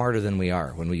lot smarter than we are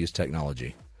when we use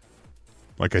technology.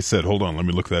 Like I said, hold on, let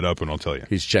me look that up and I'll tell you.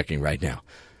 He's checking right now.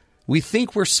 We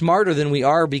think we're smarter than we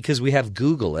are because we have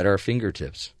Google at our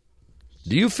fingertips.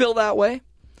 Do you feel that way?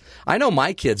 I know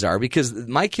my kids are, because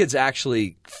my kids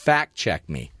actually fact-check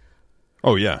me.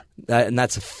 Oh, yeah. And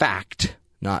that's a fact,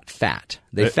 not fat.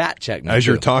 They fact-check me, As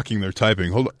too. you're talking, they're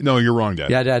typing. Hold on. No, you're wrong,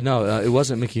 Dad. Yeah, Dad, no. It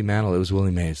wasn't Mickey Mantle. It was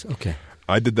Willie Mays. Okay.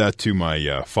 I did that to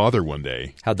my father one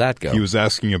day. How'd that go? He was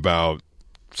asking about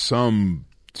some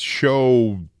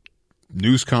show,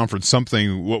 news conference,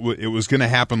 something. It was going to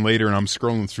happen later, and I'm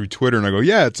scrolling through Twitter, and I go,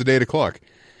 yeah, it's at 8 o'clock.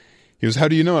 He goes, how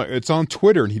do you know it? It's on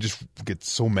Twitter, and he just gets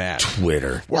so mad.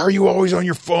 Twitter. Why are you always on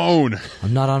your phone?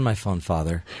 I'm not on my phone,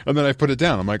 Father. And then I put it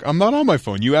down. I'm like, I'm not on my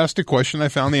phone. You asked a question, I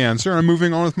found the answer, and I'm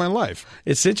moving on with my life.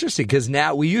 It's interesting, because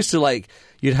now we used to,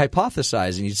 you'd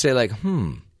hypothesize, and you'd say,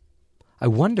 I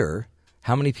wonder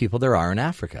how many people there are in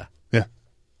Africa. Yeah.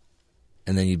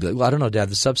 And then you'd be like, well, I don't know, Dad,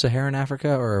 the sub-Saharan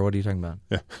Africa, or what are you talking about?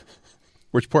 Yeah.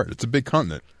 Which part? It's a big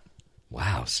continent.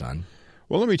 Wow, son.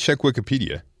 Well, let me check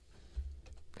Wikipedia.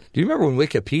 Do you remember when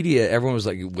Wikipedia, everyone was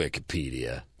like,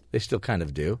 Wikipedia? They still kind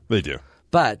of do. They do.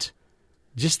 But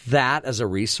just that as a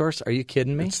resource, are you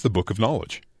kidding me? It's the book of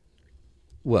knowledge.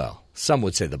 Well, some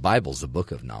would say the Bible's the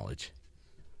book of knowledge.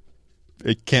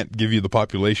 It can't give you the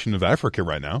population of Africa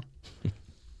right now.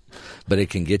 But it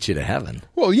can get you to heaven.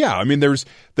 Well, yeah. I mean, there's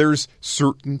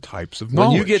certain types of knowledge.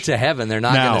 When you get to heaven, they're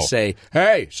not going to say,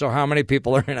 hey, so how many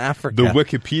people are in Africa? The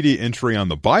Wikipedia entry on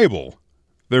the Bible,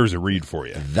 there's a read for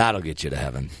you. That'll get you to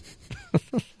heaven.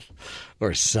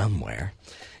 Or somewhere.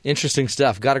 Interesting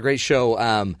stuff. Got a great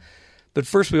show. But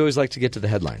first, we always like to get to the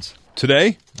headlines.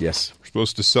 Today? Yes. We're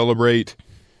supposed to celebrate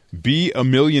Be a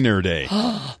Millionaire Day.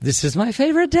 This is my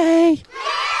favorite day.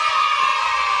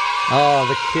 Oh,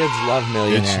 the kids love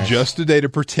millionaires. It's just a day to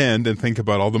pretend and think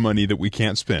about all the money that we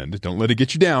can't spend. Don't let it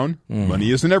get you down.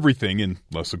 Money isn't everything,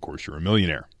 unless, of course, you're a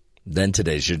millionaire. Then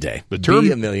today's your day. The term,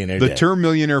 Be a millionaire day. The term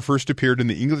millionaire first appeared in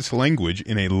the English language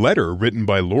in a letter written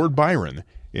by Lord Byron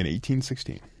in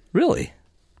 1816. Really?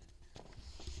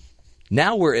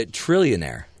 Now we're at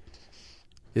trillionaire.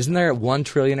 Isn't there one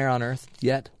trillionaire on Earth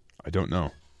yet? I don't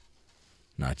know.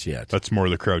 Not yet. That's more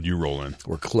the crowd you roll in.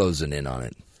 We're closing in on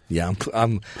it. Yeah,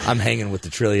 I'm hanging with the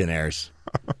trillionaires.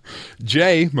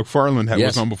 Jay McFarland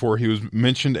Yes. was on before. He was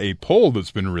mentioned a poll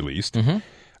that's been released.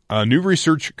 New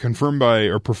research performed by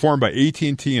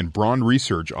AT&T and Braun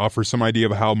Research offers some idea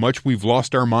of how much we've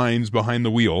lost our minds behind the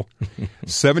wheel.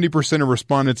 70% of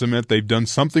respondents admit they've done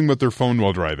something with their phone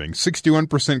while driving.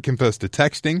 61% confess to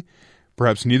texting.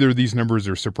 Perhaps neither of these numbers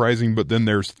are surprising, but then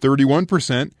there's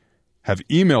 31% have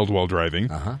emailed while driving.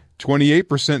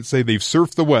 28% say they've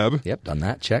surfed the web. Yep, done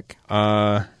that. Check.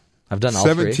 I've done all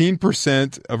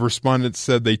 17% of respondents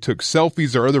said they took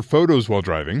selfies or other photos while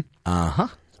driving.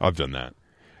 I've done that.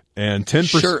 And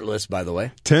 10% shirtless, by the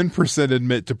way. 10%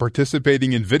 admit to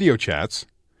participating in video chats.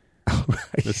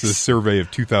 This is a survey of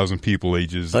 2,000 people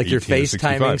ages like 18 you're to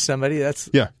 65. FaceTiming somebody. That's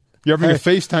Yeah. You're having a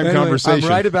FaceTime conversation. I'm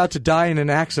right about to die in an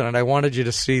accident. I wanted you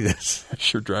to see this.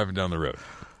 You're driving down the road.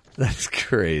 That's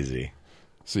crazy.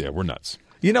 So, yeah, we're nuts.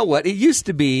 You know what? It used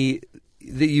to be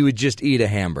that you would just eat a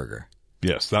hamburger.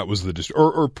 Yes, that was the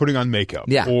or putting on makeup.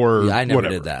 Yeah. Or I never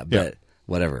whatever. did that, but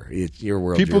whatever. It's your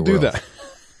world. People your do world.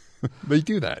 that. They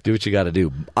do that. Do what you got to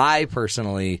do. I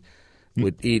personally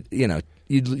would eat,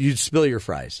 you'd spill your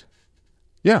fries.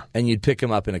 Yeah. And you'd pick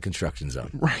them up in a construction zone.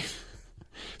 Right.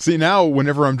 See, now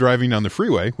whenever I'm driving down the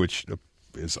freeway, which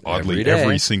is oddly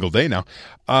every single day now,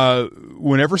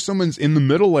 whenever someone's in the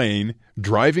middle lane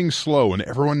driving slow and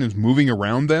everyone is moving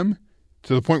around them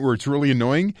to the point where it's really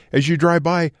annoying, as you drive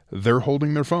by, they're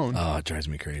holding their phone. Oh, it drives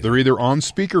me crazy. They're either on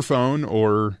speakerphone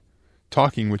or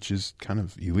talking, which is kind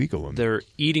of illegal. They're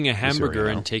eating a hamburger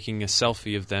and taking a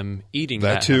selfie of them eating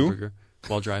that too? hamburger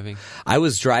while driving. I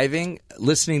was driving,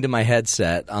 listening to my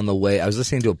headset on the way. I was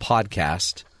listening to a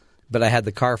podcast, but I had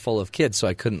the car full of kids, so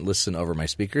I couldn't listen over my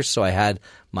speakers. So I had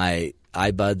my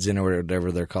iBuds in, or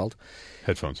whatever they're called.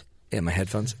 Headphones. Yeah, my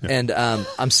headphones. Yeah. And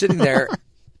I'm sitting there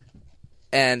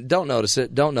and don't notice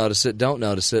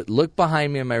it. Look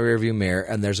behind me in my rearview mirror,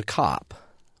 and there's a cop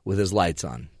with his lights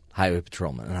on, highway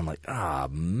patrolman. And I'm like,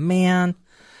 man.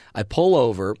 I pull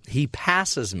over. He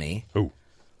passes me. Ooh.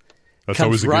 That's comes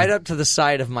always right up to the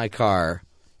side of my car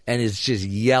and is just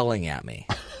yelling at me.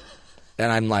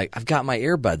 And I'm like, I've got my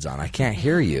earbuds on. I can't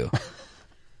hear you.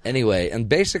 Anyway, and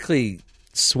basically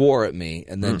swore at me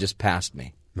and then just passed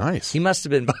me. Nice. He must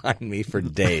have been behind me for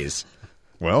days.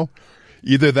 Well,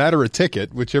 either that or a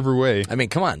ticket, whichever way. I mean,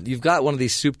 come on. You've got one of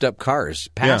these souped-up cars.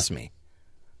 Pass me.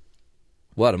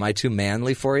 What, am I too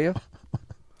manly for you?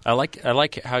 I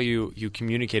like how you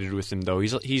communicated with him, though.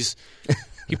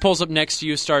 He pulls up next to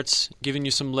you, starts giving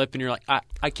you some lip, and you're like,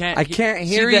 I can't hear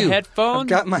see you. the headphone? I've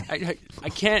got my... I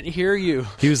can't hear you.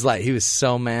 He was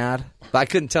so mad. But I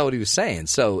couldn't tell what he was saying,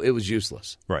 so it was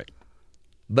useless. Right.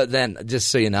 But then, just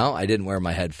so you know, I didn't wear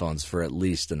my headphones for at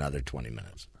least another 20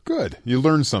 minutes. Good. You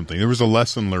learned something. There was a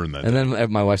lesson learned that And day.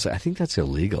 then my wife said, I think that's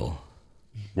illegal.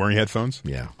 Wearing headphones?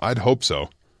 Yeah. I'd hope so.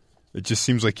 It just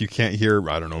seems like you can't hear,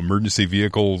 I don't know, emergency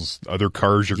vehicles, other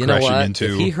cars you're You know crashing what? into.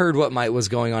 If he heard what was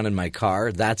going on in my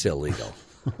car, that's illegal.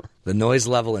 The noise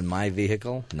level in my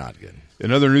vehicle, not good.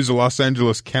 In other news, the Los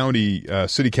Angeles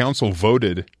City Council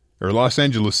voted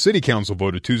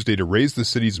Tuesday to raise the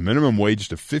city's minimum wage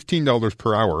to $15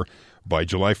 per hour by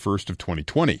July 1st of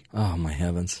 2020. Oh, my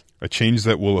heavens. A change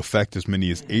that will affect as many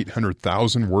as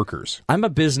 800,000 workers. I'm a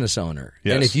business owner.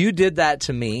 Yes. And if you did that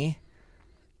to me,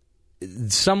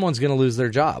 someone's going to lose their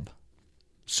job.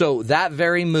 So that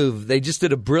very move, they just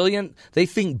did a brilliant, they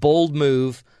think bold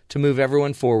move to move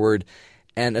everyone forward,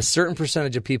 and a certain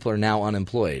percentage of people are now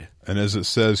unemployed. And as it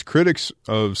says, critics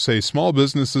say small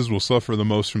businesses will suffer the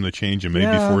most from the change and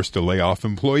may be forced to lay off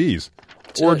employees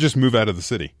or just move out of the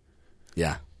city.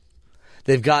 Yeah.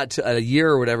 They've got a year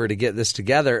or whatever to get this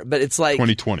together, but it's like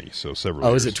 2020, so several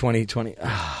years. Oh, is it 2020?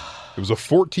 It was a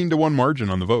 14-1 margin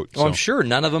on the vote. Oh, I'm sure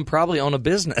none of them probably own a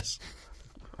business.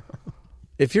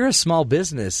 If you're a small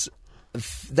business,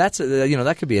 that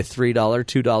could be a $3,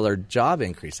 $2 job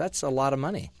increase. That's a lot of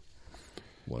money.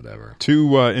 Whatever.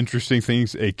 Two interesting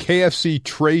things. A KFC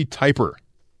tray typer.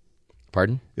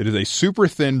 Pardon? It is a super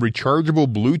thin, rechargeable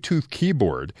Bluetooth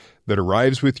keyboard that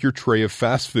arrives with your tray of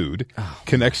fast food,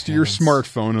 connects to your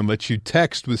smartphone, and lets you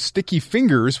text with sticky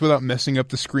fingers without messing up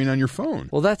the screen on your phone.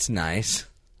 Well, that's nice.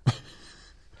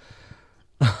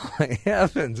 Oh, my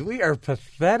heavens. We are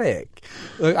pathetic.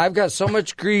 Look, I've got so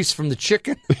much grease from the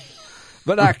chicken,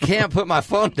 but I can't put my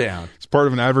phone down. It's part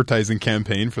of an advertising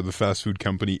campaign for the fast food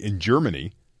company in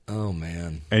Germany. Oh,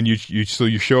 man. And you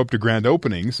show up to grand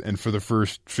openings, and for the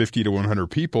first 50 to 100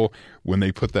 people, when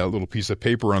they put that little piece of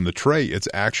paper on the tray, it's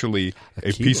actually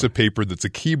a piece of paper that's a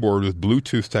keyboard with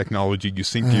Bluetooth technology. You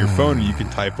sync to your phone, and you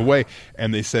can type away.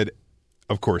 And they said,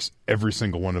 of course, every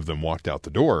single one of them walked out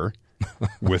the door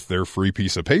with their free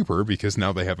piece of paper because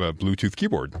now they have a Bluetooth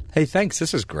keyboard. Hey, thanks.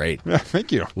 This is great. Yeah,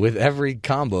 thank you. With every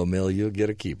combo meal, you'll get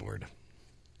a keyboard.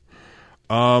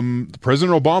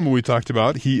 President Obama, we talked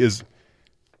about, he is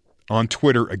on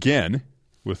Twitter again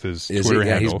with his Twitter handle.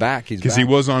 Yeah, he's back. Because he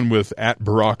was on with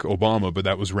 @Barack Obama, but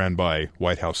that was ran by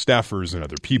White House staffers and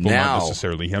other people, not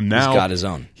necessarily him. Now he's got his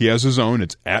own. He has his own.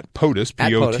 It's @POTUS,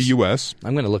 P-O-T-U-S.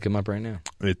 I'm going to look him up right now.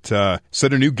 It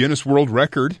set a new Guinness World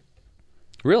Record.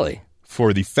 Really?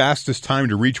 For the fastest time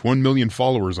to reach 1 million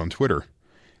followers on Twitter.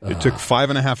 It took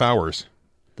 5.5 hours.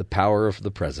 The power of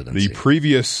the presidency. The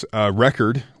previous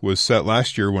record was set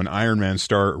last year when Iron Man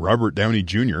star Robert Downey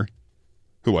Jr.,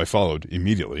 who I followed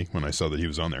immediately when I saw that he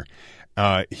was on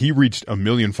there, he reached 1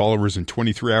 million followers in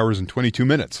 23 hours and 22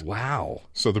 minutes. Wow.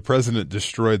 So the president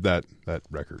destroyed that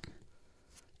record.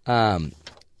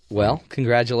 Well,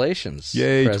 congratulations,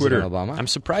 Yay, President Twitter. Obama. I'm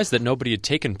surprised that nobody had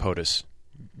taken POTUS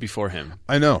before him.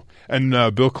 I know. And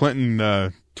Bill Clinton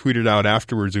tweeted out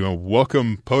afterwards,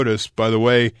 welcome POTUS. By the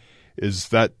way, is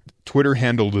that Twitter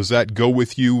handle, does that go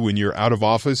with you when you're out of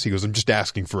office? He goes, I'm just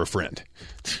asking for a friend.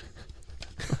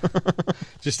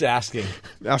 Just asking.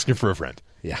 Asking for a friend.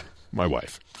 Yeah. My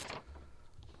wife.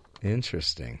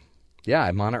 Interesting. Yeah,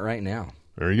 I'm on it right now.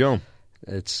 There you go.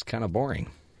 It's kind of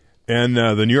boring. And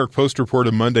the New York Post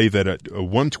reported Monday that at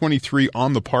 123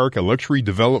 On the Park, a luxury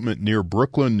development near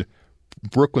Brooklyn's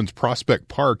Prospect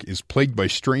Park, is plagued by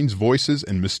strange voices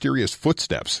and mysterious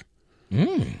footsteps.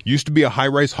 Used to be a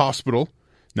high-rise hospital.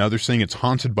 Now they're saying it's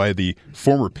haunted by the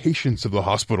former patients of the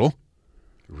hospital.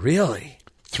 Really?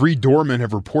 3 doormen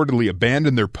have reportedly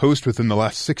abandoned their post within the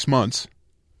last 6 months.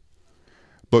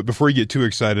 But before you get too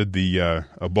excited,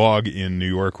 a blog in New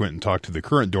York went and talked to the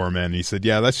current doorman, and he said,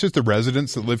 yeah, that's just the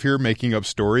residents that live here making up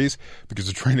stories because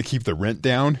they're trying to keep the rent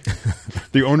down.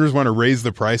 The owners want to raise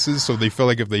the prices, so they feel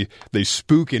like if they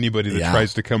spook anybody that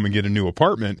tries to come and get a new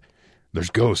apartment, there's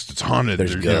ghosts, it's haunted.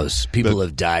 There's ghosts. People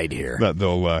have died here. That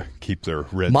they'll keep their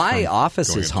rent. My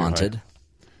office is haunted.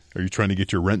 Are you trying to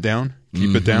get your rent down?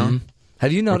 Keep it down?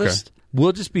 Have you noticed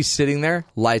We'll just be sitting there,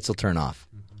 lights will turn off.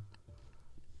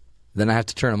 Then I have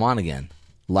to turn them on again.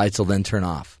 Lights will then turn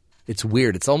off. It's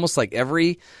weird. It's almost like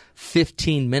every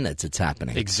 15 minutes it's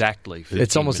happening. Exactly.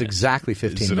 It's almost minutes. Exactly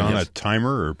 15 minutes. Is it on a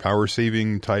timer or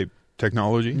power-saving type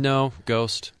technology? No,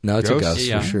 ghost. No, it's Ghost? a ghost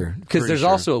Yeah. for sure. Because there's Pretty sure.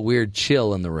 also a weird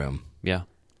chill in the room. Yeah.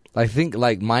 I think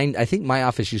my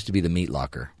office used to be the meat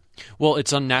locker. Well,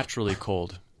 it's unnaturally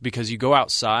cold because you go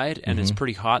outside and it's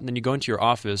pretty hot, and then you go into your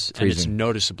office and it's Freezing.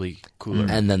 noticeably cooler.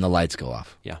 And then the lights go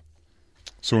off. Yeah.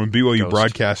 So when BYU Ghost.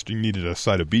 Broadcasting needed a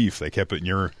side of beef, they kept it in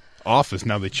your office.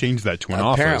 Now they changed that to an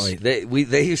Apparently, office.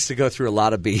 they used to go through a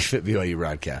lot of beef at BYU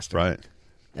Broadcasting. Right.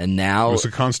 And now It's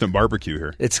a constant barbecue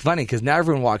here. it's funny because now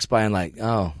everyone walks by and like,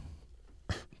 oh,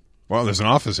 Well, there's an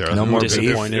office there. No more It-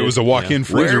 beef. It was a walk-in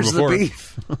freezer where's before. the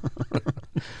beef?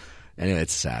 Anyway,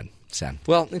 it's sad. Sad.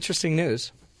 Well, interesting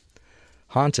news.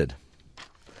 Haunted.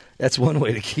 That's one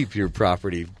way to keep your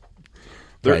property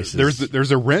prices.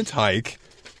 There's a rent hike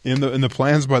in the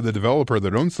plans by the developer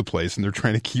that owns the place, and they're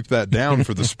trying to keep that down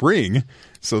for the spring.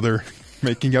 So they're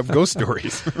making up ghost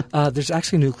stories. There's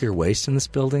actually nuclear waste in this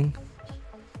building.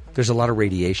 There's a lot of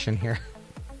radiation here.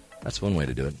 That's one way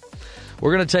to do it.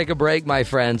 We're going to take a break, my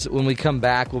friends. When we come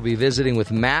back, we'll be visiting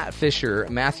with Matt Fisher.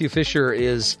 Matthew Fisher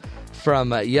is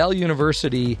from Yale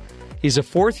University. He's a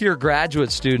fourth-year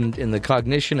graduate student in the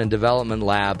Cognition and Development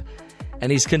Lab,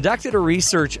 and he's conducted a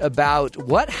research about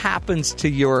what happens to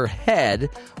your head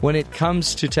when it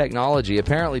comes to technology.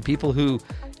 Apparently, people who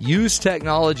use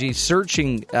technology,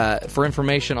 searching for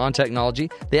information on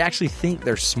technology, they actually think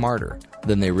they're smarter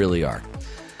than they really are.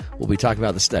 We'll be talking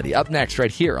about the study up next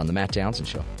right here on The Matt Townsend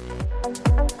Show.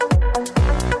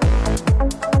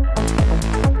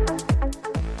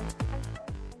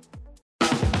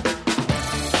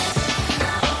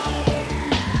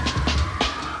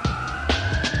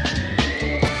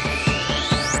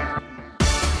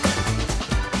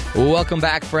 Welcome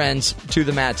back, friends, to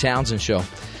the Matt Townsend Show.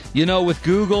 You know, with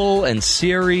Google and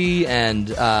Siri and,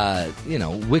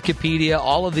 Wikipedia,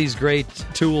 all of these great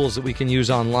tools that we can use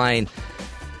online,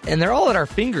 and they're all at our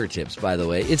fingertips, by the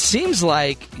way, it seems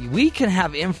like we can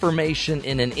have information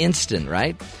in an instant,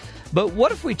 right? But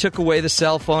what if we took away the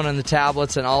cell phone and the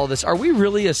tablets and all of this? Are we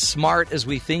really as smart as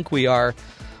we think we are?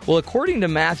 Well, according to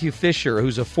Matthew Fisher,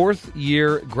 who's a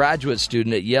fourth-year graduate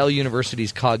student at Yale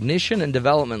University's Cognition and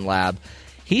Development Lab,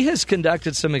 he has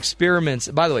conducted some experiments,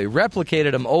 by the way,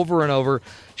 replicated them over and over,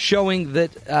 showing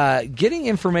that getting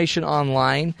information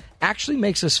online actually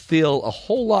makes us feel a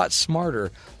whole lot smarter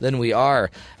than we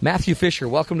are. Matthew Fisher,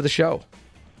 welcome to the show.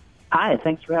 Hi,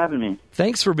 thanks for having me.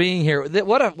 Thanks for being here.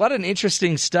 What an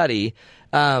interesting study.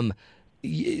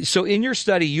 So in your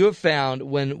study, you have found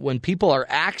when people are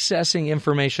accessing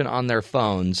information on their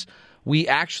phones, we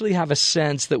actually have a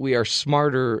sense that we are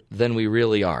smarter than we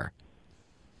really are.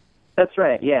 That's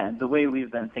right, yeah. The way we've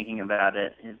been thinking about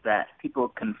it is that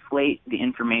people conflate the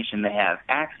information they have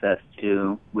access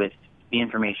to with the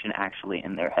information actually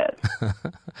in their head.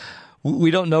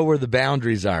 We don't know where the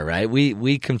boundaries are, right?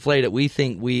 We conflate it. We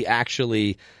think we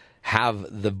actually have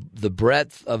the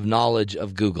breadth of knowledge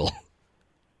of Google.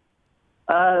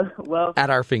 Well, at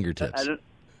our fingertips.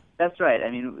 That's right. I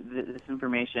mean, this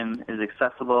information is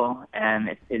accessible,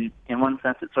 and in one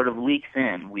sense, it sort of leaks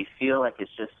in. We feel like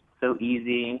it's just so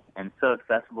easy and so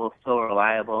accessible, so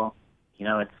reliable. You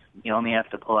know, you only have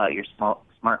to pull out your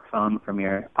smartphone from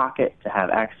your pocket to have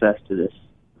access to this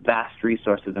vast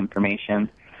resource of information.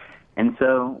 And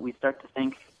so we start to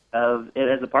think of it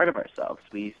as a part of ourselves.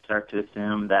 We start to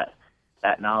assume that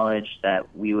knowledge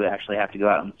that we would actually have to go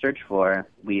out and search for,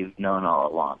 we've known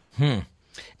all along.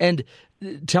 And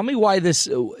tell me why this,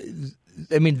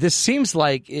 this seems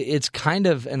like it's kind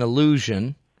of an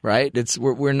illusion, right?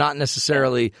 We're not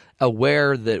necessarily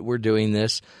aware that we're doing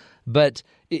this, but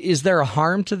is there a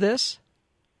harm to this?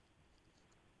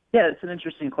 Yeah, it's an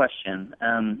interesting question.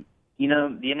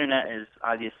 The internet is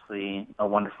obviously a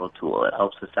wonderful tool. It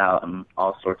helps us out in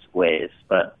all sorts of ways,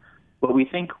 but what we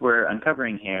think we're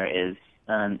uncovering here is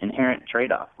an inherent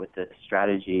trade-off with the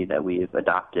strategy that we've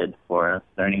adopted for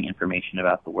learning information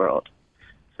about the world.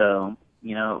 So,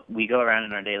 we go around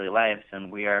in our daily lives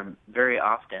and we are very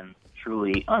often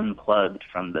truly unplugged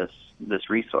from this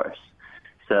resource.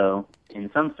 So, in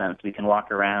some sense, we can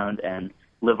walk around and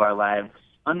live our lives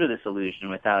under this illusion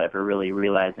without ever really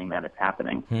realizing that it's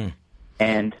happening.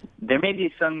 And there may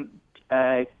be some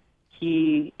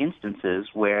key instances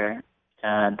where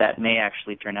that may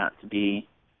actually turn out to be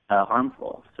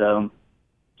harmful. So,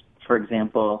 for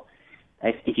example,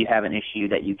 if you have an issue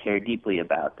that you care deeply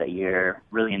about, that you're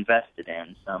really invested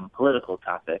in, some political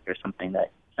topic or something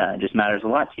that just matters a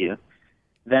lot to you,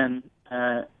 then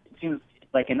it seems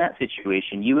like like in that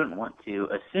situation, you wouldn't want to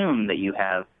assume that you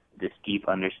have this deep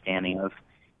understanding of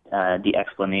the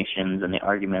explanations and the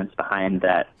arguments behind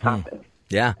that topic.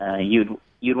 Yeah.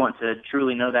 You'd want to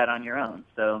truly know that on your own.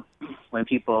 So when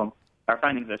our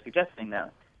findings are suggesting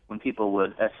that when people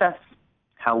would assess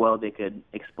how well they could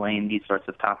explain these sorts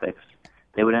of topics,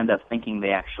 they would end up thinking they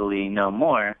actually know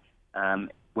more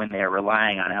when they're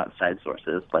relying on outside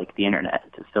sources like the internet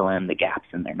to fill in the gaps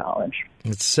in their knowledge.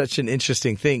 It's such an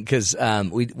interesting thing because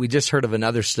we just heard of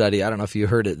another study. I don't know if you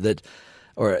heard it, that,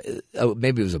 or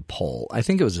maybe it was a poll. I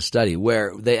think it was a study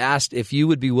where they asked if you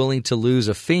would be willing to lose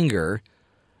a finger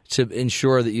to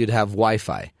ensure that you'd have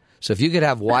Wi-Fi. So if you could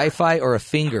have Wi-Fi or a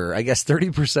finger, I guess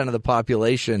 30% of the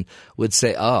population would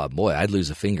say, oh, boy, I'd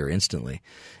lose a finger instantly.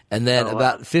 And then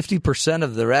about 50%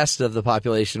 of the rest of the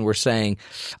population were saying,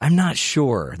 I'm not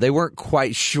sure. They weren't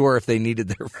quite sure if they needed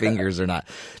their fingers or not.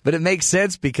 But it makes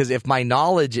sense because if my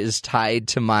knowledge is tied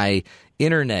to my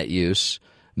internet use,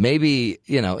 maybe,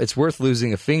 it's worth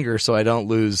losing a finger so I don't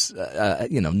lose,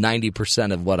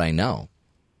 90% of what I know.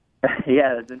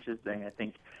 Yeah, that's interesting. I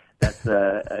think that's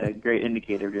a great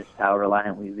indicator of just how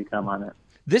reliant we've become on it.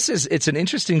 It's an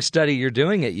interesting study you're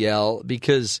doing at Yale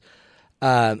because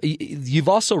you've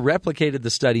also replicated the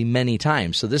study many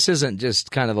times. So this isn't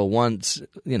just kind of a one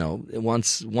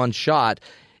shot.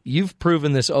 You've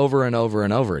proven this over and over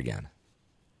and over again.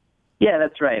 Yeah,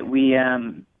 that's right. We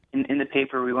in the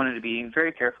paper we wanted to be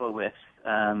very careful with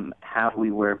how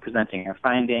we were presenting our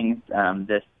findings.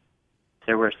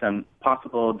 There were some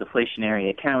possible deflationary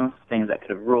accounts, things that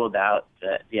could have ruled out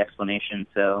the explanation.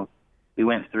 So we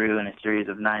went through in a series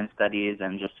of 9 studies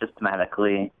and just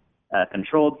systematically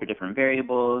controlled for different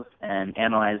variables and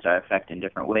analyzed our effect in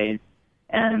different ways.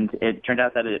 And it turned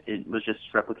out that it was just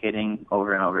replicating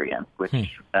over and over again, which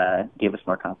gave us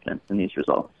more confidence in these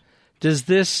results. Does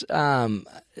this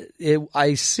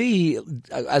I see,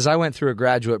 as I went through a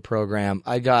graduate program,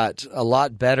 I got a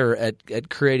lot better at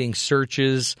creating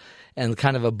searches and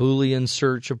kind of a Boolean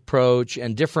search approach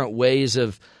and different ways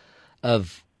of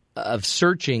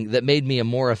searching that made me a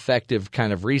more effective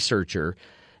kind of researcher.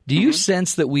 Do you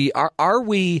sense that we're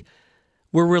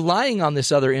relying on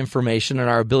this other information and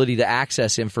our ability to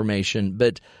access information,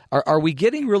 but are we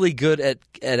getting really good at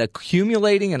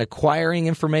accumulating and acquiring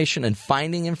information and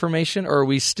finding information, or are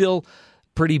we still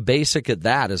pretty basic at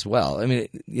that as well? I mean,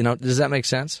 does that make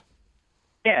sense?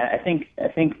 Yeah, I think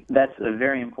that's a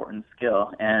very important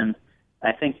skill, and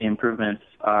I think the improvements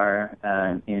are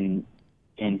in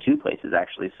 2 places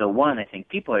actually. So one, I think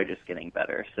people are just getting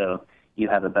better. So you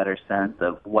have a better sense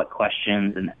of what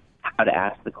questions and how to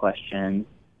ask the questions,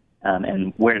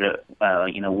 and where to,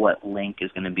 what link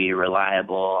is going to be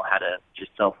reliable, how to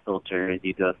just self-filter as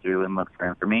you go through and look for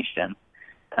information.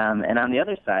 And on the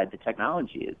other side, the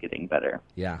technology is getting better.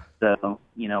 Yeah. So,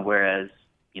 whereas,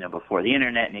 before the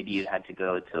internet, maybe you had to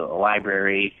go to a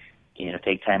library,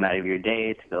 take time out of your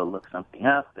day to go look something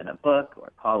up in a book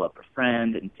or call up a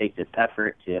friend and take this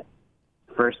effort to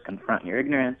first confront your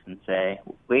ignorance and say,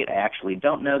 wait, I actually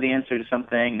don't know the answer to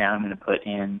something. Now I'm going to put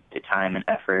in the time and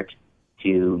effort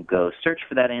to go search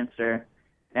for that answer.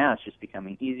 Now it's just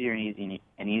becoming easier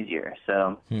and easier.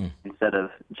 So instead of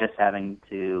just having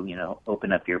to,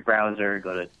 open up your browser,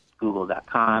 go to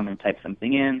google.com and type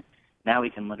something in, now we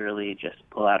can literally just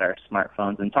pull out our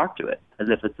smartphones and talk to it as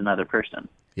if it's another person.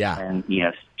 Yeah. And,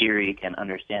 Siri can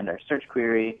understand our search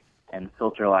query and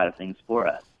filter a lot of things for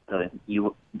us. So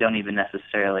you don't even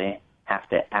necessarily have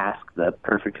to ask the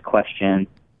perfect question,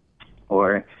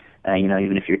 or,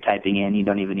 even if you're typing in, you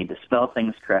don't even need to spell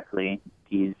things correctly.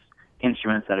 These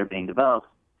instruments that are being developed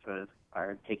sort of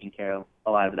are taking care of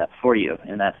a lot of that for you,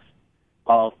 and that's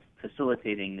all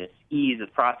facilitating this ease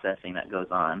of processing that goes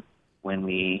on when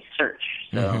we search.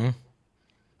 So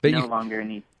but no longer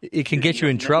need. It can get you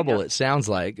in trouble, it sounds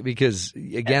like, because,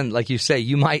 again, like you say,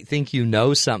 you might think you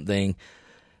know something.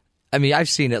 I mean, I've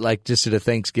seen it like just at a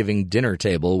Thanksgiving dinner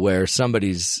table where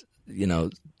somebody's,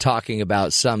 talking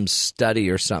about some study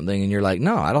or something, and you're like,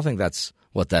 no, I don't think that's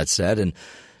what that said.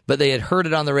 But they had heard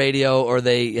it on the radio, or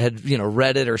they had,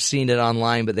 read it or seen it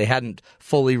online, but they hadn't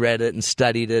fully read it and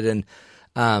studied it. And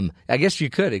I guess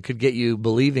it could get you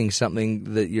believing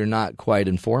something that you're not quite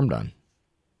informed on.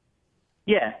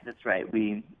 Yeah, that's right.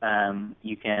 You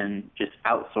can just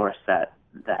outsource that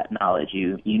knowledge.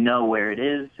 You know where it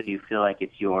is, so you feel like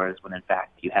it's yours when in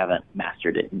fact you haven't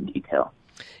mastered it in detail.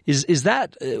 Is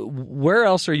that where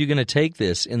else are you going to take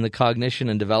this in the Cognition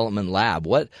and Development Lab?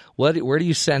 Where do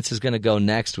you sense is going to go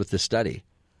next with this study?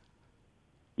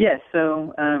 Yeah,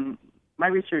 so my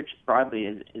research broadly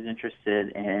is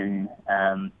interested in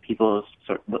people's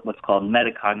what's called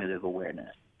metacognitive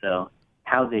awareness. So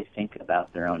how they think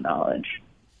about their own knowledge.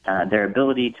 their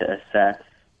ability to assess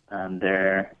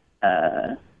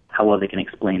how well they can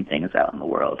explain things out in the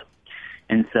world.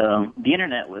 And so the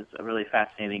internet was a really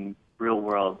fascinating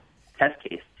real-world test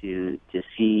case to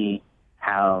see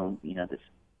how, this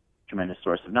tremendous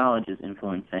source of knowledge is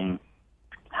influencing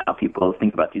how people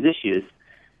think about these issues.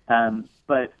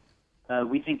 But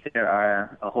we think there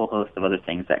are a whole host of other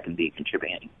things that can be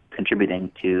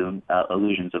contributing to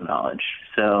illusions of knowledge.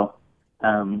 So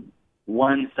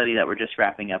one study that we're just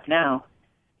wrapping up now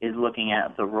is looking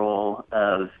at the role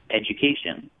of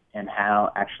education and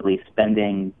how actually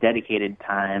spending dedicated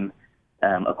time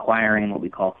acquiring what we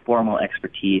call formal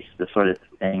expertise, the sort of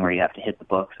thing where you have to hit the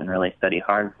books and really study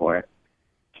hard for it,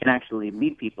 can actually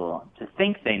lead people to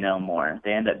think they know more.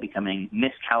 They end up becoming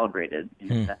miscalibrated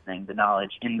in assessing the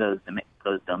knowledge in those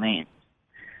domains.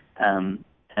 And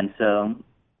so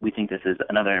we think this is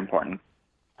another important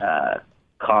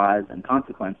cause and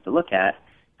consequence to look at,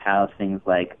 how things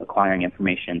like acquiring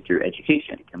information through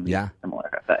education can lead to similar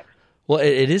effects. Well,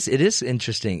 it is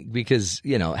interesting because,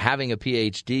 having a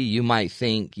PhD, you might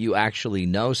think you actually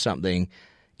know something,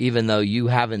 even though you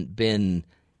haven't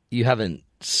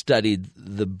studied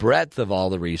the breadth of all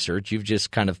the research. You've just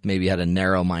kind of maybe had a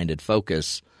narrow-minded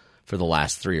focus for the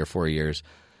last 3 or 4 years,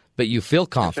 but you feel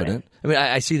confident. Right. I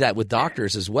mean, I see that with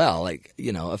doctors as well, like,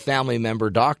 a family member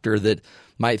doctor that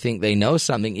might think they know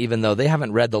something even though they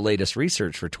haven't read the latest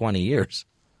research for 20 years.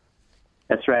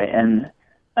 That's right. And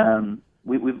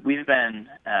we've been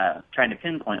trying to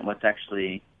pinpoint what's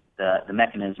actually the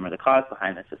mechanism or the cause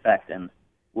behind this effect. And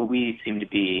what we seem to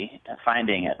be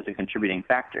finding as a contributing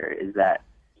factor is that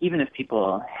even if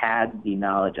people had the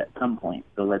knowledge at some point,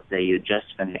 so let's say you just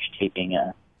finished taking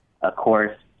a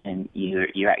course and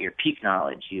you're at your peak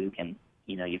knowledge, you've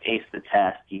aced the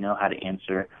test, you know how to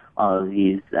answer all of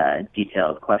these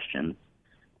detailed questions.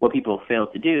 What people fail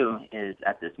to do is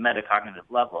at this metacognitive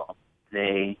level,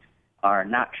 they are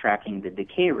not tracking the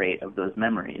decay rate of those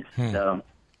memories. So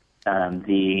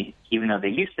even though they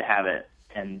used to have it,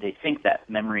 and they think that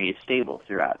memory is stable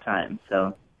throughout time.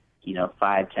 So,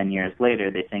 5-10 years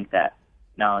later, they think that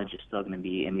knowledge is still going to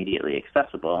be immediately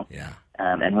accessible. Yeah.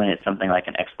 And when it's something like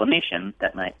an explanation,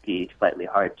 that might be slightly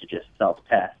hard to just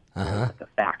self-test. Like a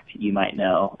fact, you might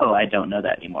know, I don't know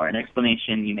that anymore. An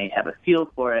explanation, you may have a feel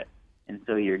for it, and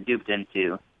so you're duped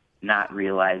into not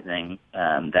realizing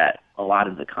that a lot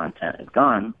of the content is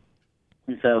gone.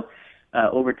 And so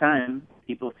over time,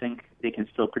 people think they can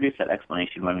still produce that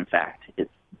explanation when, in fact, it's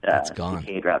gone.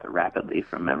 Decayed rather rapidly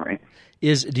from memory.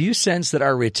 Do you sense that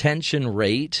our retention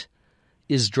rate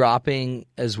is dropping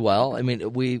as well? I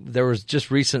mean, there was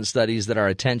just recent studies that our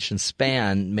attention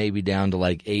span may be down to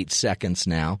like 8 seconds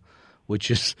now, which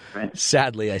is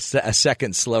sadly a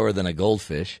second slower than a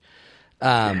goldfish.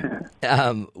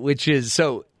 Which is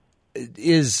so.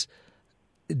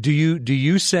 Do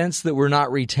you sense that we're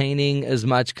not retaining as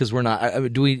much because we're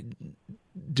not? Do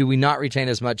we not retain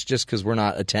as much just because we're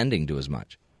not attending to as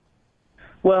much?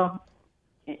 Well,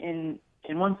 in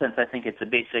one sense, I think it's a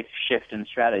basic shift in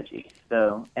strategy.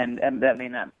 So, and that may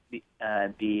not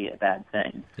be a bad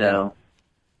thing. So,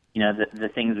 the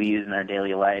things we use in our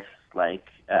daily life, like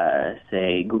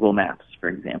say Google Maps, for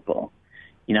example.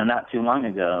 Not too long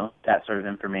ago, that sort of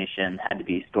information had to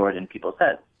be stored in people's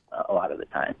heads a lot of the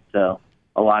time. So,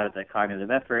 a lot of the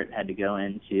cognitive effort had to go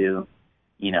into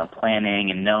planning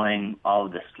and knowing all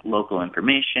of this local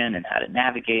information and how to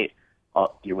navigate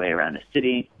your way around a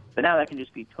city. But now that can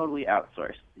just be totally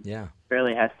outsourced. Yeah. It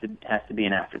barely has to be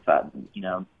an afterthought.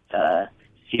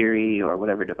 Siri or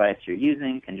whatever device you're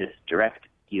using can just direct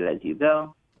you as you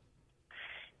go.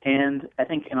 And I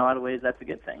think in a lot of ways that's a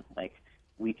good thing. Like,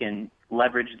 we can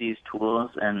leverage these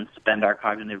tools and spend our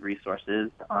cognitive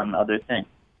resources on other things.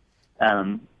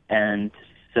 And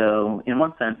so in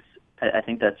one sense, I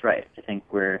think that's right. I think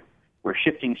we're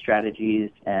shifting strategies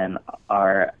and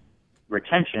our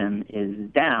retention is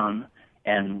down.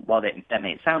 And while that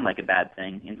may sound like a bad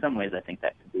thing, in some ways I think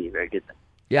that could be a very good thing.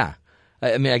 Yeah.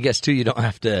 I mean, I guess too, you don't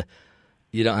have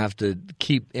to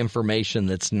keep information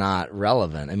that's not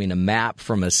relevant. I mean, a map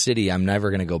from a city I'm never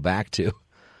going to go back to.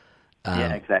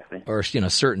 Yeah, exactly. Or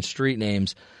certain street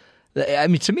names. I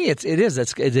mean, to me, it is a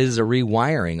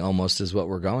rewiring almost is what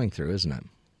we're going through, isn't it?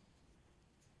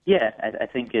 Yeah, I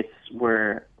think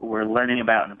we're learning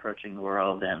about and approaching the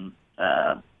world in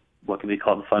what could be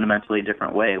called a fundamentally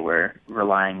different way. We're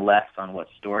relying less on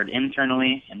what's stored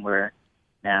internally, and we're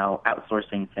now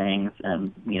outsourcing things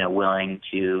and willing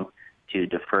to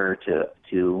defer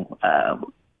to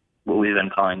what we've been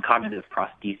calling cognitive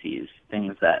prostheses,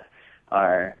 things that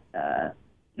are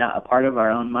not a part of our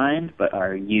own mind, but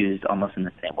are used almost in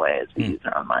the same way as we use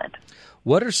our own mind.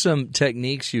 What are some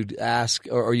techniques you'd ask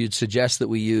or you'd suggest that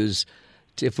we use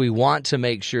if we want to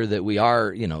make sure that we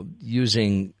are,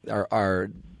 using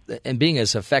our and being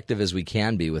as effective as we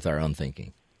can be with our own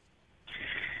thinking?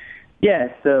 Yeah,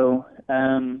 so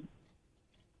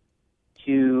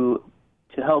to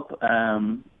help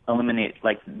eliminate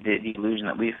the illusion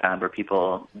that we found where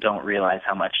people don't realize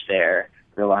how much they're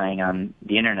relying on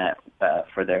the internet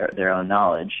for their own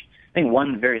knowledge, I think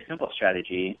one very simple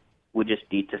strategy would just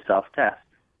be to self-test.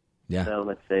 Yeah. So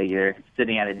let's say you're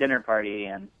sitting at a dinner party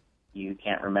and you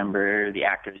can't remember the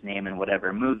actor's name in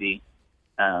whatever movie.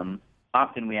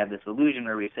 Often we have this illusion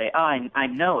where we say, I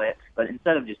know it, but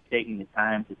instead of just taking the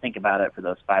time to think about it for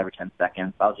those 5 or 10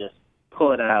 seconds, I'll just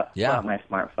pull it out, pull out my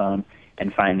smartphone,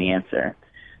 and find the answer.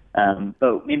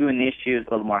 But maybe when the issue is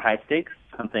a little more high stakes,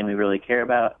 something we really care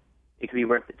about, it could be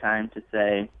worth the time to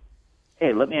say,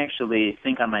 hey, let me actually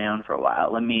think on my own for a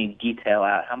while. Let me detail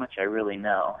out how much I really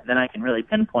know. Then I can really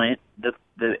pinpoint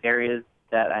the areas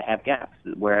that I have gaps,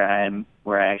 where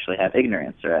I actually have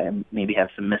ignorance, or I maybe have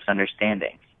some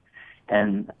misunderstandings.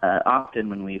 And often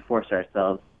when we force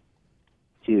ourselves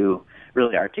to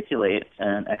really articulate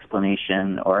an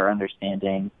explanation or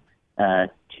understanding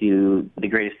to the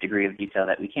greatest degree of detail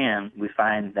that we can, we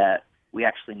find that we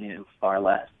actually knew far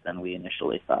less than we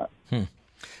initially thought.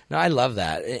 No, I love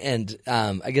that. And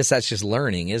I guess that's just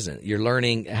learning, isn't it? You're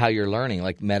learning how you're learning,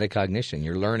 like metacognition.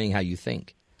 You're learning how you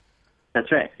think.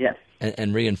 That's right, yes.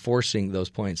 And reinforcing those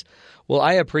points. Well,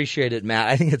 I appreciate it, Matt.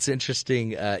 I think it's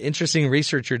interesting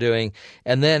research you're doing.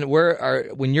 And then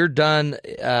when you're done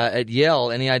at Yale,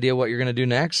 any idea what you're going to do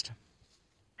next?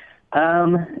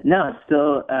 No,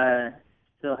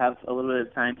 still have a little bit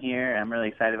of time here. I'm really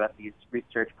excited about these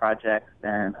research projects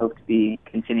and hope to be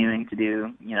continuing to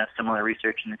do similar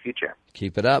research in the future.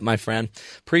 Keep it up, my friend.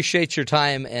 Appreciate your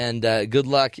time, and good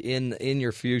luck in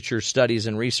your future studies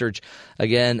and research.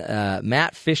 Again,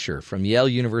 Matt Fisher from Yale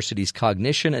University's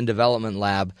Cognition and Development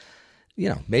Lab.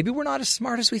 Maybe we're not as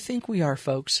smart as we think we are,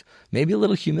 folks. Maybe a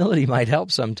little humility might help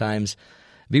sometimes.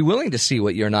 Be willing to see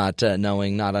what you're not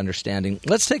knowing, not understanding.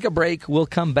 Let's take a break. We'll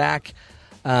come back.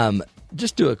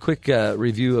 Just do a quick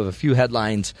review of a few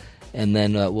headlines, and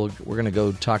then we're going to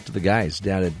go talk to the guys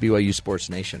down at BYU Sports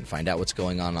Nation, find out what's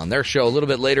going on their show a little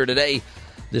bit later today.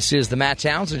 This is the Matt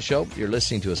Townsend Show. You're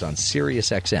listening to us on Sirius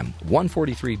XM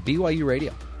 143 BYU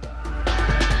Radio.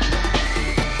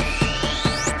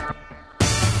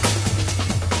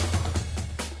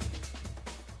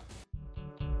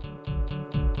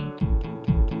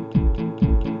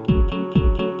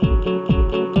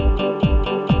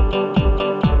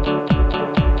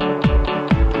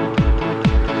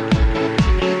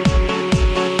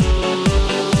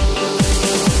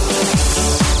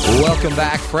 Welcome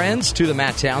back, friends, to the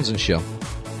Matt Townsend Show.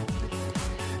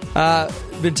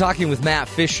 Been talking with Matt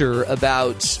Fisher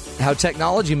about how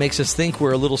technology makes us think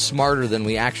we're a little smarter than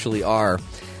we actually are.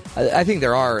 I think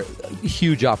there are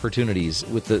huge opportunities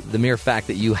with the mere fact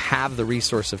that you have the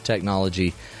resource of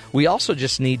technology. We also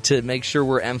just need to make sure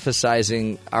we're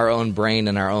emphasizing our own brain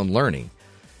and our own learning.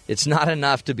 It's not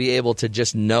enough to be able to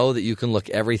just know that you can look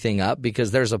everything up, because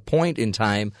there's a point in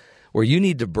time where you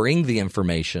need to bring the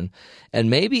information. And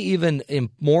maybe even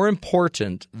more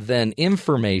important than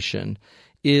information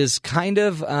is kind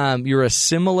of your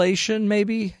assimilation,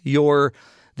 maybe, the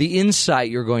insight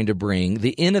you're going to bring,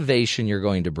 the innovation you're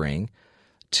going to bring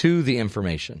to the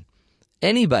information.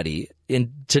 Anybody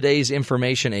in today's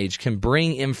information age can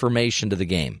bring information to the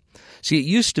game. See, it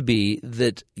used to be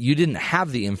that you didn't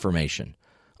have the information.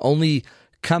 Only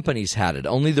companies had it.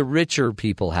 Only the richer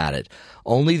people had it.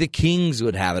 Only the kings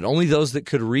would have it. Only those that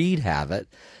could read have it.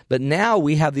 But now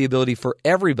we have the ability for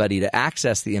everybody to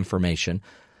access the information.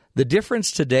 The difference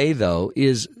today, though,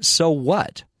 is so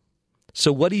what?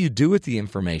 So what do you do with the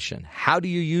information? How do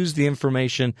you use the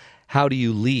information? How do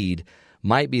you lead?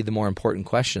 Might be the more important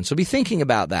question. So be thinking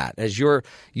about that as you're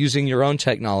using your own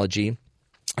technology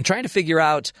and trying to figure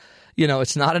out,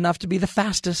 it's not enough to be the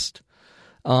fastest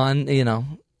on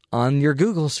your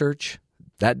Google search.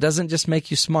 That doesn't just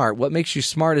make you smart. What makes you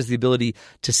smart is the ability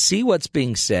to see what's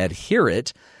being said, hear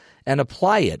it, and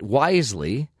apply it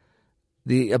wisely.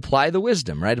 Apply the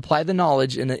wisdom, right? Apply the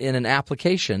knowledge in an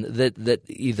application that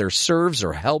either serves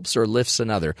or helps or lifts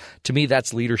another. To me,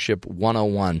 that's leadership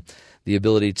 101, the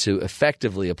ability to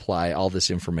effectively apply all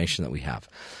this information that we have.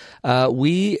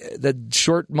 The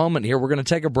short moment here, we're going to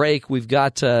take a break. We've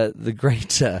got the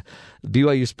great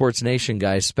BYU Sports Nation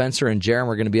guys, Spencer and Jerem,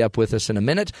 are going to be up with us in a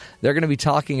minute. They're going to be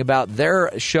talking about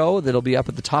their show that'll be up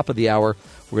at the top of the hour.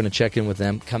 We're going to check in with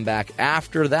them, come back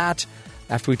after that.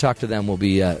 After we talk to them, we'll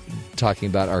be talking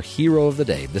about our hero of the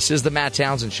day. This is the Matt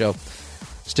Townsend Show.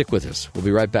 Stick with us. We'll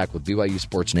be right back with BYU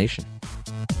Sports Nation.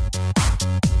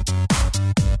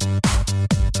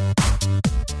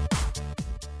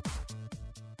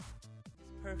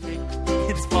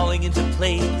 It's falling into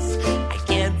place. I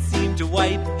can't seem to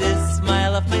wipe this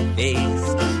smile off my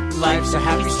face. Life's a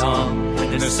happy song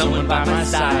when there's someone by my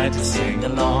side to sing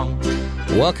along.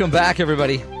 Welcome back,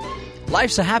 everybody.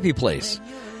 Life's a happy place.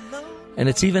 And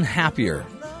it's even happier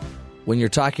when you're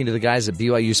talking to the guys at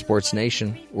BYU Sports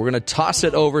Nation. We're going to toss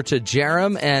it over to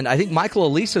Jerem, and I think Michael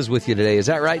Elisa's with you today. Is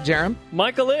that right, Jerem?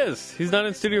 Michael is. He's not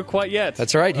in studio quite yet.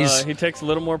 That's right. He takes a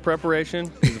little more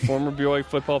preparation. He's a former BYU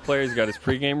football player. He's got his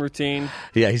pregame routine.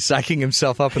 Yeah, he's psyching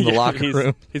himself up in the locker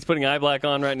room. He's putting eye black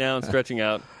on right now and stretching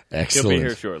out. Excellent. He'll be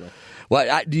here shortly.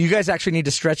 Well, do you guys actually need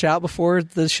to stretch out before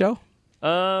the show?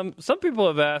 Some people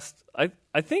have asked.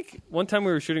 I think one time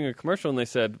we were shooting a commercial and they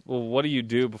said, well, what do you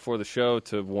do before the show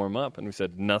to warm up? And we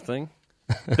said, nothing.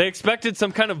 They expected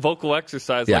some kind of vocal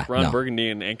exercise like Ron Burgundy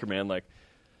and Anchorman, like,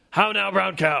 how now,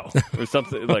 brown cow? Or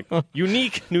something like,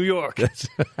 unique New York.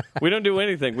 We don't do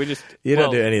anything. We just...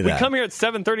 don't do any of that. We come here at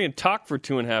 7:30 and talk for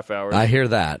 2.5 hours. I hear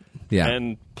that. Yeah.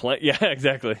 And play. Yeah,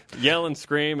 exactly. Yell and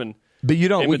scream and But you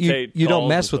don't imitate you don't calls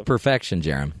mess and with perfection,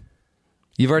 Jerem.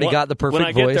 You've already got the perfect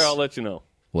voice. When I get there, I'll let you know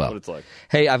what it's like.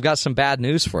 Hey, I've got some bad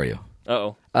news for you.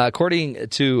 Uh-oh. According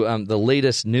to the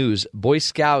latest news, Boy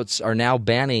Scouts are now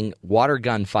banning water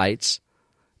gun fights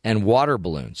and water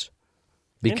balloons.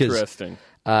 Because Interesting.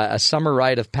 A summer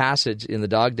rite of passage in the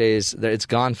dog days, it's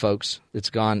gone, folks.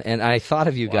 It's gone. And I thought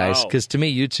of you guys, because to me,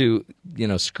 you two,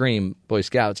 scream Boy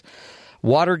Scouts.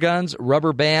 Water guns,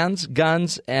 rubber bands,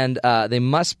 guns, and they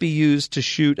must be used to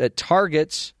shoot at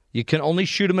targets. You can only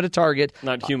shoot them at a target.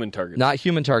 Not human targets. Not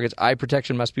human targets. Eye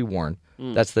protection must be worn.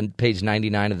 That's the page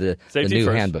 99 of the new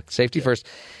handbook. Safety first.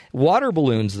 Water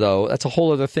balloons, though, that's a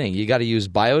whole other thing. You got to use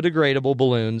biodegradable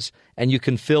balloons, and you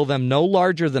can fill them no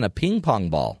larger than a ping pong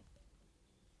ball.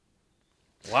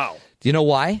 Wow. Do you know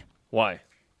why? Why?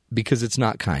 Because it's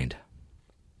not kind.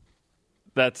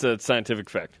 That's a scientific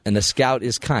fact. And the Scout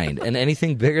is kind. And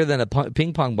anything bigger than a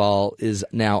ping pong ball is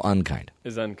now unkind.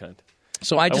 Is unkind.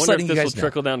 So I just wonder letting if you this guys will know.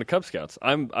 trickle down to Cub Scouts.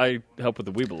 I help with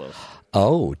the Weebelows.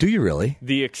 Oh, do you really?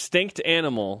 The extinct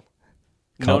animal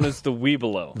known as the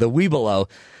Weebelow. The Weebelow.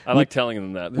 I like telling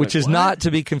them that. They're Which like, is what? not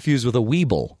to be confused with a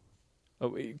Weeble.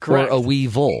 Correct. Or a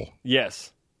Weevil.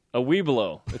 Yes. A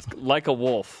Weebelow. It's like a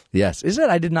wolf. Yes. Is it?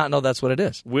 I did not know that's what it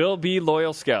is. Will be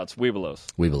loyal Scouts. Weebelows.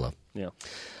 Weebelow. Yeah.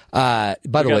 By the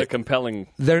got way, a compelling.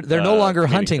 they're no longer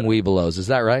hunting Weebelows. Is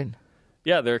that right?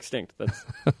 Yeah, they're extinct.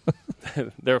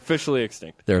 They're officially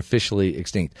extinct. They're officially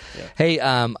extinct. Yeah.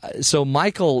 Hey, so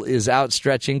Michael is out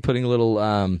stretching, putting a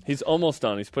little... He's almost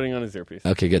done. He's putting on his earpiece.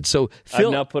 Okay, good. So Phil...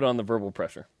 I've now put on the verbal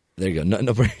pressure. There you go.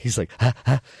 No, he's like,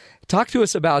 talk to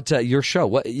us about your show.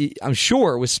 What I'm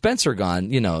sure with Spencer gone,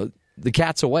 the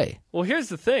cat's away. Well, here's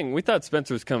the thing. We thought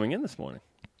Spencer was coming in this morning.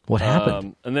 What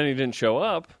happened? And then he didn't show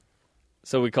up.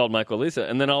 So we called Michael Lisa,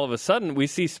 and then all of a sudden we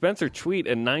see Spencer tweet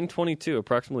at 9:22,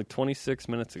 approximately 26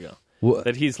 minutes ago,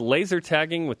 that he's laser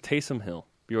tagging with Taysom Hill,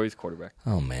 BYU's quarterback.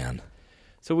 Oh man!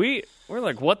 So we're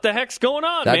like, what the heck's going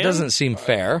on? That man? doesn't seem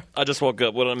fair. I just woke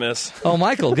up. What did I miss? Oh,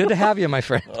 Michael, good to have you, my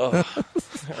friend.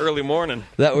 Early morning.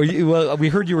 Well, we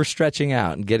heard you were stretching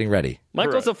out and getting ready.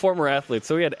 Michael's a former athlete,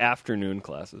 so he had afternoon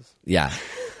classes. Yeah.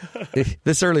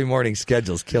 This early morning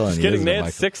schedule's killing you. They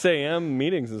had 6 a.m.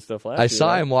 meetings and stuff last year. I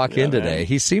saw him walk in today. Man.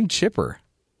 He seemed chipper.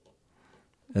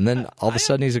 And then all of a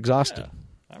sudden he's exhausted.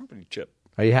 Yeah, I'm pretty chip.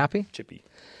 Are you happy? Chippy.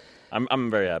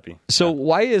 I'm very happy. So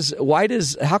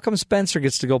how come Spencer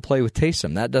gets to go play with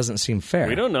Taysom? That doesn't seem fair.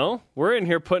 We don't know. We're in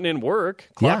here putting in work,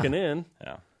 clocking in.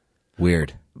 Yeah.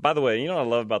 Weird. By the way, you know what I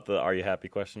love about the "Are you happy?"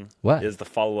 question? What? Is the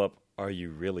follow-up, "Are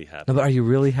you really happy?" No, but are you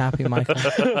really happy, Michael?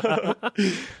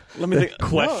 Let me think.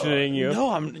 Questioning you.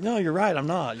 No, you're right. I'm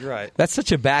not. You're right. That's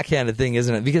such a backhanded thing,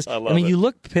 isn't it? Because, you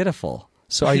look pitiful.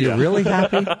 So are you really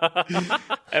happy?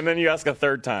 And then you ask a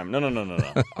third time. No.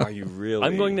 Are you really?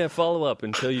 I'm going to follow up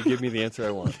until you give me the answer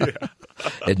I want.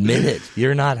 Admit it.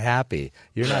 You're not happy.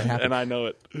 You're not happy. And I know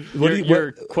it.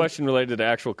 Your question related to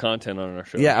actual content on our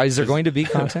show. Yeah, is there going to be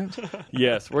content?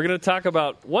 Yes. We're going to talk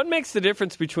about what makes the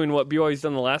difference between what BYU's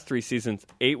done the last 3 seasons,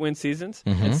 8-win seasons,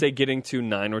 and say getting to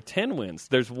 9 or 10 wins.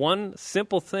 There's one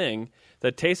simple thing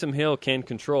that Taysom Hill can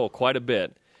control quite a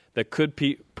bit that could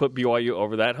put BYU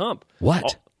over that hump.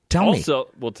 What? Tell me. Also,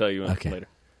 we'll tell you later.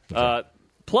 Okay.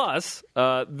 Plus,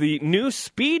 the new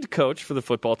speed coach for the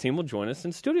football team will join us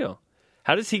in studio.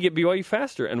 How does he get BYU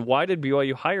faster, and why did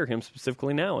BYU hire him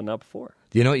specifically now and not before?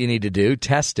 You know what you need to do?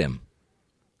 Test him.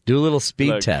 Do a little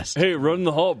speed test. Hey, run in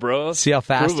the hall, bro. See how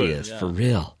fast Prove he it. is, for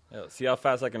real. Yeah, see how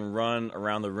fast I can run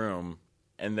around the room,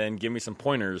 and then give me some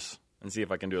pointers and see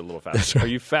if I can do it a little faster. Are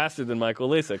you faster than Michael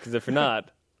Lisa? Because if you're not,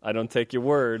 I don't take your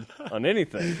word on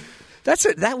anything.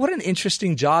 What an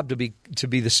interesting job to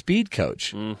be the speed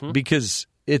coach, because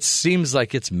it seems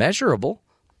like it's measurable.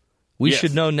 We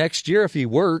should know next year if he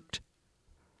worked.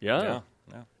 Yeah.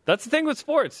 That's the thing with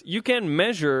sports. You can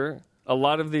measure a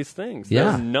lot of these things.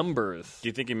 There's numbers. Do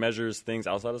you think he measures things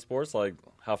outside of sports, like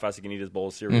how fast he can eat his bowl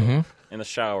of cereal in the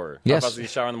shower? Yes. How fast does he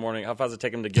shower in the morning? How fast does it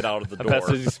take him to get out of the door fast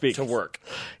does he speak? to work?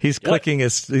 He's clicking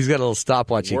he's got a little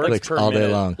stopwatch he Words clicks per all day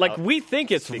minute. long. Like, we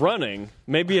think it's running.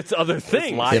 Maybe it's other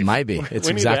things. It might be. It's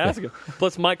we need to ask exactly. him.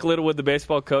 Plus, Mike Littlewood, the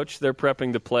baseball coach, they're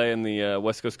prepping to play in the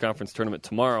West Coast Conference tournament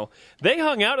tomorrow. They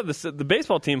hung out the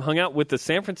baseball team hung out with the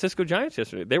San Francisco Giants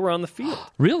yesterday. They were on the field.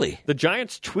 Really? The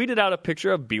Giants tweeted out a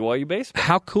picture of BYU baseball.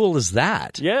 How cool is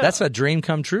that? Yeah. That's a dream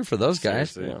come true for those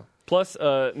guys. Yeah. Plus,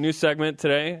 new segment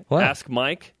today, What? Ask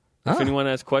Mike. If anyone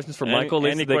has questions for Michael,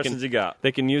 any questions you got?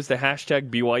 They can use the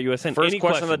hashtag BYUSN. First Any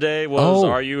question of the day was,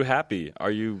 are you happy? Are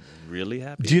you really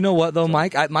happy? Do you know what, though,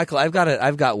 Mike? Michael, I've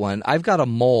got one. I've got a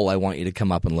mole I want you to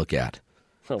come up and look at.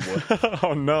 Oh, boy.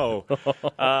 Oh, no.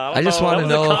 I just want to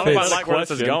know if it's... like where this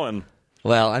is going.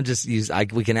 Well,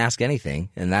 we can ask anything,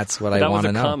 and that's what I want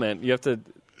to know. That was a comment. You have to,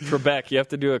 Trebek, you have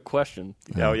to do a question.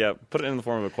 Oh, yeah. Put it in the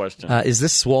form of a question. Is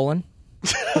this swollen?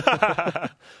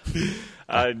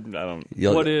 I don't.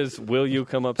 Will you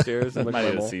come upstairs and look I at might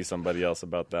my need to mole? see somebody else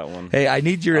about that one. Hey, I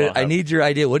need your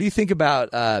idea. What do you think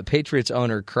about Patriots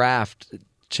owner Kraft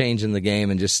changing the game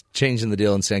and just changing the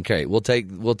deal and saying, "Okay, we'll take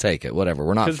it. Whatever.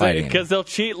 We're not fighting." Because they'll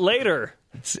cheat later.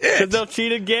 Because they'll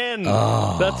cheat again.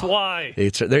 Oh. That's why.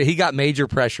 He got major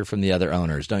pressure from the other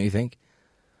owners, don't you think?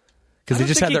 Because they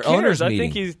just had their owners meeting. I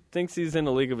think he thinks he's in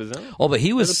a league of his own. Oh, but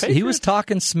he was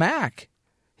talking smack.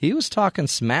 He was talking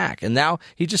smack, and now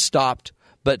he just stopped.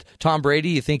 But Tom Brady,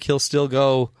 you think he'll still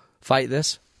go fight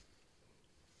this?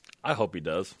 I hope he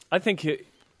does. I think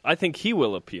he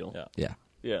will appeal. Yeah.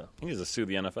 He needs to sue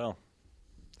the NFL.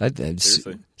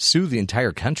 Sue the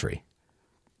entire country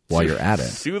while you're at it.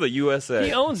 Sue the USA.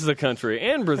 He owns the country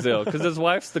and Brazil because his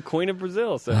wife's the queen of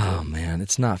Brazil. So. Oh, man,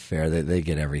 it's not fair. They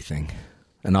get everything.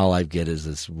 And all I get is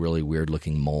this really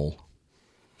weird-looking mole.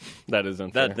 That is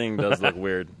unfair. That thing does look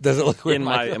weird. Does it look weird? In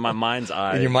my mind's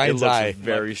eye. In your mind's it looks eye.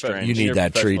 very strange. You need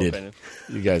that treated.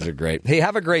 You guys are great. Hey,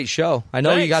 have a great show. I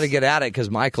know you got to get at it because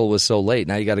Michael was so late.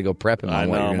 Now you got to go prep him on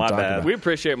what you're going to talk about. We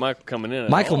appreciate Michael coming in.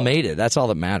 Michael made it. That's all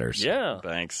that matters. Yeah.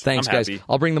 Thanks. Thanks, I'm guys. happy.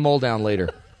 I'll bring the mole down later.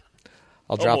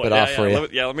 I'll drop it off for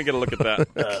you. Let me get a look at that.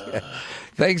 Okay.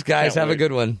 Thanks, guys. Have a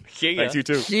good one. Thanks, you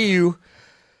too. See you.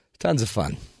 Tons of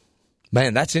fun.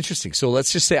 Man, that's interesting. So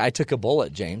let's just say I took a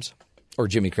bullet, James, or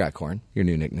Jimmy Crackhorn, your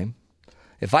new nickname.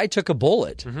 If I took a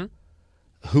bullet,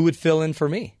 who would fill in for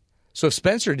me? So if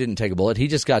Spencer didn't take a bullet, he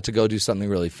just got to go do something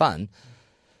really fun.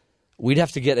 We'd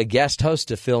have to get a guest host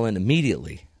to fill in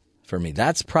immediately for me.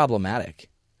 That's problematic.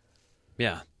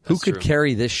 Yeah. Who could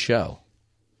carry this show?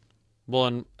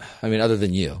 Well, other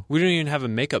than you. We don't even have a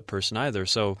makeup person either,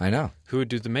 so I know. Who would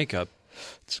do the makeup?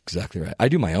 That's exactly right. I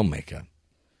do my own makeup.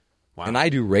 Wow. And I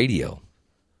do radio.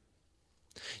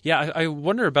 Yeah, I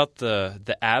wonder about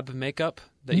the ab makeup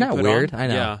that you Isn't put that weird? on. I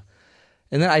know. Yeah.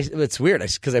 And then it's weird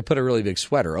because I put a really big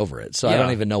sweater over it. So I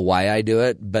don't even know why I do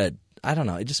it, but I don't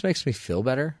know. It just makes me feel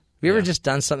better. Have you ever just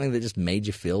done something that just made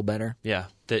you feel better? Yeah,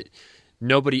 that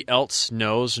nobody else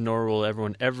knows, nor will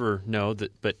everyone ever know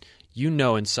that, but you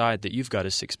know inside that you've got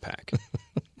a six-pack.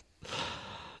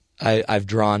 I've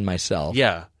drawn myself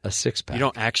a six-pack. You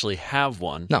don't actually have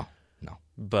one. No.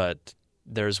 But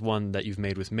there's one that you've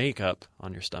made with makeup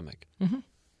on your stomach. Mm-hmm.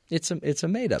 It's a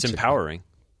made-up. It's empowering.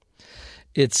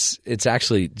 It's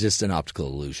actually just an optical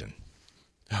illusion.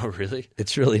 Oh, really?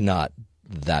 It's really not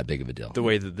that big of a deal. The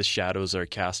way that the shadows are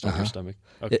cast on your stomach.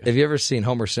 Okay. Have you ever seen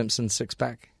Homer Simpson's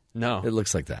six-pack? No. It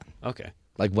looks like that. Okay.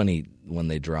 Like when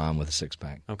they draw him with a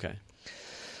six-pack. Okay.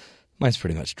 Mine's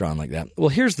pretty much drawn like that. Well,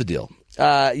 here's the deal.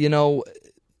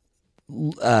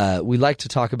 We like to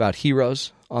talk about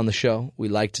heroes on the show. We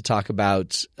like to talk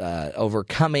about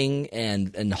overcoming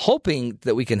and hoping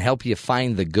that we can help you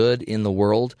find the good in the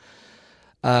world.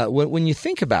 When you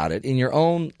think about it in your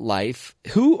own life,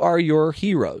 who are your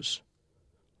heroes?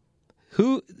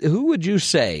 Who would you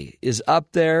say is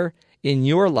up there in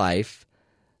your life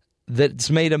that's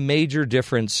made a major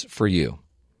difference for you?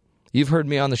 You've heard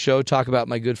me on the show talk about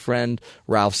my good friend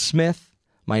Ralph Smith,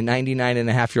 my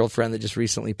 99-and-a-half-year-old friend that just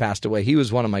recently passed away. He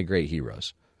was one of my great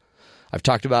heroes. I've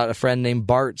talked about a friend named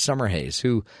Bart Summerhays,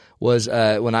 who was,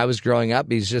 when I was growing up,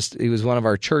 he was one of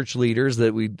our church leaders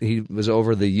that he was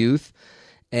over the youth.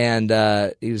 And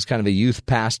he was kind of a youth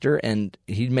pastor, and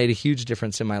he made a huge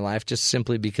difference in my life just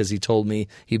simply because he told me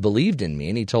he believed in me,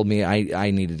 and he told me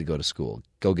I needed to go to school,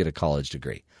 go get a college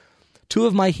degree. Two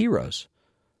of my heroes.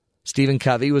 Stephen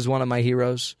Covey was one of my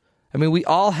heroes. I mean, we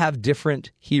all have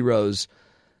different heroes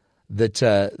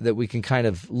that we can kind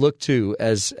of look to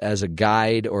as a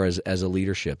guide or as a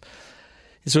leadership.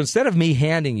 So instead of me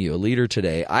handing you a leader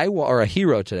today, or a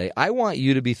hero today, I want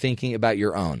you to be thinking about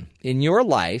your own. In your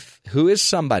life, who is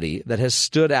somebody that has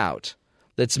stood out,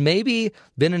 that's maybe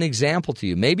been an example to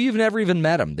you? Maybe you've never even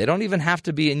met them. They don't even have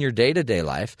to be in your day-to-day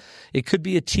life. It could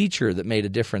be a teacher that made a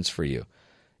difference for you.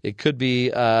 It could be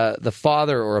the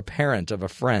father or a parent of a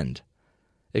friend.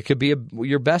 It could be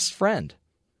your best friend.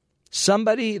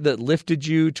 Somebody that lifted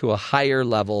you to a higher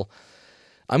level.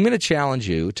 I'm going to challenge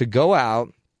you to go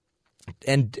out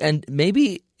and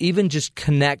maybe even just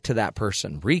connect to that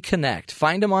person. Reconnect.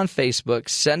 Find them on Facebook.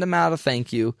 Send them out a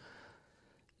thank you.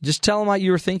 Just tell them what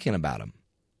you were thinking about them.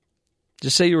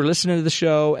 Just say you were listening to the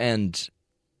show and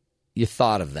you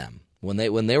thought of them. When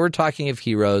they were talking of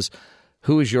heroes,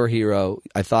 who is your hero?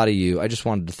 I thought of you. I just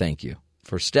wanted to thank you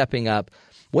for stepping up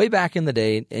way back in the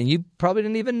day, and you probably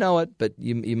didn't even know it, but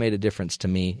you made a difference to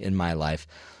me in my life.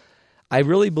 I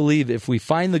really believe if we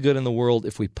find the good in the world,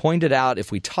 if we point it out,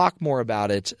 if we talk more about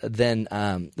it, then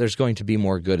there's going to be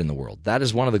more good in the world. That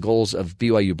is one of the goals of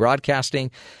BYU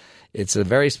Broadcasting. It's a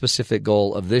very specific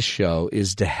goal of this show,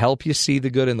 is to help you see the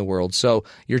good in the world. So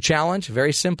your challenge,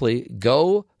 very simply,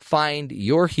 go find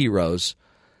your heroes,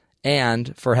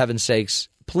 and for heaven's sakes,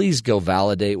 please go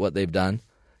validate what they've done.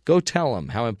 Go tell them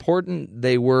how important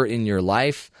they were in your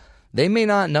life. They may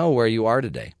not know where you are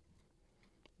today,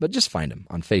 but just find them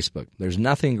on Facebook. There's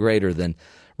nothing greater than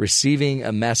receiving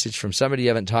a message from somebody you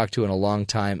haven't talked to in a long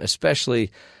time,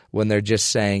 especially when they're just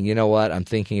saying, you know what, I'm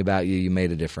thinking about you, you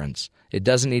made a difference. It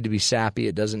doesn't need to be sappy.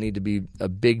 It doesn't need to be a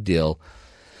big deal.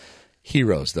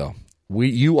 Heroes, though.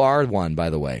 You are one,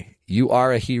 by the way. You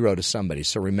are a hero to somebody,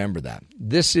 so remember that.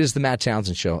 This is the Matt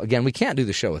Townsend Show. Again, we can't do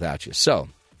the show without you, so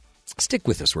stick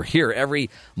with us. We're here every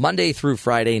Monday through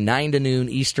Friday, 9 to noon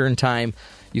Eastern Time.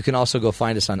 You can also go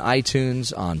find us on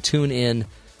iTunes, on TuneIn,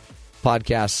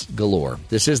 podcasts galore.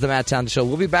 This is the Matt Townsend Show.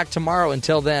 We'll be back tomorrow.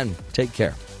 Until then, take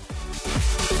care.